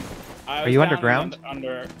 I Are was you down underground?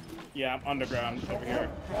 Yeah, I'm underground over here.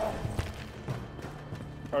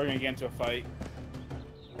 Probably gonna get into a fight.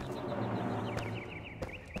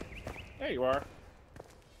 There you are.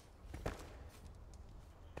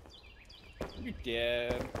 You're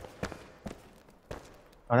dead.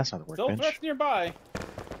 Oh, that's not the Still workbench. threats nearby.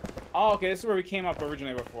 Oh, okay, this is where we came up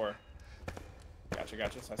originally before. Gotcha,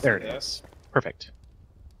 gotcha. So I see There it this. is. Perfect.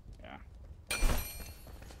 Yeah.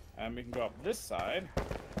 And we can go up this side.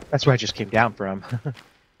 That's where I just came down from.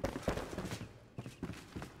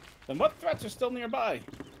 Then what threats are still nearby?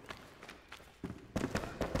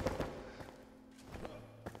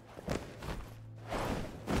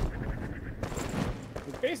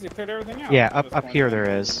 We basically cleared everything out. Yeah, at this up point. here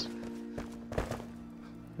there is.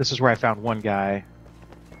 This is where I found one guy.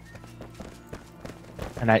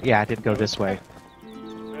 And I didn't go this way.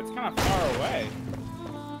 It's kind of far away.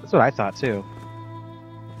 That's what I thought too.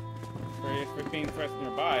 For being threats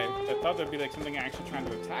nearby, I thought there'd be like something actually trying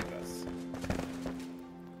to attack us.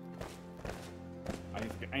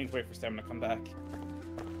 I need to wait for stamina to come back.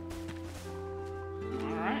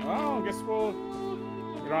 Alright, well, I guess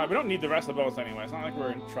we don't need the rest of those anyway. It's not like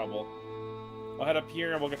we're in trouble. We'll head up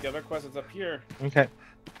here and we'll get the other quests that's up here. Okay.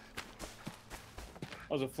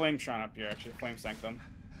 Oh, there's a flame shrine up here, actually. Flame sanctum.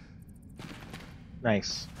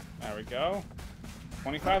 Nice. There we go.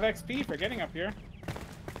 25 XP for getting up here.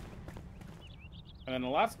 And then the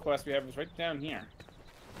last quest we have is right down here.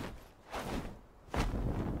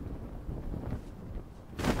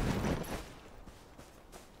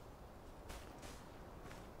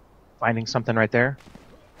 Finding something right there.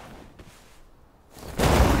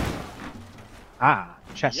 Ah,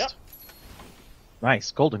 chest. Yep.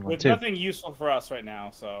 Nice, golden one With too. nothing useful for us right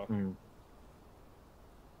now, so. Mm.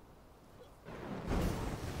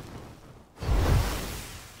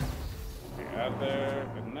 Get out there,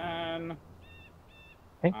 and then.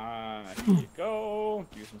 Okay. Here you go.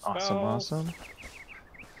 Do some spells. Awesome, awesome.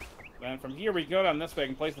 Then from here we go down this way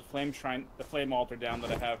and place the flame shrine, the flame altar down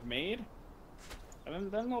that I have made,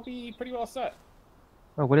 and then we'll be pretty well set.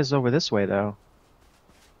 Oh, what is over this way though?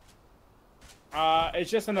 It's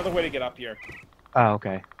just another way to get up here. Oh,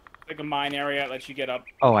 okay. Like a mine area that lets you get up.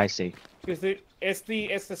 Oh, I see. Because it's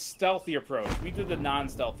the stealthy approach. We did the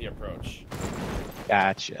non-stealthy approach.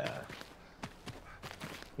 Gotcha.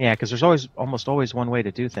 Yeah, because there's almost always one way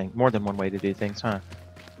to do things. More than one way to do things, huh?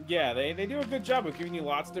 Yeah, they do a good job of giving you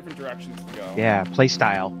lots of different directions to go. Yeah, play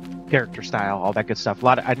style, character style, all that good stuff.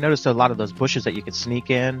 I noticed a lot of those bushes that you could sneak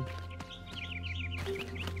in.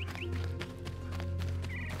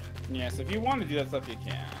 Yeah, so if you want to do that stuff, you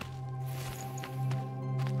can.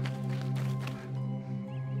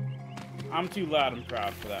 I'm too loud and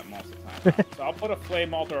proud for that most of the time. So I'll put a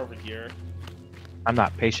flame altar over here. I'm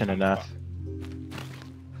not patient enough.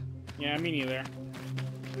 Yeah, me neither.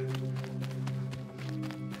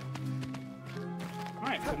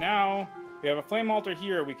 Alright, so now we have a flame altar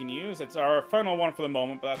here we can use. It's our final one for the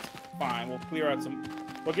moment, but that's fine. We'll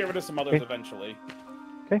get rid of some others eventually.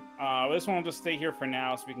 Okay. This one will just stay here for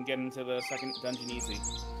now so we can get into the second dungeon easy.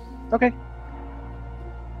 Okay.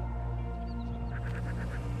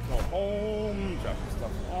 Go home, drop the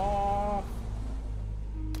stuff off.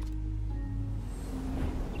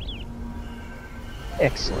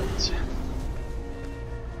 Excellent.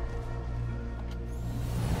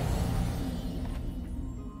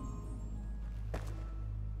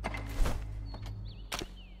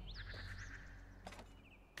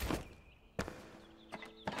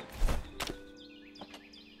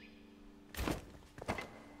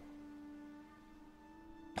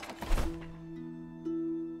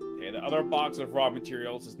 Okay, the other box of raw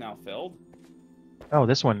materials is now filled. Oh,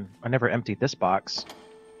 this one, I never emptied this box.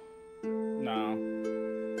 No.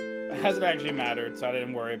 It hasn't actually mattered, so I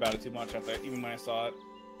didn't worry about it too much after, even when I saw it.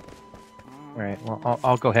 All right, well,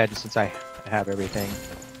 I'll go ahead since I have everything.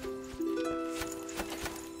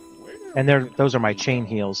 And those are my chain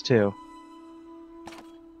heals too.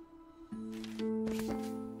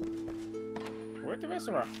 Where'd the rest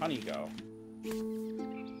of our honey go?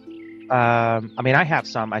 I mean, I have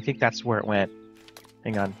some. I think that's where it went.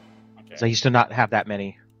 Hang on. Okay. So I used to not have that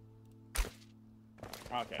many.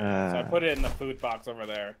 Okay. So I put it in the food box over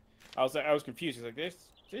there. I was confused. I was like,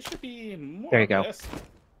 this should be more. There you of go. This.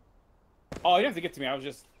 Oh, you don't have to get to me. I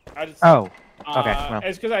just. Oh. Okay. Well.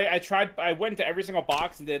 It's because I went into every single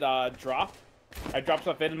box and did drop. I dropped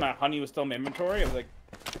stuff in and my honey was still in my inventory. I was like,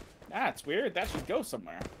 that's weird. That should go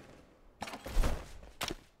somewhere.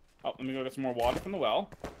 Oh, let me go get some more water from the well.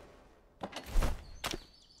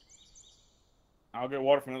 I'll get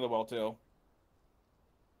water from another well too.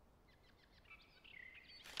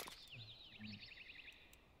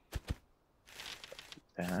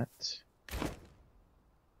 That.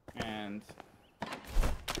 And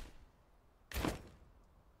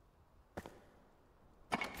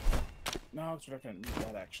no, it's not gonna need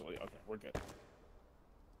that actually. Okay, we're good.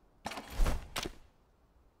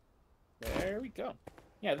 There we go.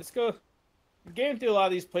 Yeah, let's go. Getting through a lot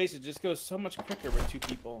of these places just goes so much quicker with 2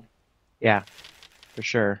 people. Yeah, for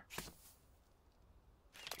sure.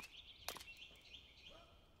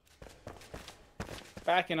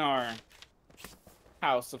 Back in our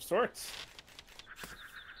house of sorts.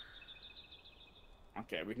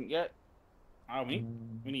 Okay, we can get. Oh, we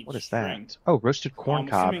need. What is string. that? Oh, roasted corn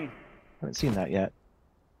cob. Assuming... I haven't seen that yet.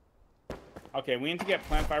 Okay, we need to get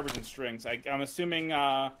plant fibers and strings. I'm assuming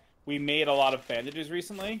we made a lot of bandages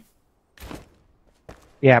recently.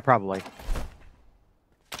 Yeah, probably.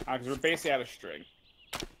 Because we're basically out of string.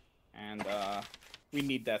 And we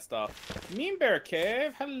need that stuff. Mean Bear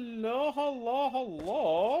Cave, hello, hello,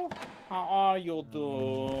 hello. How are you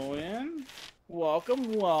doing?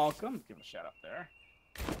 Welcome, welcome. Give a shout out there.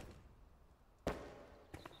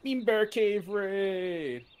 Mean Bear Cave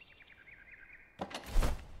raid.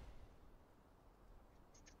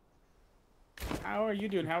 How are you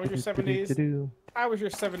doing? How was your 7 days? How was your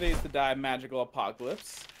 7 days to die magical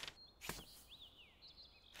apocalypse?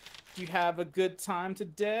 Did you have a good time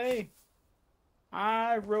today?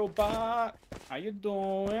 Hi, robot. How you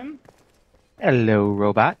doing? Hello,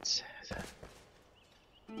 robot.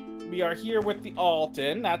 We are here with the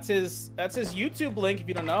Alton. That's his YouTube link if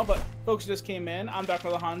you don't know, but folks just came in. I'm Dr.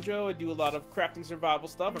 Alejandro. I do a lot of crafting survival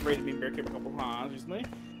stuff. I've raided Mean Bear Cave a couple times recently.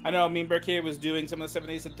 I know Mean Bear Cave was doing some of the 7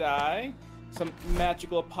 days to die. Some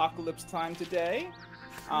magical apocalypse time today.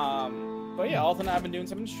 But yeah, Alton and I have been doing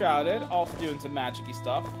some Enshrouded, also doing some magic-y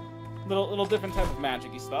stuff. Little different type of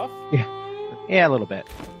magic-y stuff. Yeah, a little bit.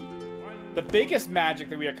 The biggest magic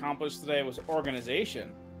that we accomplished today was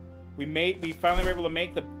organization. We finally were able to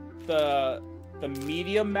make the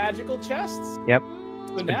medium magical chests. Yep.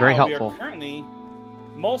 So It's been now very helpful. we are currently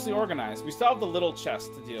mostly organized. We still have the little chests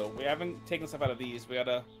to do. We haven't taken stuff out of these. We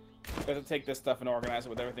gotta take this stuff and organize it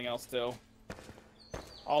with everything else too.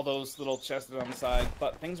 All those little chests on the side,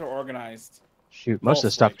 but things are organized. Shoot, most of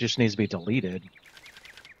the stuff just needs to be deleted.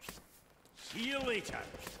 See you later.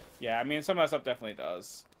 Yeah, I mean, some of that stuff definitely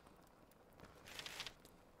does.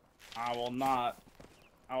 I will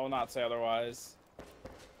not say otherwise.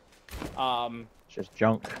 It's just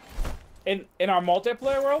junk. In our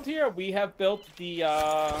multiplayer world here, we have built the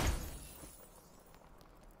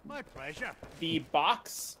My pleasure. the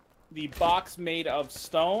box made of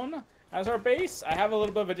stone as our base. I have a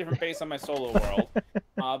little bit of a different base on my solo world,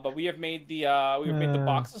 but we have made the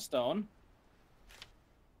box of stone.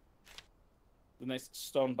 The nice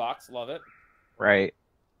stone box, love it. Right.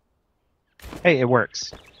 Hey, it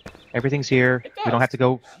works. Everything's here. It We don't does. have to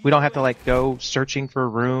go. We don't have to like go searching for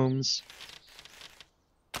rooms.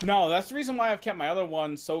 No, that's the reason why I've kept my other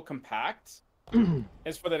one so compact.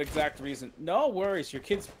 Is for that exact reason. No worries, your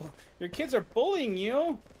kids are bullying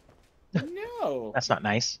you. No. That's not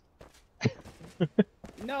nice.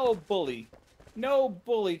 No bully. No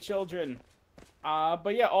bully, children.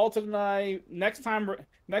 But yeah, Alton and I, next time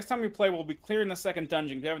we play, we'll be clearing the second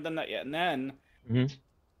dungeon. We haven't done that yet. And then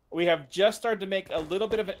we have just started to make a little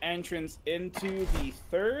bit of an entrance into the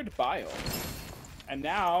third biome. And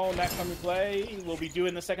now, next time we play, we'll be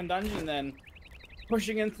doing the second dungeon and then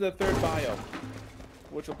pushing into the third biome,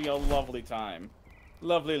 which will be a lovely time.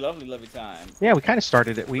 Lovely, lovely, lovely time. Yeah, we kind of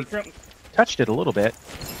started it. We touched it a little bit.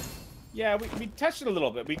 Yeah, we touched it a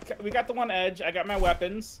little bit. We got the one edge. I got my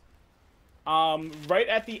weapons. Right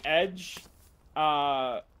at the edge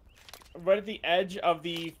of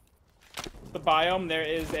the biome, there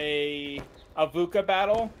is a VUCA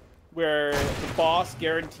battle where the boss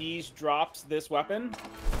guarantees drops this weapon.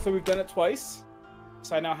 So we've done it twice.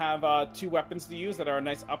 So I now have 2 weapons to use that are a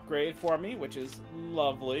nice upgrade for me, which is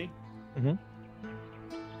lovely.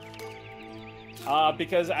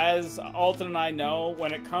 Because as Alton and I know,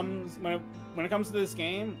 when it comes to this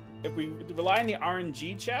game, if we rely on the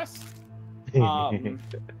RNG chest, I'm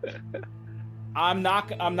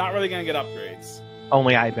not really gonna get upgrades.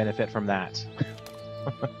 Only I benefit from that.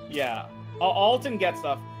 Yeah, Alton gets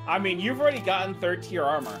stuff. I mean, you've already gotten 3rd tier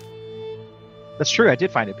armor. That's true. I did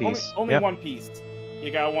find a piece. Only Yep. one piece. You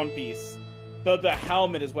got one piece. The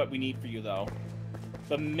helmet is what we need for you, though.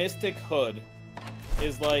 The Mystic Hood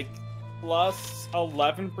is like plus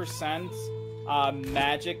 11%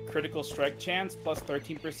 magic critical strike chance, plus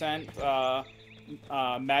 13%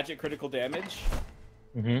 magic critical damage.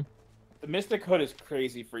 The Mystic Hood is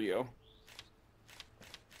crazy for you.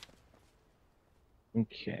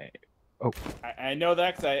 Okay. Oh, I know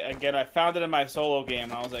that because I found it in my solo game.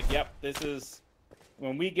 And I was like, yep, this is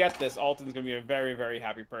when we get this. Alton's gonna be a very, very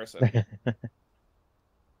happy person.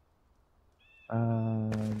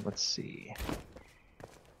 let's see.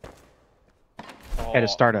 Oh, Had to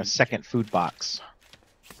start a we- second food box.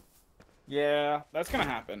 Yeah, that's gonna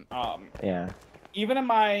happen. Yeah. Even in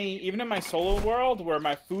my solo world where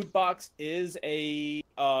my food box is a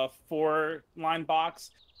 4-line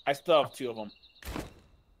box, I still have 2 of them.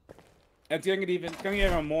 It's gonna get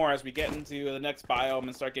even more as we get into the next biome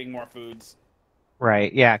and start getting more foods.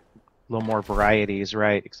 Right. Yeah. A little more varieties.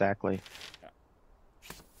 Right. Exactly.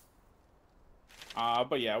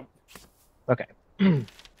 But yeah. Okay.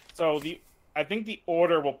 So I think the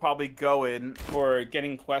order we'll probably go in for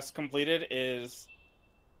getting quests completed is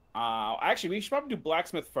actually we should probably do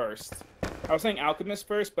blacksmith first. I was saying alchemist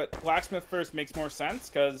first, but blacksmith first makes more sense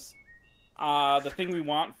because the thing we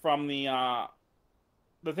want from the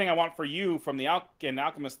thing I want for you from the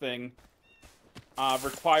alchemist thing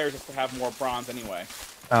requires us to have more bronze anyway.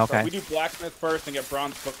 Okay. So we do blacksmith first and get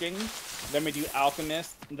bronze cooking. Then we do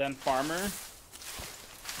alchemist, then farmer.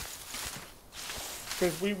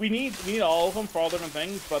 Because we need all of them for all different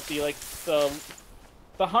things, but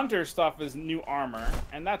the hunter stuff is new armor,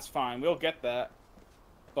 and that's fine. We'll get that.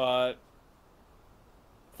 But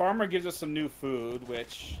farmer gives us some new food,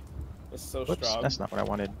 which is so Whoops, strong. that's not what I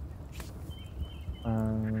wanted.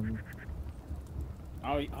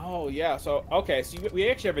 Oh yeah. So okay. So we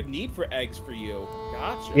actually have a need for eggs for you.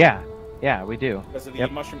 Gotcha. Yeah. Yeah, we do. Because of the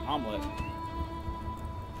Yep. mushroom omelet.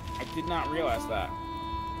 I did not realize that.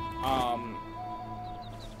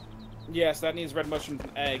 Yes, that needs red mushrooms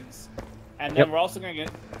and eggs. And then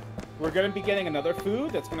Yep. we're gonna be getting another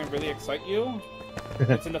food that's gonna really excite you.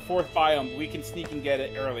 It's in the 4th biome. We can sneak and get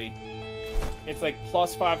it early. It's like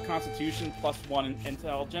 +5 Constitution, +1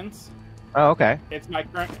 Intelligence. Oh, okay. It's my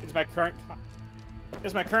current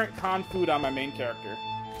con food on my main character,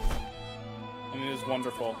 and it is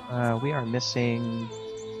wonderful. We are missing.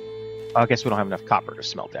 Oh, I guess we don't have enough copper to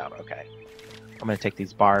smelt down. Okay. I'm gonna take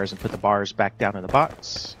these bars and put the bars back down in the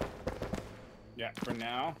box. Yeah, for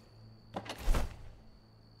now.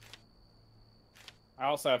 I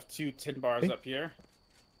also have 2 tin bars Okay. up here.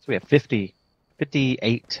 So we have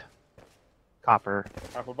 58 copper.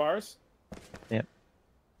 Copper bars. Yep.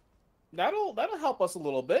 That'll help us a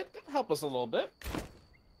little bit.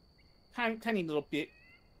 Tiny little bit.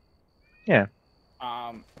 Yeah.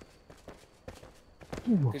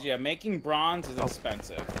 Because yeah, making bronze is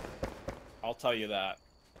expensive. I'll tell you that.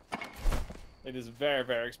 It is very,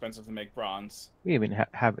 very expensive to make bronze. We even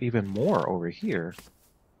have even more over here.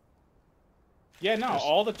 Yeah, no, There's-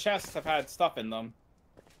 all the chests have had stuff in them,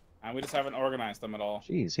 and we just haven't organized them at all.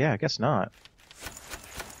 Jeez, yeah, I guess not.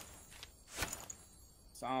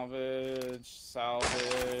 Salvage.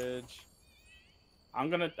 I'm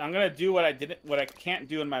gonna do what I can't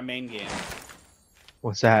do in my main game.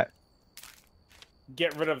 What's that?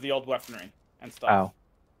 Get rid of the old weaponry and stuff. Oh.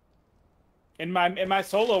 In my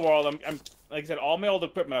solo world, I'm like I said, all my old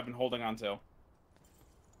equipment I've been holding on to.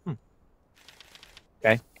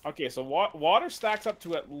 Okay. Okay, so water stacks up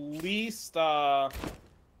to at least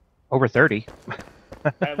Over 30.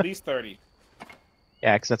 at least 30.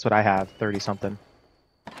 Yeah, because that's what I have. 30 something.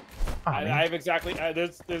 Oh, I man. have exactly.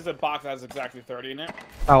 There's a box that has exactly 30 in it.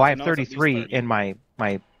 Oh, I have know it's at least 33 30. in my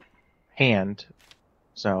hand.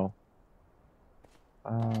 So,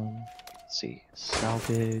 let's see,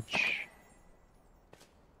 salvage.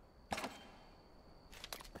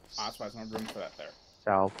 That's why there's no room for that there.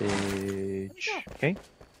 Salvage. Okay.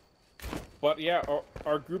 But yeah,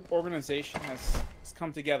 our group organization has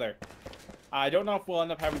come together. I don't know if we'll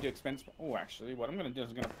end up having to expense. Oh, actually, what I'm gonna do is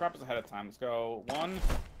I'm gonna prep this ahead of time. Let's go 1,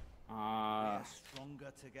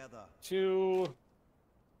 Stronger together. 2.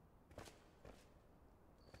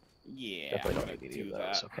 Yeah, Definitely I'm don't gonna need any do of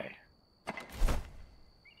those. that. Okay.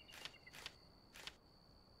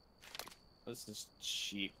 This is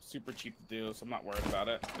cheap, super cheap to do, so I'm not worried about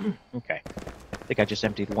it. Okay. I think I just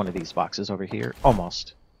emptied one of these boxes over here.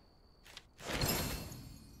 Almost.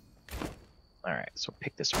 All right, so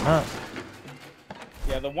pick this one up.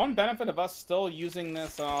 Yeah, the one benefit of us still using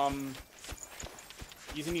this,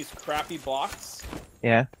 using these crappy blocks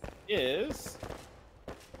Yeah. is,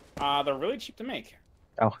 they're really cheap to make.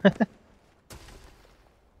 Oh.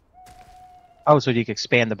 Oh, so you can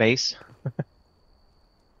expand the base? Is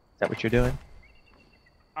that what you're doing?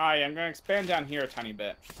 I'm gonna expand down here a tiny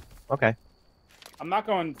bit. Okay. I'm not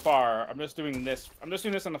going far. I'm just doing this. I'm just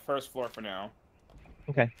doing this on the first floor for now.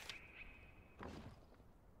 Okay.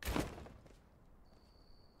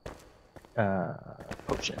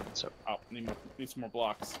 Potion. So Oh, need some more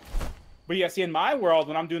blocks. But yeah, see, in my world,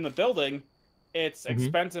 when I'm doing the building, it's Mhm.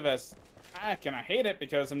 expensive as heck, and I hate it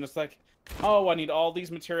because I'm just like, oh, I need all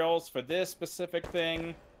these materials for this specific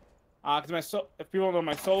thing. Because if people know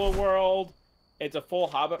my solo world, it's a full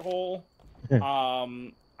hobbit hole.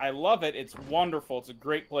 I love it. It's wonderful. It's a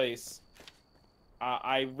great place.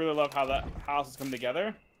 I really love how that house has come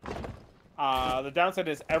together. The downside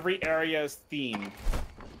is every area is themed.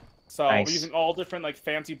 So Nice. we're using all different like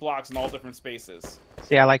fancy blocks in all different spaces.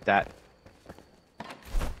 See, I like that.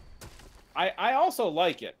 I also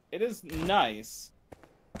like it. It is nice.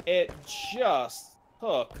 It just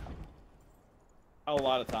took a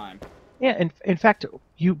lot of time. Yeah, in fact,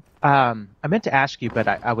 you I meant to ask you, but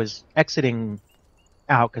I was exiting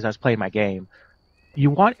out because I was playing my game. You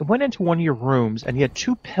went into one of your rooms and you had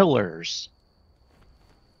two pillars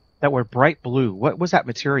that were bright blue. What was that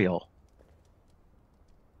material?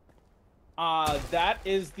 That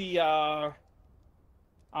is the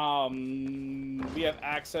we have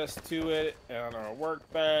access to it on our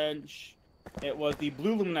workbench. It was the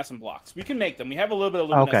blue luminescent blocks. We can make them. We have a little bit of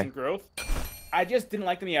luminescent growth. I just didn't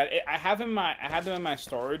like them yet. I had them in my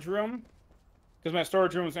storage room because my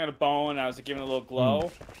storage room was made of bone. And I was giving it a little glow.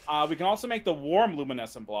 We can also make the warm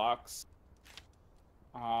luminescent blocks.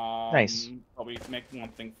 Nice. Probably make one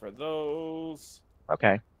thing for those.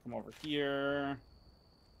 Okay. Come over here.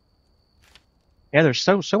 Yeah, there's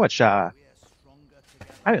so much.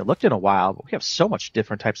 I haven't looked in a while, but we have so much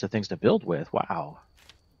different types of things to build with. Wow.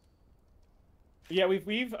 Yeah,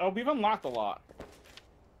 we've unlocked a lot.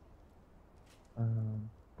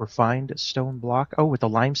 Refined stone block. Oh, with the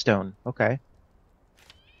limestone. Okay.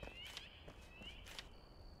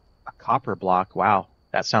 A copper block. Wow,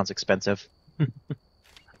 that sounds expensive.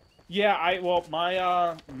 Yeah,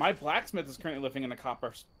 my blacksmith is currently living in a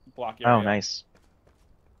copper block area. Oh, nice.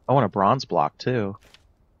 I want a bronze block too.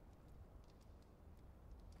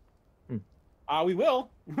 We will.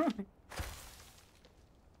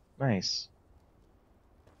 Nice.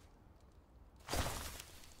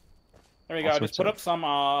 There we go. Just put up some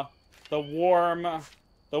the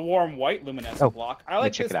warm white luminescent block. I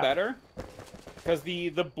like this better because the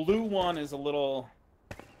blue one is a little.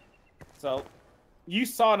 So, you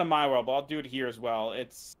saw it in my world, but I'll do it here as well.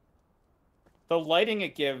 It's the lighting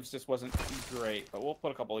it gives just wasn't great, but we'll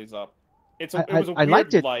put a couple of these up. It was a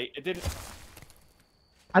weird light. It didn't.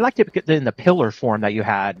 I liked it in the pillar form that you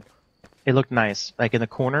had. It looked nice, like in the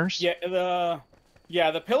corners.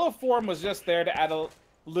 Yeah, the pillar form was just there to add a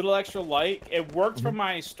little extra light. It worked for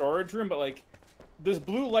my storage room, but like this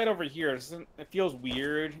blue light over here, it feels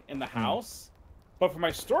weird in the house. But for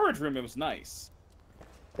my storage room, it was nice.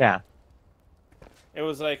 Yeah. It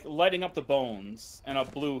was like lighting up the bones in a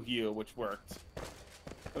blue hue, which worked.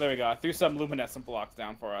 But there we go. I threw some luminescent blocks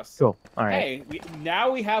down for us. Cool. All right. Hey, now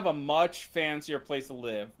we have a much fancier place to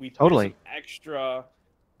live. We totally threw some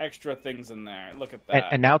extra things in there. Look at that.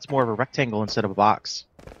 And now it's more of a rectangle instead of a box.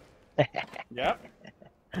 Yep.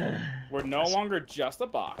 We're no longer just a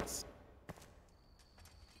box.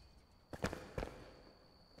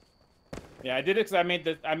 Yeah, I did it because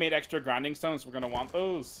I made extra grinding stones. We're gonna want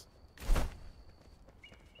those.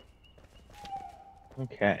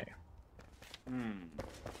 Okay.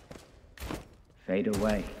 Fade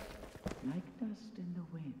away, like dust in the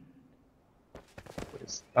wind.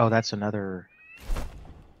 Oh, that's another.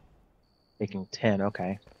 Making 10.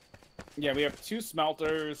 Okay. Yeah, we have 2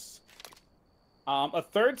 smelters. A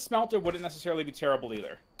third smelter wouldn't necessarily be terrible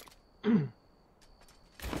either.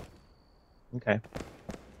 Okay.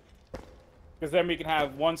 Because then we can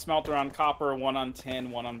have 1 smelter on copper, 1 on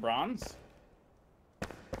tin, 1 on bronze.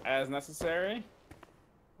 As necessary.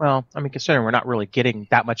 Well, I mean, considering we're not really getting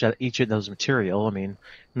that much of each of those material, I mean,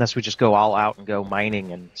 unless we just go all out and go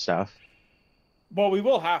mining and stuff. Well, we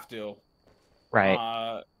will have to.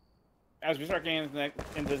 Right. As we start getting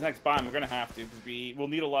into this next biome, we're going to have to, because we'll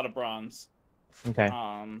need a lot of bronze. Okay.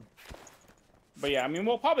 But yeah, I mean,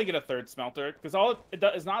 we'll probably get a third smelter, because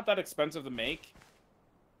it's not that expensive to make.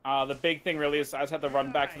 The big thing really is I just have to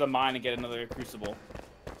run back to the mine and get another crucible.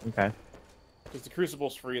 Okay. Because the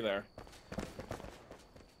crucible's free there.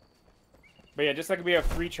 But yeah, just like we have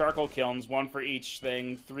 3 charcoal kilns, 1 for each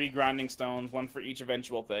thing, 3 grinding stones, 1 for each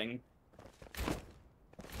eventual thing.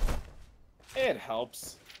 It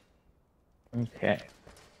helps. Okay.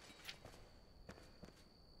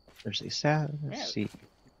 There's the sad. Let's see.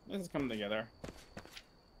 This is coming together.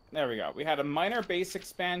 There we go. We had a minor base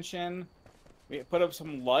expansion. We put up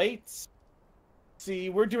some lights. See,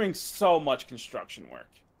 we're doing so much construction work.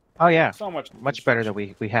 Oh yeah. So much. Much better than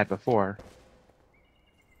we had before.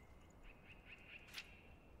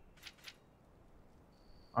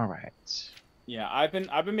 All right. Yeah, I've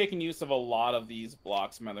been making use of a lot of these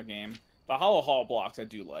blocks in my other game. The hollow hall blocks I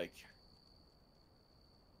do like.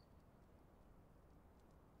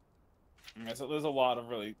 Okay, so there's a lot of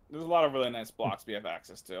really nice blocks we have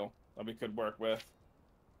access to that we could work with.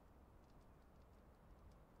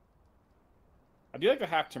 I do like the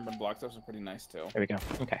half timbered blocks. Those are pretty nice too. There we go.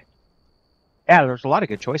 Okay. Yeah, there's a lot of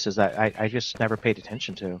good choices that I just never paid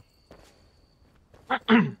attention to.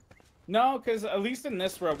 No, because at least in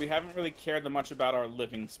this world, we haven't really cared that much about our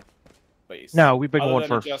living space. No, we've been going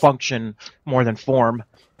for function more than form.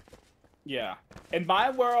 Yeah. In my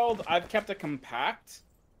world, I've kept it compact.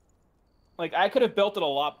 Like, I could have built it a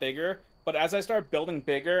lot bigger, but as I start building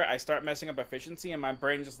bigger, I start messing up efficiency, and my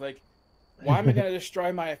brain's just like, why am I going to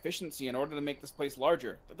destroy my efficiency in order to make this place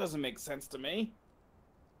larger? That doesn't make sense to me.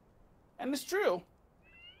 And it's true.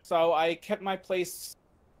 So I kept my place...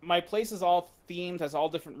 My place is all themed, has all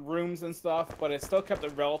different rooms and stuff, but it still kept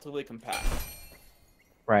it relatively compact.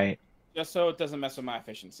 Right. Just so it doesn't mess with my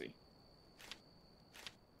efficiency.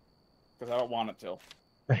 Because I don't want it to.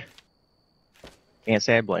 Can't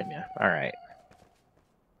say I blame you. All right.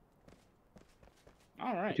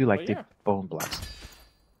 All right. I do like the bone blocks.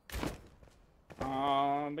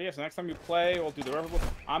 But yeah, so next time we play, we'll do the river.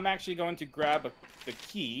 I'm actually going to grab the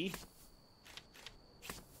key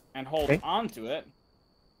and hold onto it.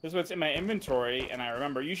 This is what's in my inventory, and I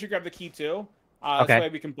remember you should grab the key too. This way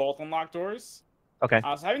we can both unlock doors. Okay.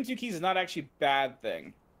 So having 2 keys is not actually a bad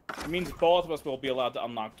thing. It means both of us will be allowed to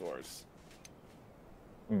unlock doors.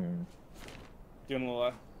 Hmm. Doing a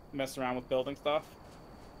little mess around with building stuff?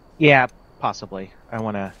 Yeah, possibly. I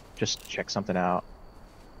want to just check something out.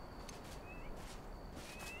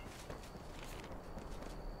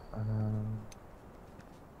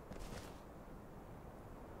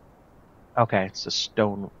 Okay, it's a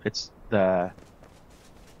stone. It's the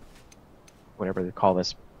whatever they call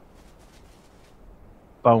this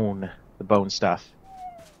bone. The bone stuff.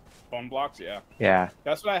 Bone blocks, yeah. Yeah.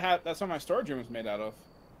 That's what I had. That's what my storage room is made out of.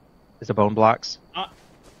 Is it bone blocks?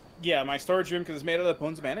 Yeah, my storage room because it's made out of the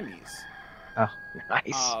bones of enemies. Oh,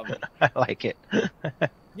 nice. I like it.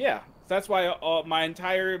 Yeah, that's why my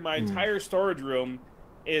entire storage room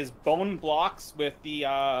is bone blocks with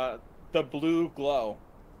the blue glow,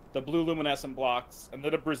 the blue luminescent blocks, and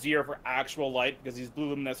then a brazier for actual light because these blue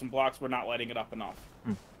luminescent blocks were not lighting it up enough.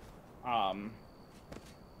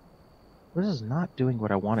 This is not doing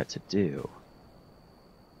what I want it to do.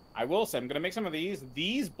 I will say I'm gonna make some of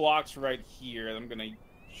these blocks right here. I'm gonna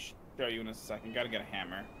show you in a second. Gotta get a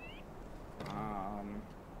hammer.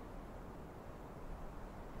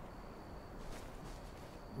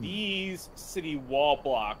 These city wall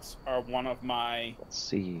blocks are one of my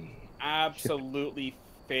absolutely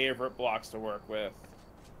favorite blocks to work with.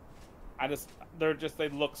 They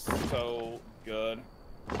look so good.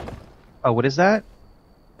 Oh, what is that?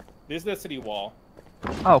 This is the city wall.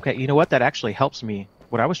 Oh, okay. You know what? That actually helps me.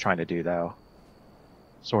 What I was trying to do, though.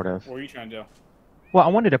 Sort of. What were you trying to do? Well, I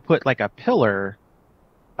wanted to put like a pillar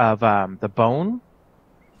of the bone.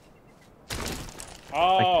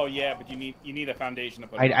 Oh, like, yeah, but you need a foundation to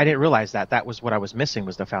put it on. I didn't realize that. That was what I was missing,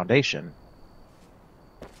 was the foundation.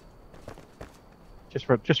 Just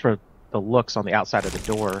for the looks on the outside of the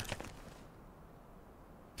door.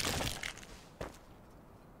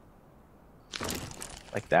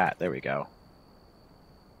 Like that. There we go.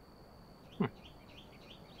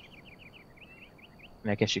 And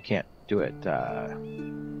I guess you can't do it.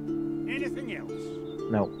 Anything else?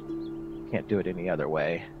 No. Can't do it any other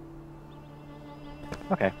way.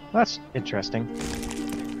 Okay, well, that's interesting.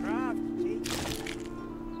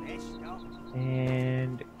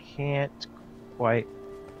 And can't quite.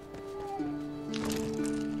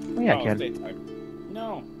 Oh, yeah, I can. Daytime.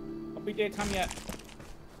 No, it'll be daytime yet.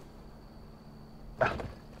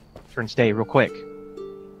 Turns day real quick.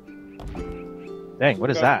 Dang, what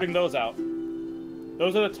is that? Bring those out.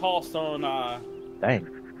 Those are the tall stone. Dang.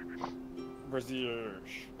 Braziers.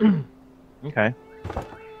 Okay.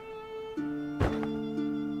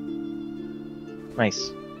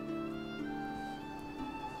 Nice.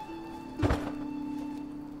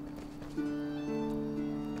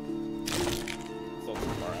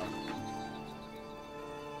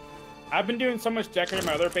 I've been doing so much decorating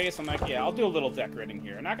my other base. I'm like, yeah, I'll do a little decorating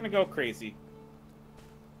here. I'm not gonna go crazy.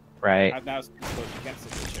 Right. Now it's close. You can't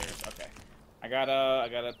sit in the chairs. Okay. I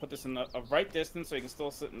gotta put this in a right distance so you can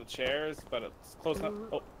still sit in the chairs, but it's close enough.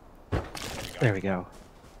 Oh. There we go.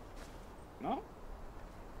 No?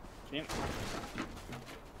 Can't.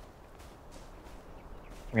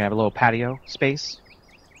 We're gonna have a little patio space.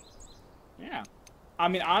 Yeah. I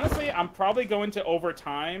mean, honestly, I'm probably going to, over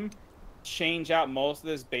time, change out most of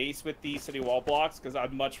this base with these city wall blocks, because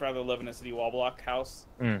I'd much rather live in a city wall block house.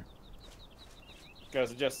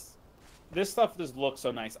 Because this stuff just looks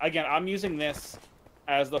so nice. Again, I'm using this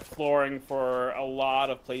as the flooring for a lot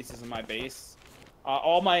of places in my base.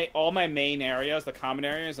 All my main areas, the common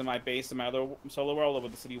areas in my base and my other solo world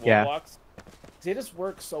with the city wall blocks, they just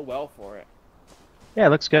work so well for it. Yeah, it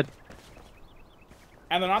looks good.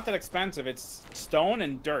 And they're not that expensive. It's stone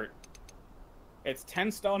and dirt. It's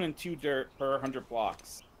 10 stone and 2 dirt per 100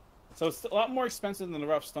 blocks. So it's a lot more expensive than the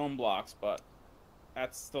rough stone blocks, but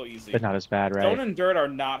that's still easy. But not as bad, right? Stone and dirt are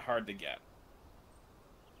not hard to get.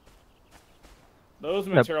 Those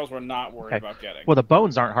materials we're not worried about getting. Well, the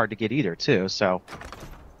bones aren't hard to get either, too, so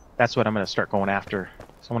that's what I'm going to start going after.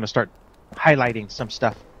 So I'm going to start highlighting some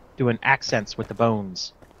stuff, doing accents with the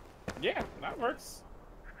bones. Yeah, that works.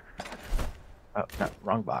 Oh, no,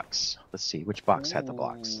 wrong box. Let's see, which box had the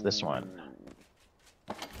blocks? This one.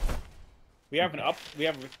 We have an up... We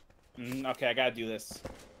have... okay, I gotta do this.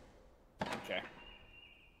 Okay.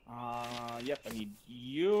 Yep, I need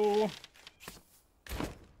you...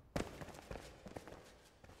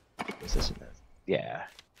 Is this in there? Yeah.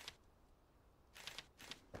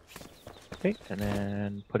 Okay, and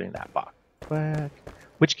then putting that box back.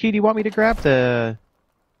 Which key do you want me to grab? The...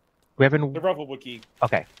 We haven't... The rufflewood key.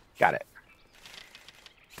 Okay, got it.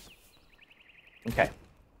 Okay.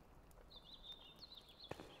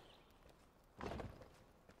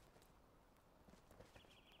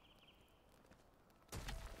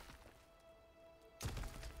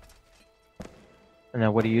 And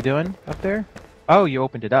then what are you doing up there? Oh, you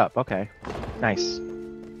opened it up. Okay. Nice.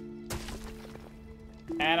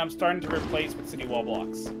 And I'm starting to replace with city wall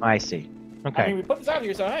blocks. I see. Okay. I mean, we put this out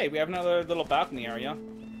here, so hey, we have another little balcony area.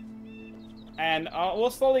 And we'll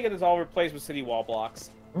slowly get this all replaced with city wall blocks.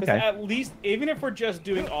 Because at least, even if we're just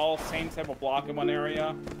doing all same type of block in one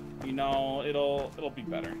area, you know, it'll be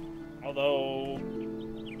better. Although,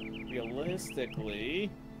 realistically,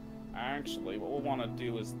 actually, what we'll want to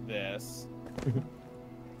do is this.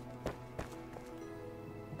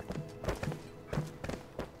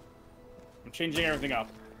 I'm changing everything up.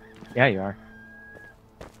 Yeah, you are.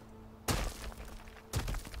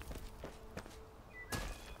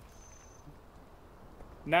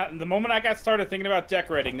 Now, the moment I got started thinking about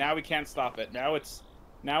decorating, now we can't stop it. Now it's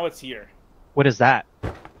here. What is that?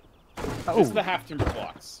 Oh. This is the half timber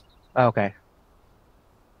blocks. Oh, okay.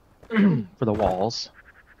 For the walls.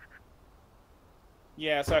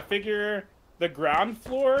 Yeah, so I figure the ground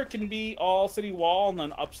floor can be all city wall, and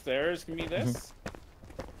then upstairs can be this.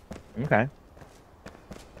 Okay.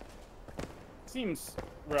 Seems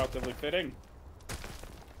relatively fitting.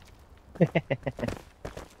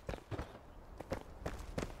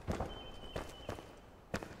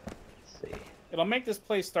 It'll make this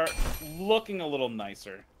place start looking a little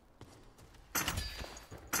nicer.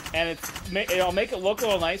 And it'll make it look a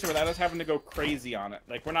little nicer without us having to go crazy on it.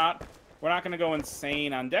 Like, we're not going to go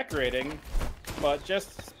insane on decorating, but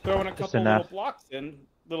just throwing a couple little blocks in,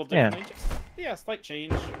 little differently. Yeah, slight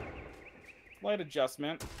change. Slight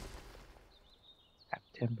adjustment.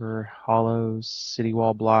 Timber, hollows, city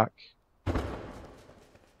wall block.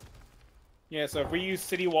 Yeah, so if we use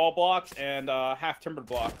city wall blocks and half timbered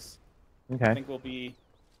blocks, okay. I think we'll be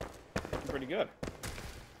pretty good.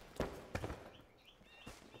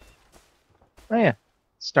 Oh yeah,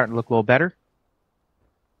 starting to look a little better.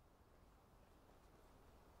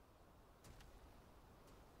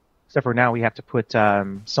 Except for now we have to put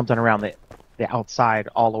something around the outside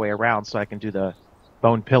all the way around so I can do the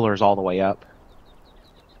bone pillars all the way up.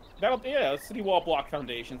 Yeah, city wall block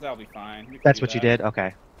foundations, that'll be fine. That's what you did?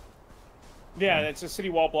 Okay. Yeah, it's a city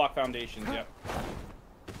wall block foundations, yep.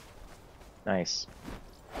 Nice.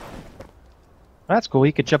 Well, that's cool.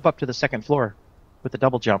 You could jump up to the second floor with the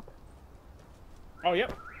double jump. Oh,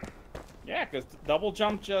 yep. Yeah, because double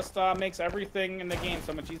jump just makes everything in the game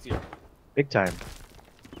so much easier. Big time.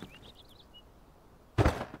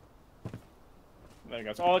 There you go.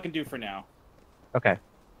 That's all I can do for now. Okay.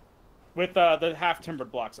 With the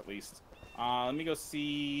half-timbered blocks, at least. Let me go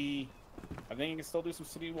see... I think I can still do some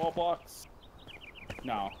city wall blocks.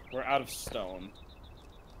 No, we're out of stone.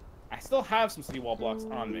 I still have some city wall blocks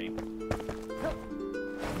on me.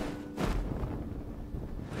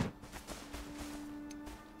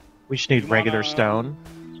 We just need regular stone.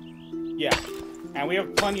 Yeah. And we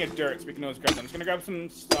have plenty of dirt, so we can always grab them. I'm just going to grab some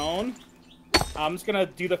stone. I'm just going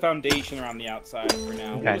to do the foundation around the outside for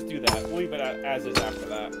now. Okay. We'll just do that. We'll leave it as is after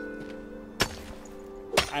that.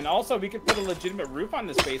 And also, we could put a legitimate roof on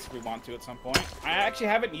this base if we want to at some point. I actually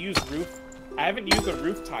haven't used roof. I haven't used the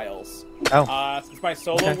roof tiles. Oh. Since my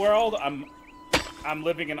solo world, I'm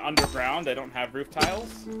living in underground. I don't have roof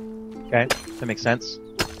tiles. Okay, that makes sense.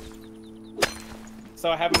 So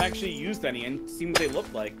I haven't actually used any and seen what they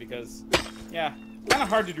look like because, yeah, kind of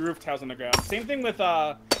hard to do roof tiles underground. Same thing with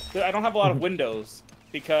I don't have a lot of windows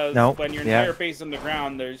because Nope. when your entire base is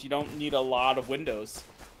underground, you don't need a lot of windows.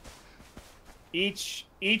 Each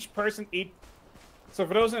person. So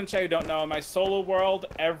for those in the chat who don't know, in my solo world,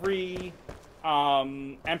 every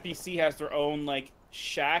NPC has their own like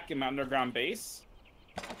shack in my underground base.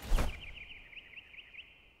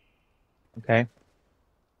 Okay.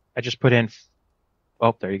 I just put in.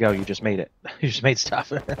 Oh, there you go. You just made it. You just made stuff.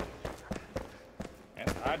 Do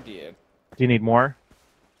Yes, I did. you need more?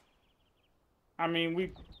 I mean,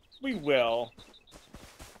 we will.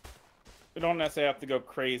 We don't necessarily have to go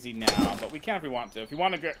crazy now, but we can if we want to. If we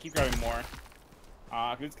want to keep grabbing more,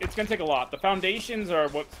 it's gonna take a lot. The foundations are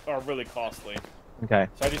what are really costly. Okay.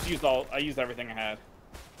 So I used everything I had.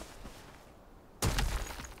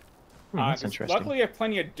 That's interesting. Luckily, I have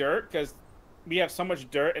plenty of dirt because we have so much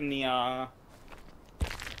dirt in the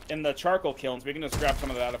charcoal kilns. We can just grab some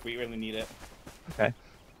of that if we really need it. Okay.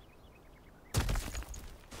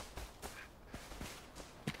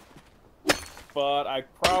 But I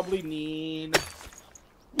probably need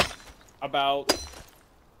about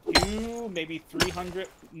 300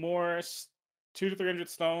 more, 200 to 300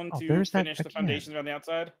 stone to finish the foundations around the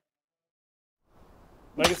outside.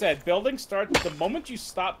 Like I said, building starts the moment you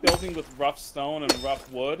stop building with rough stone and rough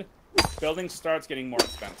wood. Building starts getting more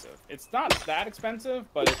expensive. It's not that expensive,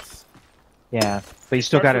 but it's but you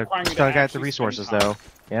still got the resources though.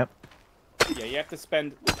 Yep. Yeah, you have to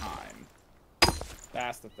spend time.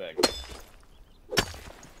 That's the thing.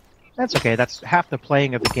 That's okay. That's half the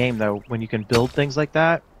playing of the game, though. When you can build things like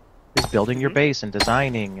that, is building your base and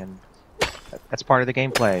designing, and that's part of the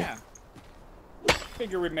gameplay. Yeah.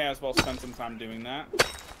 Figure we may as well spend some time doing that.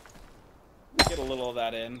 Get a little of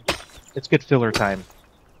that in. It's good filler time.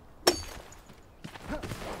 Yeah.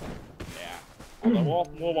 Although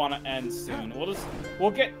we'll want to end soon.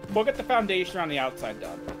 We'll get the foundation on the outside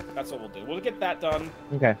done. That's what we'll do. We'll get that done.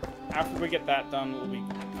 Okay. After we get that done,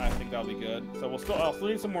 I think that'll be good. So I'll still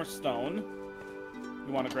need some more stone.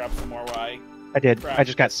 You want to grab some more? Why? I did. I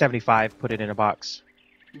just got 75. Put it in a box.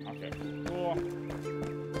 Okay. Cool.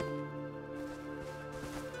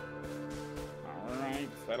 All right.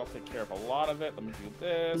 So that'll take care of a lot of it. Let me do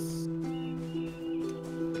this.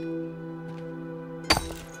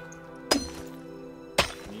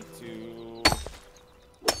 Need to.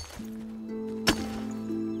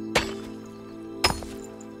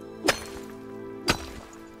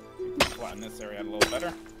 Flatten this area out a little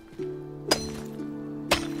better.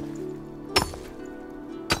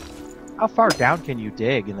 How far down can you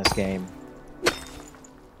dig in this game?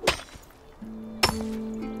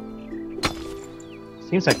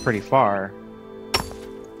 Seems like pretty far.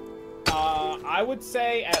 I would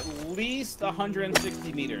say at least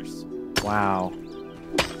 160 meters. Wow.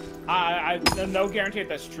 I no guarantee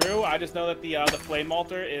that's true. I just know that the flame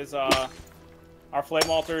altar is our flame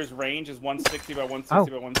altar's range is 160 by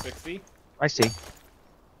 160 by 160. I see. So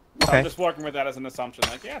Okay. I'm just working with that as an assumption.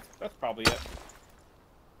 Like, yeah, that's probably it.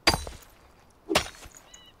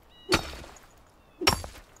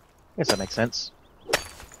 Guess that makes sense.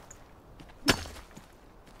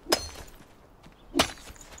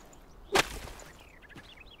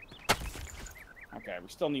 Okay, we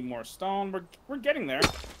still need more stone. We're getting there.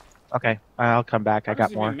 Okay, I'll come back. I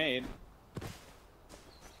got more. Made.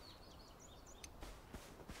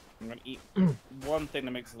 I'm gonna eat one thing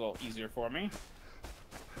that makes it a little easier for me,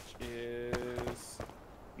 which is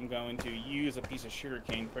I'm going to use a piece of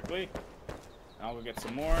sugarcane quickly. I'll go get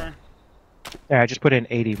some more. Yeah, I just put in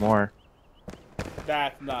 80 more.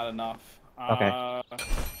 That's not enough. Okay.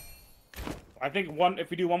 I think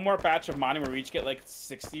if we do one more batch of mining where we each get like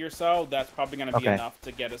 60 or so, that's probably going to be enough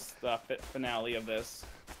to get us the finale of this.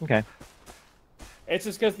 Okay. It's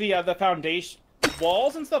just because the foundation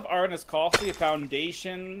walls and stuff aren't as costly.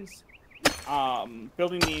 Foundations,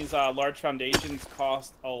 building these large foundations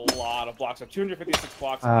cost a lot of blocks. So 256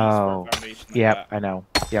 blocks a piece for a foundation. Like yep, that. I know.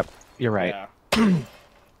 Yep, you're right. Yeah.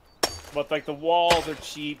 But like the walls are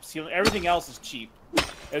cheap, ceiling, everything else is cheap.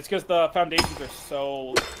 It's because the foundations are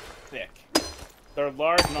so thick. They're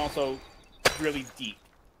large and also really deep.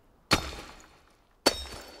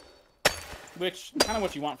 Which kind of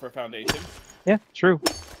what you want for a foundation. Yeah, true.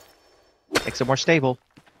 Makes it more stable.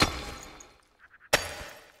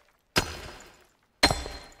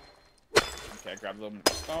 Okay, grab a little more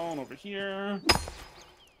stone over here.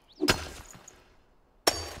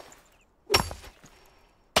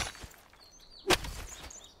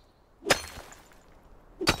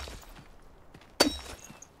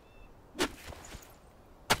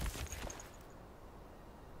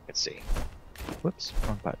 Let's see. Whoops,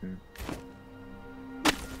 wrong button.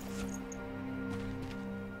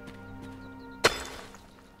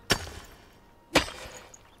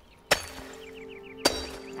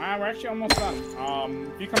 actually almost done.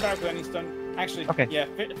 If you come back with any stone, actually, Okay. yeah,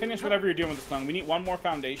 finish whatever you're doing with the stone. We need one more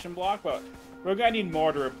foundation block, but we're gonna need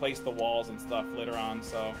more to replace the walls and stuff later on.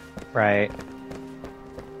 So. Right.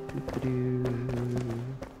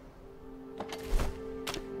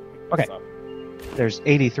 Okay. There's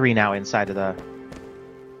 83 now inside of the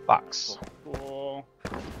box. Cool.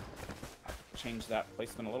 Change that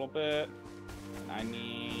placement a little bit. And I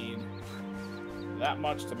need that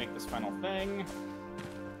much to make this final thing.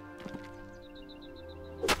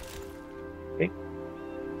 Okay.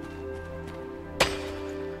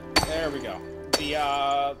 There we go.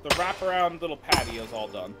 The wraparound little patio is all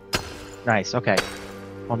done. Nice. Okay.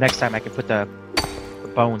 Well, next time I can put the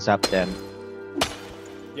bones up then.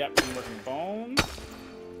 Yep, I'm working bones. I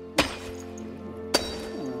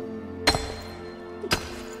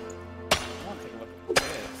want to take a look at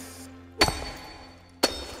this.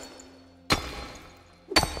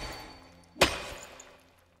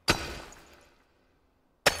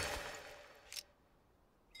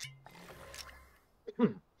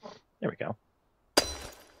 There we go.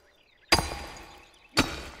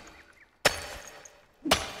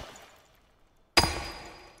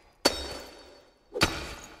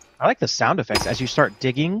 I like the sound effects. As you start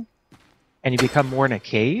digging and you become more in a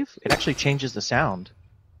cave, it actually changes the sound.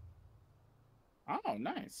 Oh,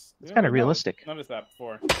 nice. It's kind of realistic. Noticed that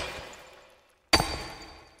before.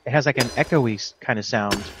 It has like an echoey kind of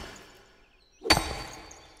sound.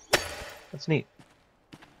 That's neat.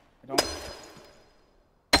 I don't know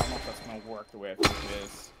if that's going to work the way I think it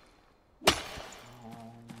is.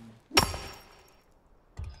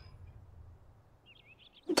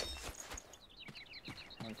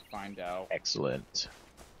 Let's find out. Excellent.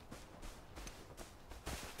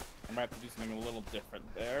 I might have to do something a little different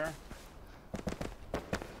there.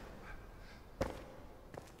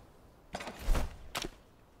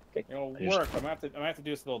 Okay. It'll work. I'm gonna have to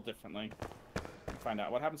do this a little differently. Find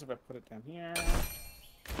out what happens if I put it down here.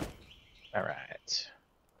 All right.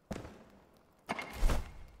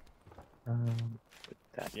 Put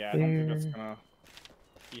that Yeah, I there. don't think that's gonna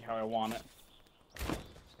be how I want it.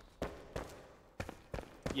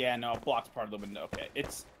 Yeah, no, it blocks part of the window. Okay,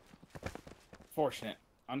 it's fortunate.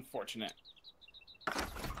 Unfortunate. I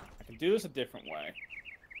can do this a different way.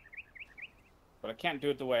 But I can't do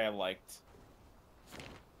it the way I liked.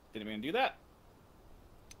 Didn't mean to do that.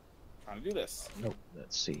 Trying to do this. Nope.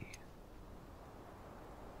 Let's see.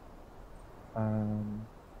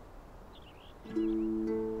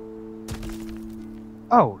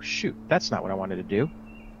 Oh, shoot. That's not what I wanted to do.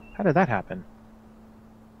 How did that happen?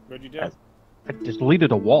 What'd you do? I just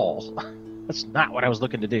deleted a wall. That's not what I was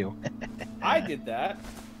looking to do. I did that.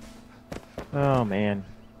 Oh, man.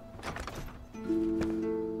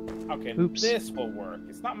 Okay, Oops. this will work.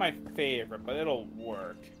 It's not my favorite, but it'll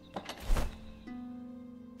work.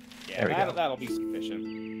 Yeah, There we go. that'll be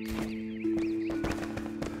sufficient.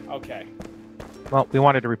 Okay. Well, we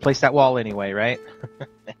wanted to replace that wall anyway, right?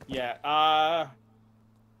 Yeah.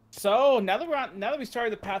 So now that we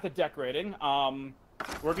started the path of decorating,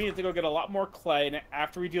 we're gonna have to go get a lot more clay. And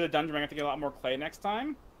after we do the dungeon, we're gonna have to get a lot more clay next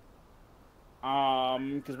time.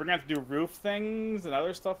 Because we're gonna have to do roof things and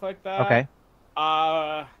other stuff like that. Okay.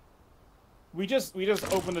 We just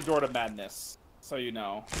opened the door to madness, so you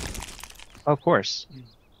know. Of course.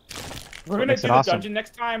 We're gonna do the dungeon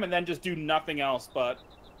next time, and then just do nothing else but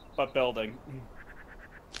building.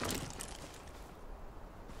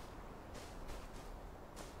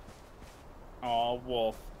 Oh,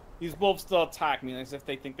 wolf! These wolves still attack me as if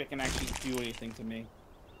they think they can actually do anything to me.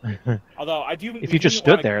 Although I do. If you just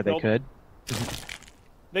stood there, they could.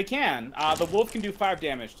 They can. The wolf can do 5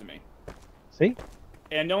 damage to me. See?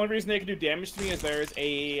 And the only reason they can do damage to me is there's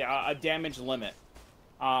a damage limit.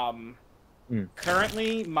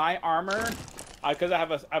 Currently, my armor, because I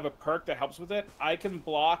have a perk that helps with it, I can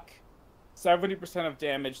block 70% of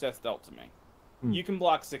damage that's dealt to me. You can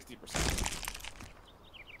block 60%.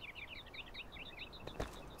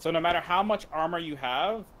 So no matter how much armor you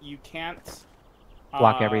have, you can't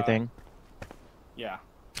Block everything. Yeah.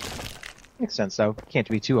 Makes sense, though. Can't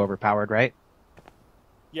be too overpowered, right?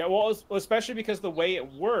 Yeah, well, especially because the way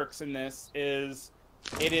it works in this is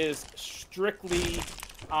it is strictly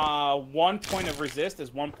 1 point of resist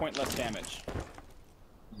is 1 point less damage.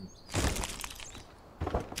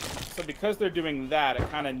 So because they're doing that, it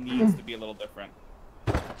kind of needs to be a little different.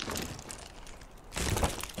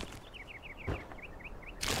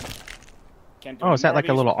 Can't do Oh, is that like a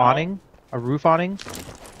these little without- awning? A roof awning?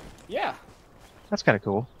 Yeah. That's kind of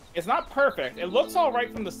cool. It's not perfect. It looks all right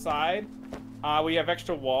from the side. We have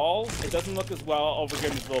extra walls. It doesn't look as well over here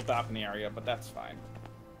in this little balcony area, but that's fine.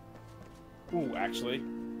 Ooh, actually.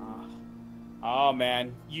 Oh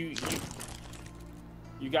man, you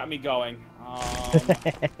got me going. I don't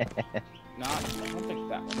think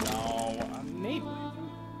that one. No, maybe.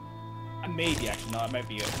 Maybe actually, no, it might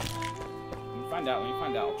be it. Let me find out.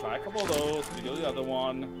 I'll try a couple of those. Let me go to the other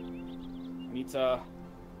one. I need to.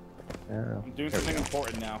 I'm doing something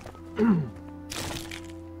important now.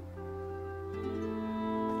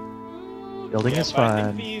 Building is but I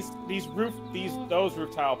fun. think those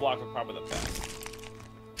roof tile blocks are probably the best.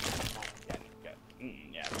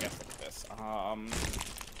 Yeah, I guess like this.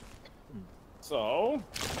 So I'm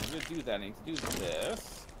gonna do that. I need to do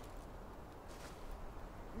this.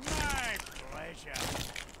 My pleasure.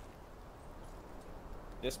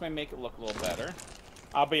 This may make it look a little better.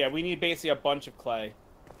 But yeah, we need basically a bunch of clay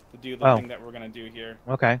to do the thing that we're gonna do here.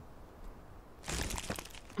 Okay.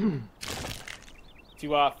 To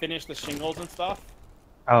finish the shingles and stuff.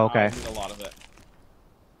 Oh, okay. We need a lot of it.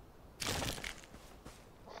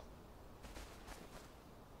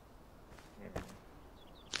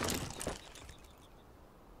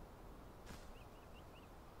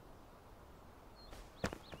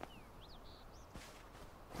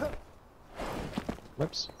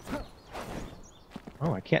 Whoops.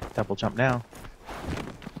 Oh, I can't double jump now.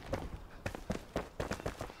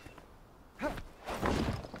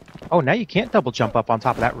 Oh, now you can't double jump up on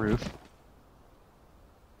top of that roof.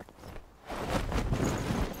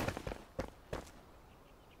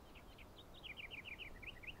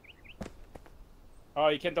 Oh,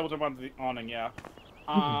 you can't double jump on the awning, yeah.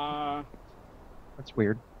 That's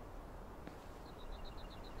weird.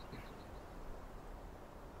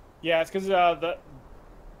 Yeah, it's because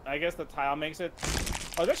I guess the tile makes it.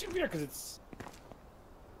 Oh, it's actually weird because it's.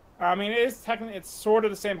 I mean, it is technically it's sort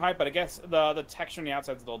of the same height, but I guess the texture on the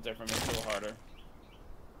outside is a little different. It's a little harder.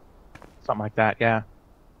 Something like that, yeah.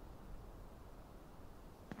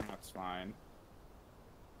 That's fine.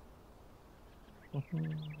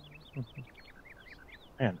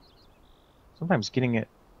 Man, sometimes getting it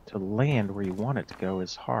to land where you want it to go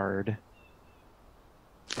is hard.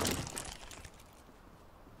 Ugh.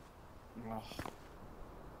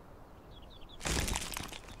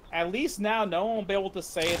 At least now, no one will be able to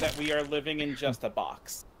say that we are living in just a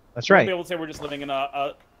box. That's We right. won't be able to say we're just living in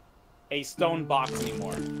a stone box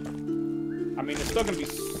anymore. I mean, there's still gonna be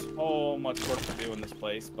so much work to do in this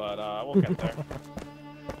place, but we'll get there.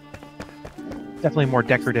 Definitely more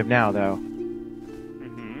decorative now, though.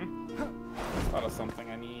 Thought of something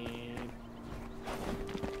I need.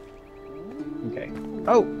 Okay.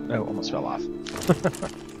 Oh, no, almost fell off.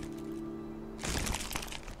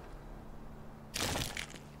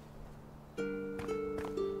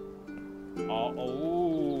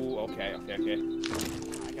 Okay. I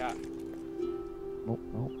got. No.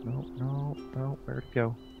 Where'd it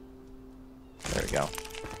go? There we go.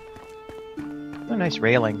 Oh, nice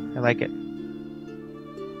railing. I like it.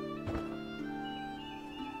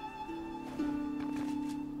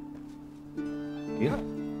 Yeah.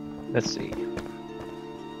 Let's see.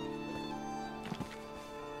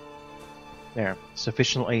 There.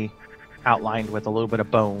 Sufficiently outlined with a little bit of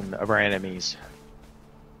bone of our enemies.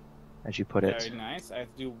 As you put it. Very nice. I have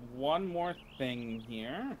to do one more thing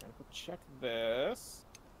here. I have to check this.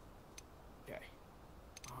 Okay.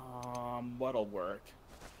 What'll work?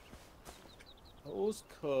 Those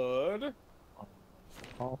could.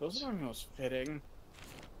 Those are most fitting.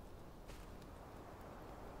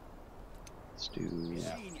 Let's do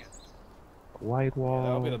Yeah. a wide wall.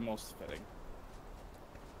 That'll be the most fitting.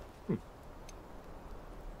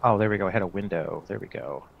 Oh, there we go. I had a window. There we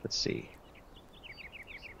go. Let's see.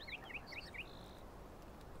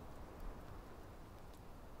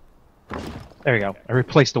 There we go. I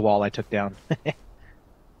replaced the wall I took down.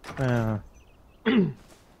 Oh.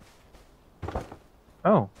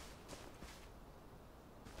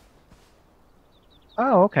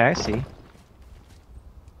 Oh, okay, I see.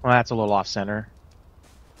 Well, that's a little off-center.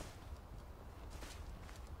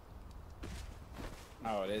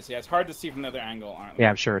 Oh, it is. Yeah, it's hard to see from the other angle, aren't Yeah,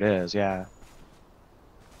 I'm sure it is, yeah.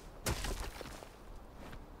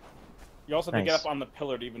 You also have to get Nice. up on the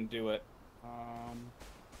pillar to even do it.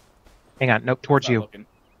 Hang on, nope, towards not you. looking.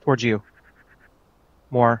 Towards you.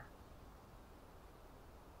 More.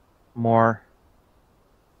 More.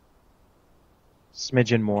 Smidgen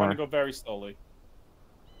Trying more. to go very slowly.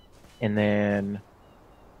 And then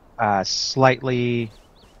slightly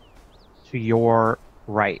to your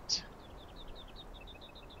right.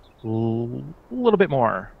 Little bit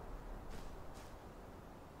more.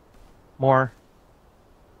 More.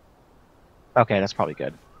 Okay, that's probably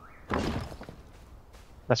good.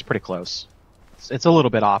 That's pretty close. It's a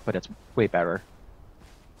little bit off, but it's way better.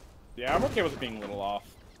 Yeah, I'm okay with it being a little off.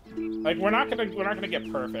 Like we're not gonna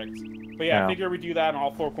get perfect, but yeah, No. I figure we do that on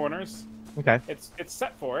all 4 corners. Okay. It's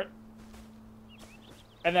set for it,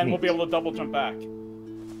 and then we'll be Neat. able to double jump back.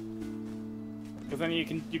 Because then you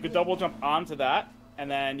could double jump onto that,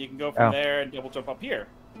 and then you can go from Oh. there and double jump up here.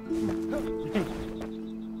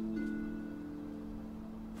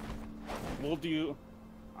 We'll do.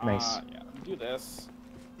 Nice. Yeah, do this.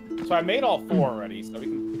 So I made all 4 already, so we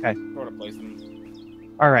can Okay. sort of place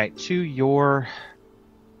them. All right, to your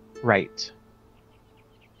right.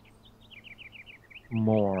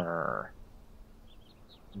 More.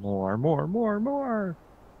 More. A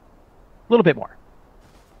little bit more.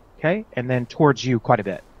 Okay, and then towards you quite a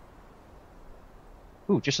bit.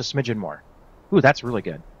 Ooh, just a smidgen more. Ooh, that's really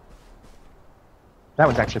good. That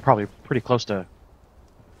one's actually probably pretty close to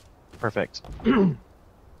perfect.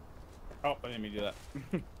 Oh, I didn't mean to do that.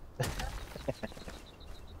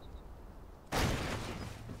 At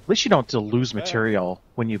least you don't lose material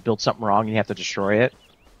when you build something wrong and you have to destroy it.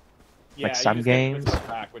 Yeah, Like you some just get games. this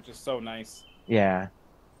back, which is so nice. Yeah.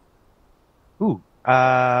 Ooh,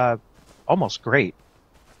 almost great.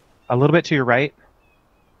 A little bit to your right.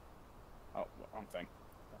 Oh, wrong thing.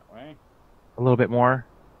 That way. A little bit more.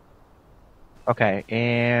 Okay,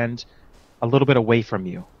 and a little bit away from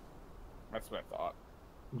you. That's what I thought.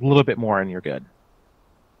 A little bit more and you're good.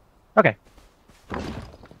 Okay.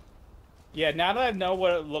 Yeah, now that I know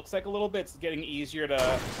what it looks like a little bit, it's getting easier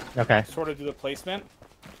to Okay. sort of do the placement.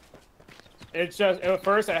 It's just, at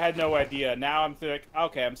first I had no idea. Now I'm like,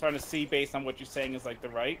 okay, I'm starting to see based on what you're saying is like the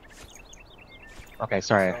right. Okay,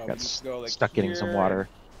 sorry, So I we got just go, like, stuck getting some here, water.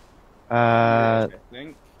 Here, I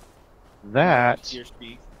think. That Here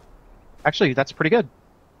speak. actually that's pretty good.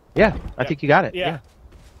 Yeah, I Yep. think you got it. Yeah.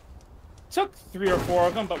 Took 3 or 4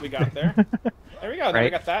 of them, but we got there. There we go. There we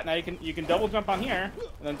Right. got that. Now you can double jump on here,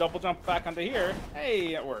 and then double jump back onto here.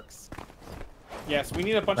 Hey, it works. Yes, we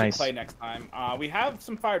need a bunch Nice. of clay next time. We have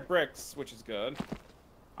some fired bricks, which is good.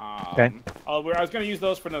 Okay. I was gonna use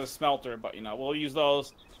those for another smelter, but you know we'll use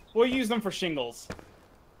those. We'll use them for shingles.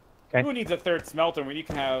 Okay. Who needs a 3rd smelter when you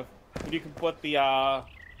can put the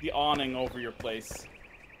awning over your place?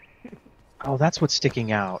 Oh, that's what's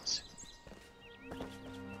sticking out.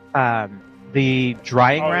 The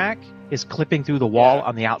drying Oh. rack is clipping through the wall Yeah.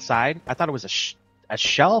 on the outside. I thought it was a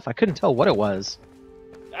shelf. I couldn't tell what it was.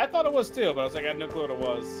 I thought it was too, but I was like, I had no clue what it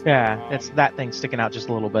was. Yeah, it's that thing sticking out just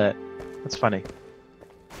a little bit. That's funny.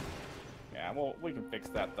 Yeah, well, we can fix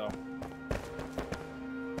that though.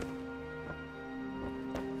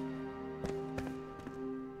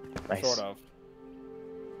 Nice. Sort of.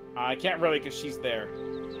 I can't really because she's there.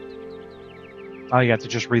 Oh, you have to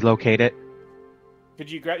just relocate it. Could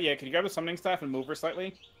you grab? Yeah, could you grab the summoning staff and move her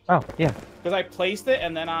slightly? Oh, yeah. Because I placed it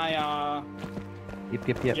and then I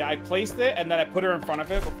Yep. yeah, I placed it and then I put her in front of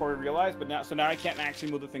it before we realized. But now I can't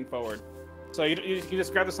actually move the thing forward. So you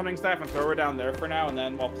just grab the summoning staff and throw her down there for now, and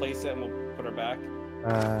then we'll place it and we'll put her back.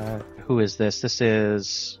 Who is this? This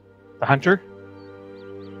is the hunter.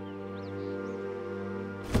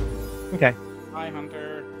 Okay. Hi,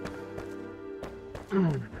 Hunter.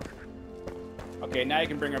 Okay, now you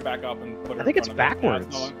can bring her back up and put her. I think in it's front of it.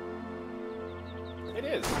 backwards. No, it's not. It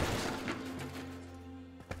is.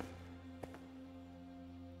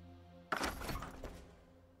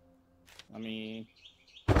 Let me.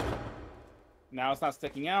 Now it's not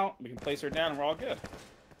sticking out. We can place her down, and we're all good.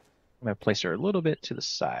 I'm gonna place her a little bit to the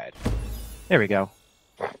side. There we go.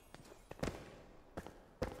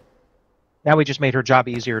 Now we just made her job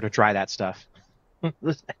easier to dry that stuff. Oh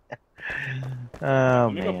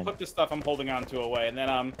Let me go man. put this stuff I'm holding on to away, and then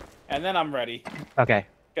I'm ready. Okay.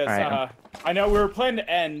 Because All right, I know we were planning to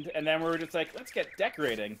end, and then we were just like, let's get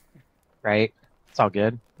decorating. Right. It's all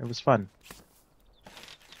good. It was fun.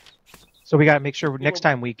 So we gotta make sure next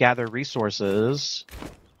time we gather resources,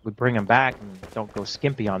 we bring them back and don't go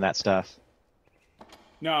skimpy on that stuff.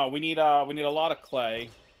 No, we need a lot of clay.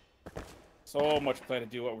 So much clay to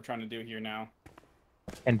do what we're trying to do here now.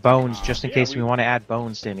 And bones, just in yeah, case we we- want to add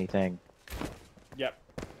bones to anything. Yep.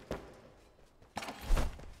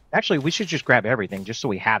 Actually, we should just grab everything just so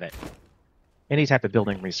we have it. Any type of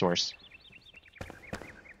building resource.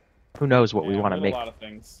 Who knows what we want to have make, a lot of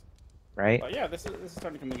things. right? But yeah, this is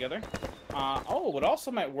starting to come together. Oh, what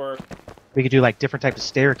also might work. We could do like different types of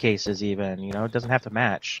staircases even, you know? It doesn't have to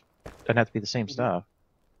match. Doesn't have to be the same stuff.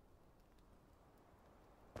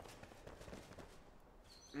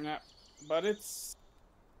 Yeah, but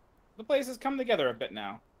the place has come together a bit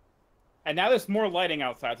now. And now there's more lighting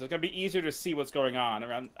outside, so it's gonna be easier to see what's going on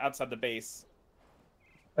around outside the base.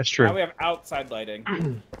 That's true. Now we have outside lighting.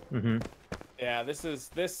 Mm-hmm. Yeah,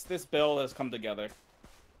 this build has come together.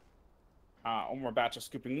 One more batch of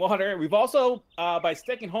scooping water. We've also, by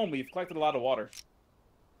sticking home, we've collected a lot of water.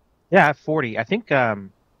 Yeah, I have 40. I think it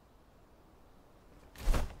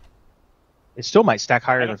still might stack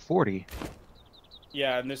higher than 40.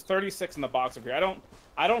 Yeah, and there's 36 in the box over here.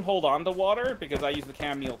 I don't hold on to water because I use the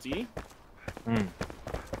chamomile tea. Mm.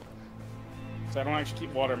 So I don't actually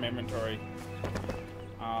keep water in my inventory.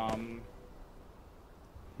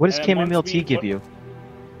 What does and chamomile tea give you?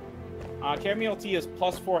 Chamomile tea is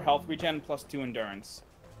 +4 health regen, +2 endurance.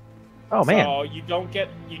 Oh man! So you don't get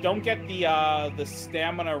the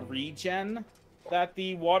stamina regen that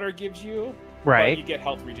the water gives you. Right. But you get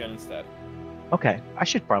health regen instead. Okay, I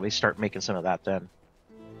should probably start making some of that then.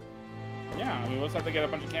 Yeah, I mean, we'll just have to get a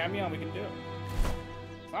bunch of chamomile and we can do it.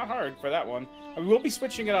 It's not hard for that one. And we will be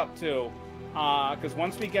switching it up too, because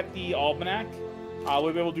once we get the almanac,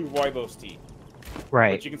 we'll be able to do rooibos tea.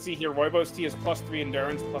 Right. But you can see here, rooibos tea is +3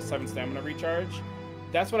 endurance, +7 stamina recharge.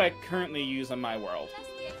 That's what I currently use in my world.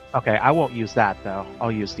 Okay, I won't use that though.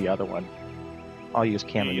 I'll use the other one. I'll use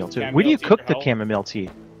chamomile tea. chamomile Where do you tea cook for the health? chamomile tea?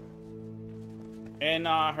 In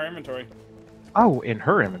her inventory. Oh, in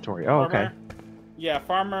her inventory. Oh, okay. Farmer. Yeah,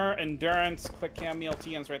 farmer, endurance, click chamomile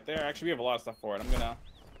tea, and it's right there. Actually, we have a lot of stuff for it. I'm gonna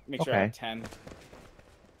make sure I have 10. Glad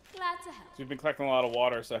to help. So we've been collecting a lot of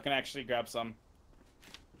water, so I can actually grab some.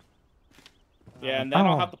 Yeah, and then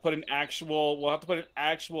I'll have to put an actual. We'll have to put an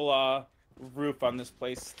actual roof on this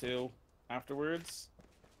place too afterwards.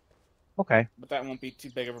 Okay. But that won't be too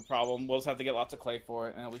big of a problem. We'll just have to get lots of clay for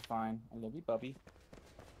it, and it'll be fine. I love you, Bubby.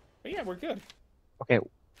 But yeah, we're good. Okay.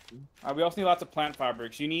 We also need lots of plant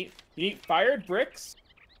fabrics. You need fired bricks,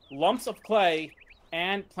 lumps of clay,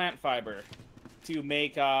 and plant fiber to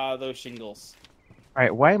make those shingles. All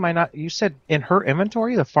right. Why am I not? You said in her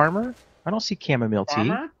inventory, the farmer. I don't see chamomile tea.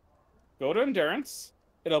 Farmer, go to endurance.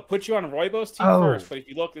 It'll put you on rooibos tea Oh. first, but if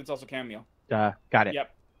you look, it's also chamomile. Got it. Yep.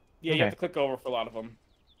 Yeah, you Okay. have to click over for a lot of them.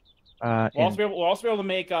 Uh, We'll also, and- be able to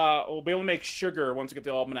make we'll be able to make sugar once we get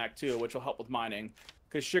the almanac too, which will help with mining,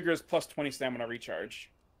 because sugar is +20 stamina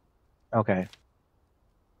recharge. okay.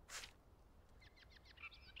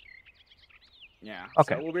 Yeah.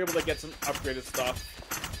 Okay. So we'll be able to get some upgraded stuff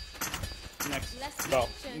next. Less Well,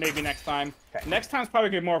 mention. maybe next time. Okay. Next time's probably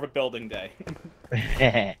gonna be more of a building day.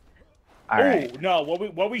 All right. Oh no!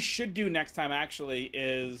 What we should do next time actually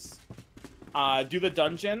is do the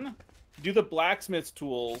dungeon, do the blacksmith's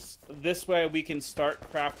tools. This way we can start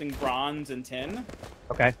crafting bronze and tin.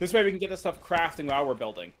 Okay. This way we can get this stuff crafting while we're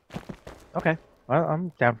building. Okay. Well, I'm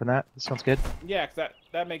down for that. This sounds good. Yeah, 'cause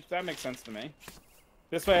that makes sense to me.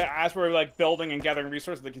 This way, as we're like building and gathering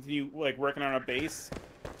resources to continue like working on our base,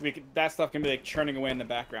 that stuff can be like churning away in the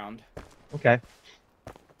background. Okay.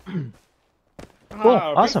 Cool.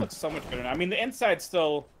 Our base Awesome. looks so much better now. I mean, the inside's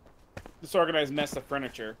still disorganized mess of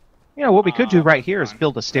furniture. You know what we could do right here is fine.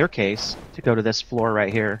 build a staircase to go to this floor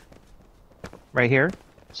right here. Right here,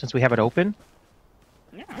 since we have it open.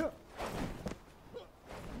 Yeah.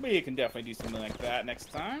 We can definitely do something like that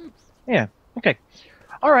next time. Yeah. Okay.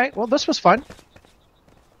 All right. Well, this was fun,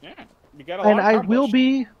 Yeah. We got a lot and I will accomplished.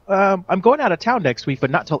 be. I'm going out of town next week, but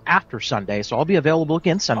not till after Sunday, so I'll be available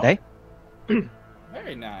again Sunday.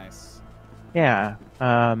 Very nice. Yeah.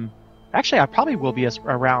 Actually, I probably will be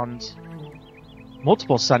around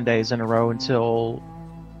multiple Sundays in a row until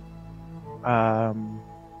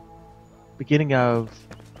beginning of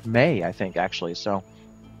May, I think. Actually, so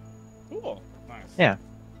Cool. Nice. yeah.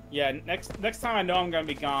 Yeah. Next time I know I'm gonna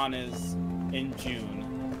be gone is in June.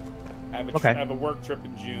 I have Okay. I have a work trip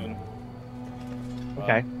in June.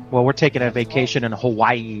 Okay. Well, we're taking a vacation in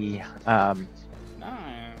Hawaii,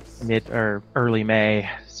 Nice. mid or early May.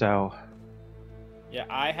 So Yeah,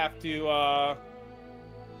 I have to.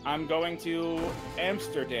 I'm going to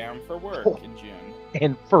Amsterdam for work Oh. in June.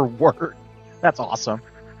 and for work, that's awesome.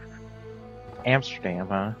 Amsterdam,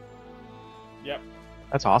 huh? Yep.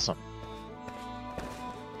 That's awesome.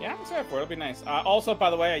 Yeah, I'm excited for it. It'll be nice. Also, by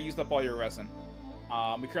the way, I used up all your resin.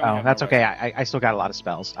 We currently Oh, have that's no okay. resin. I still got a lot of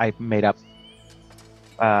spells. I made up.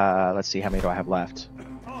 Let's see, how many do I have left?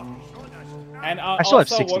 And I still have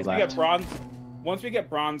also, 60 once we left. get bronze, once we get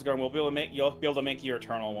bronze going, you'll be able to make your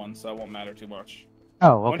eternal one, so it won't matter too much.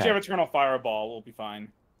 Oh, Once you okay. have eternal fireball, we'll be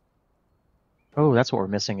fine. Oh, that's what we're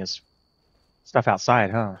missing is stuff outside,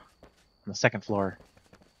 huh? On the second floor.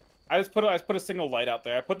 I just put a single light out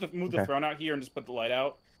there. I moved the Okay. throne out here and just put the light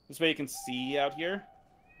out. This way you can see out here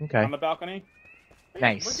Okay. on the balcony. But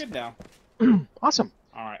yeah, Nice. we're good now. Awesome.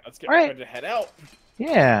 All right, let's get All right. ready to head out.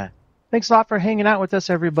 Yeah. Thanks a lot for hanging out with us,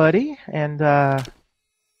 everybody, and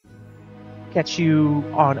catch you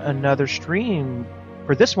on another stream.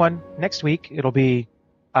 For this one, next week, it'll be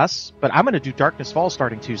us, but I'm going to do Darkness Falls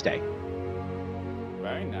starting Tuesday.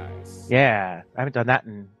 Very nice. Yeah, I haven't done that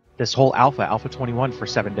in this whole Alpha 21 for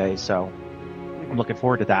 7 days, so I'm looking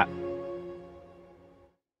forward to that.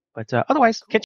 But otherwise,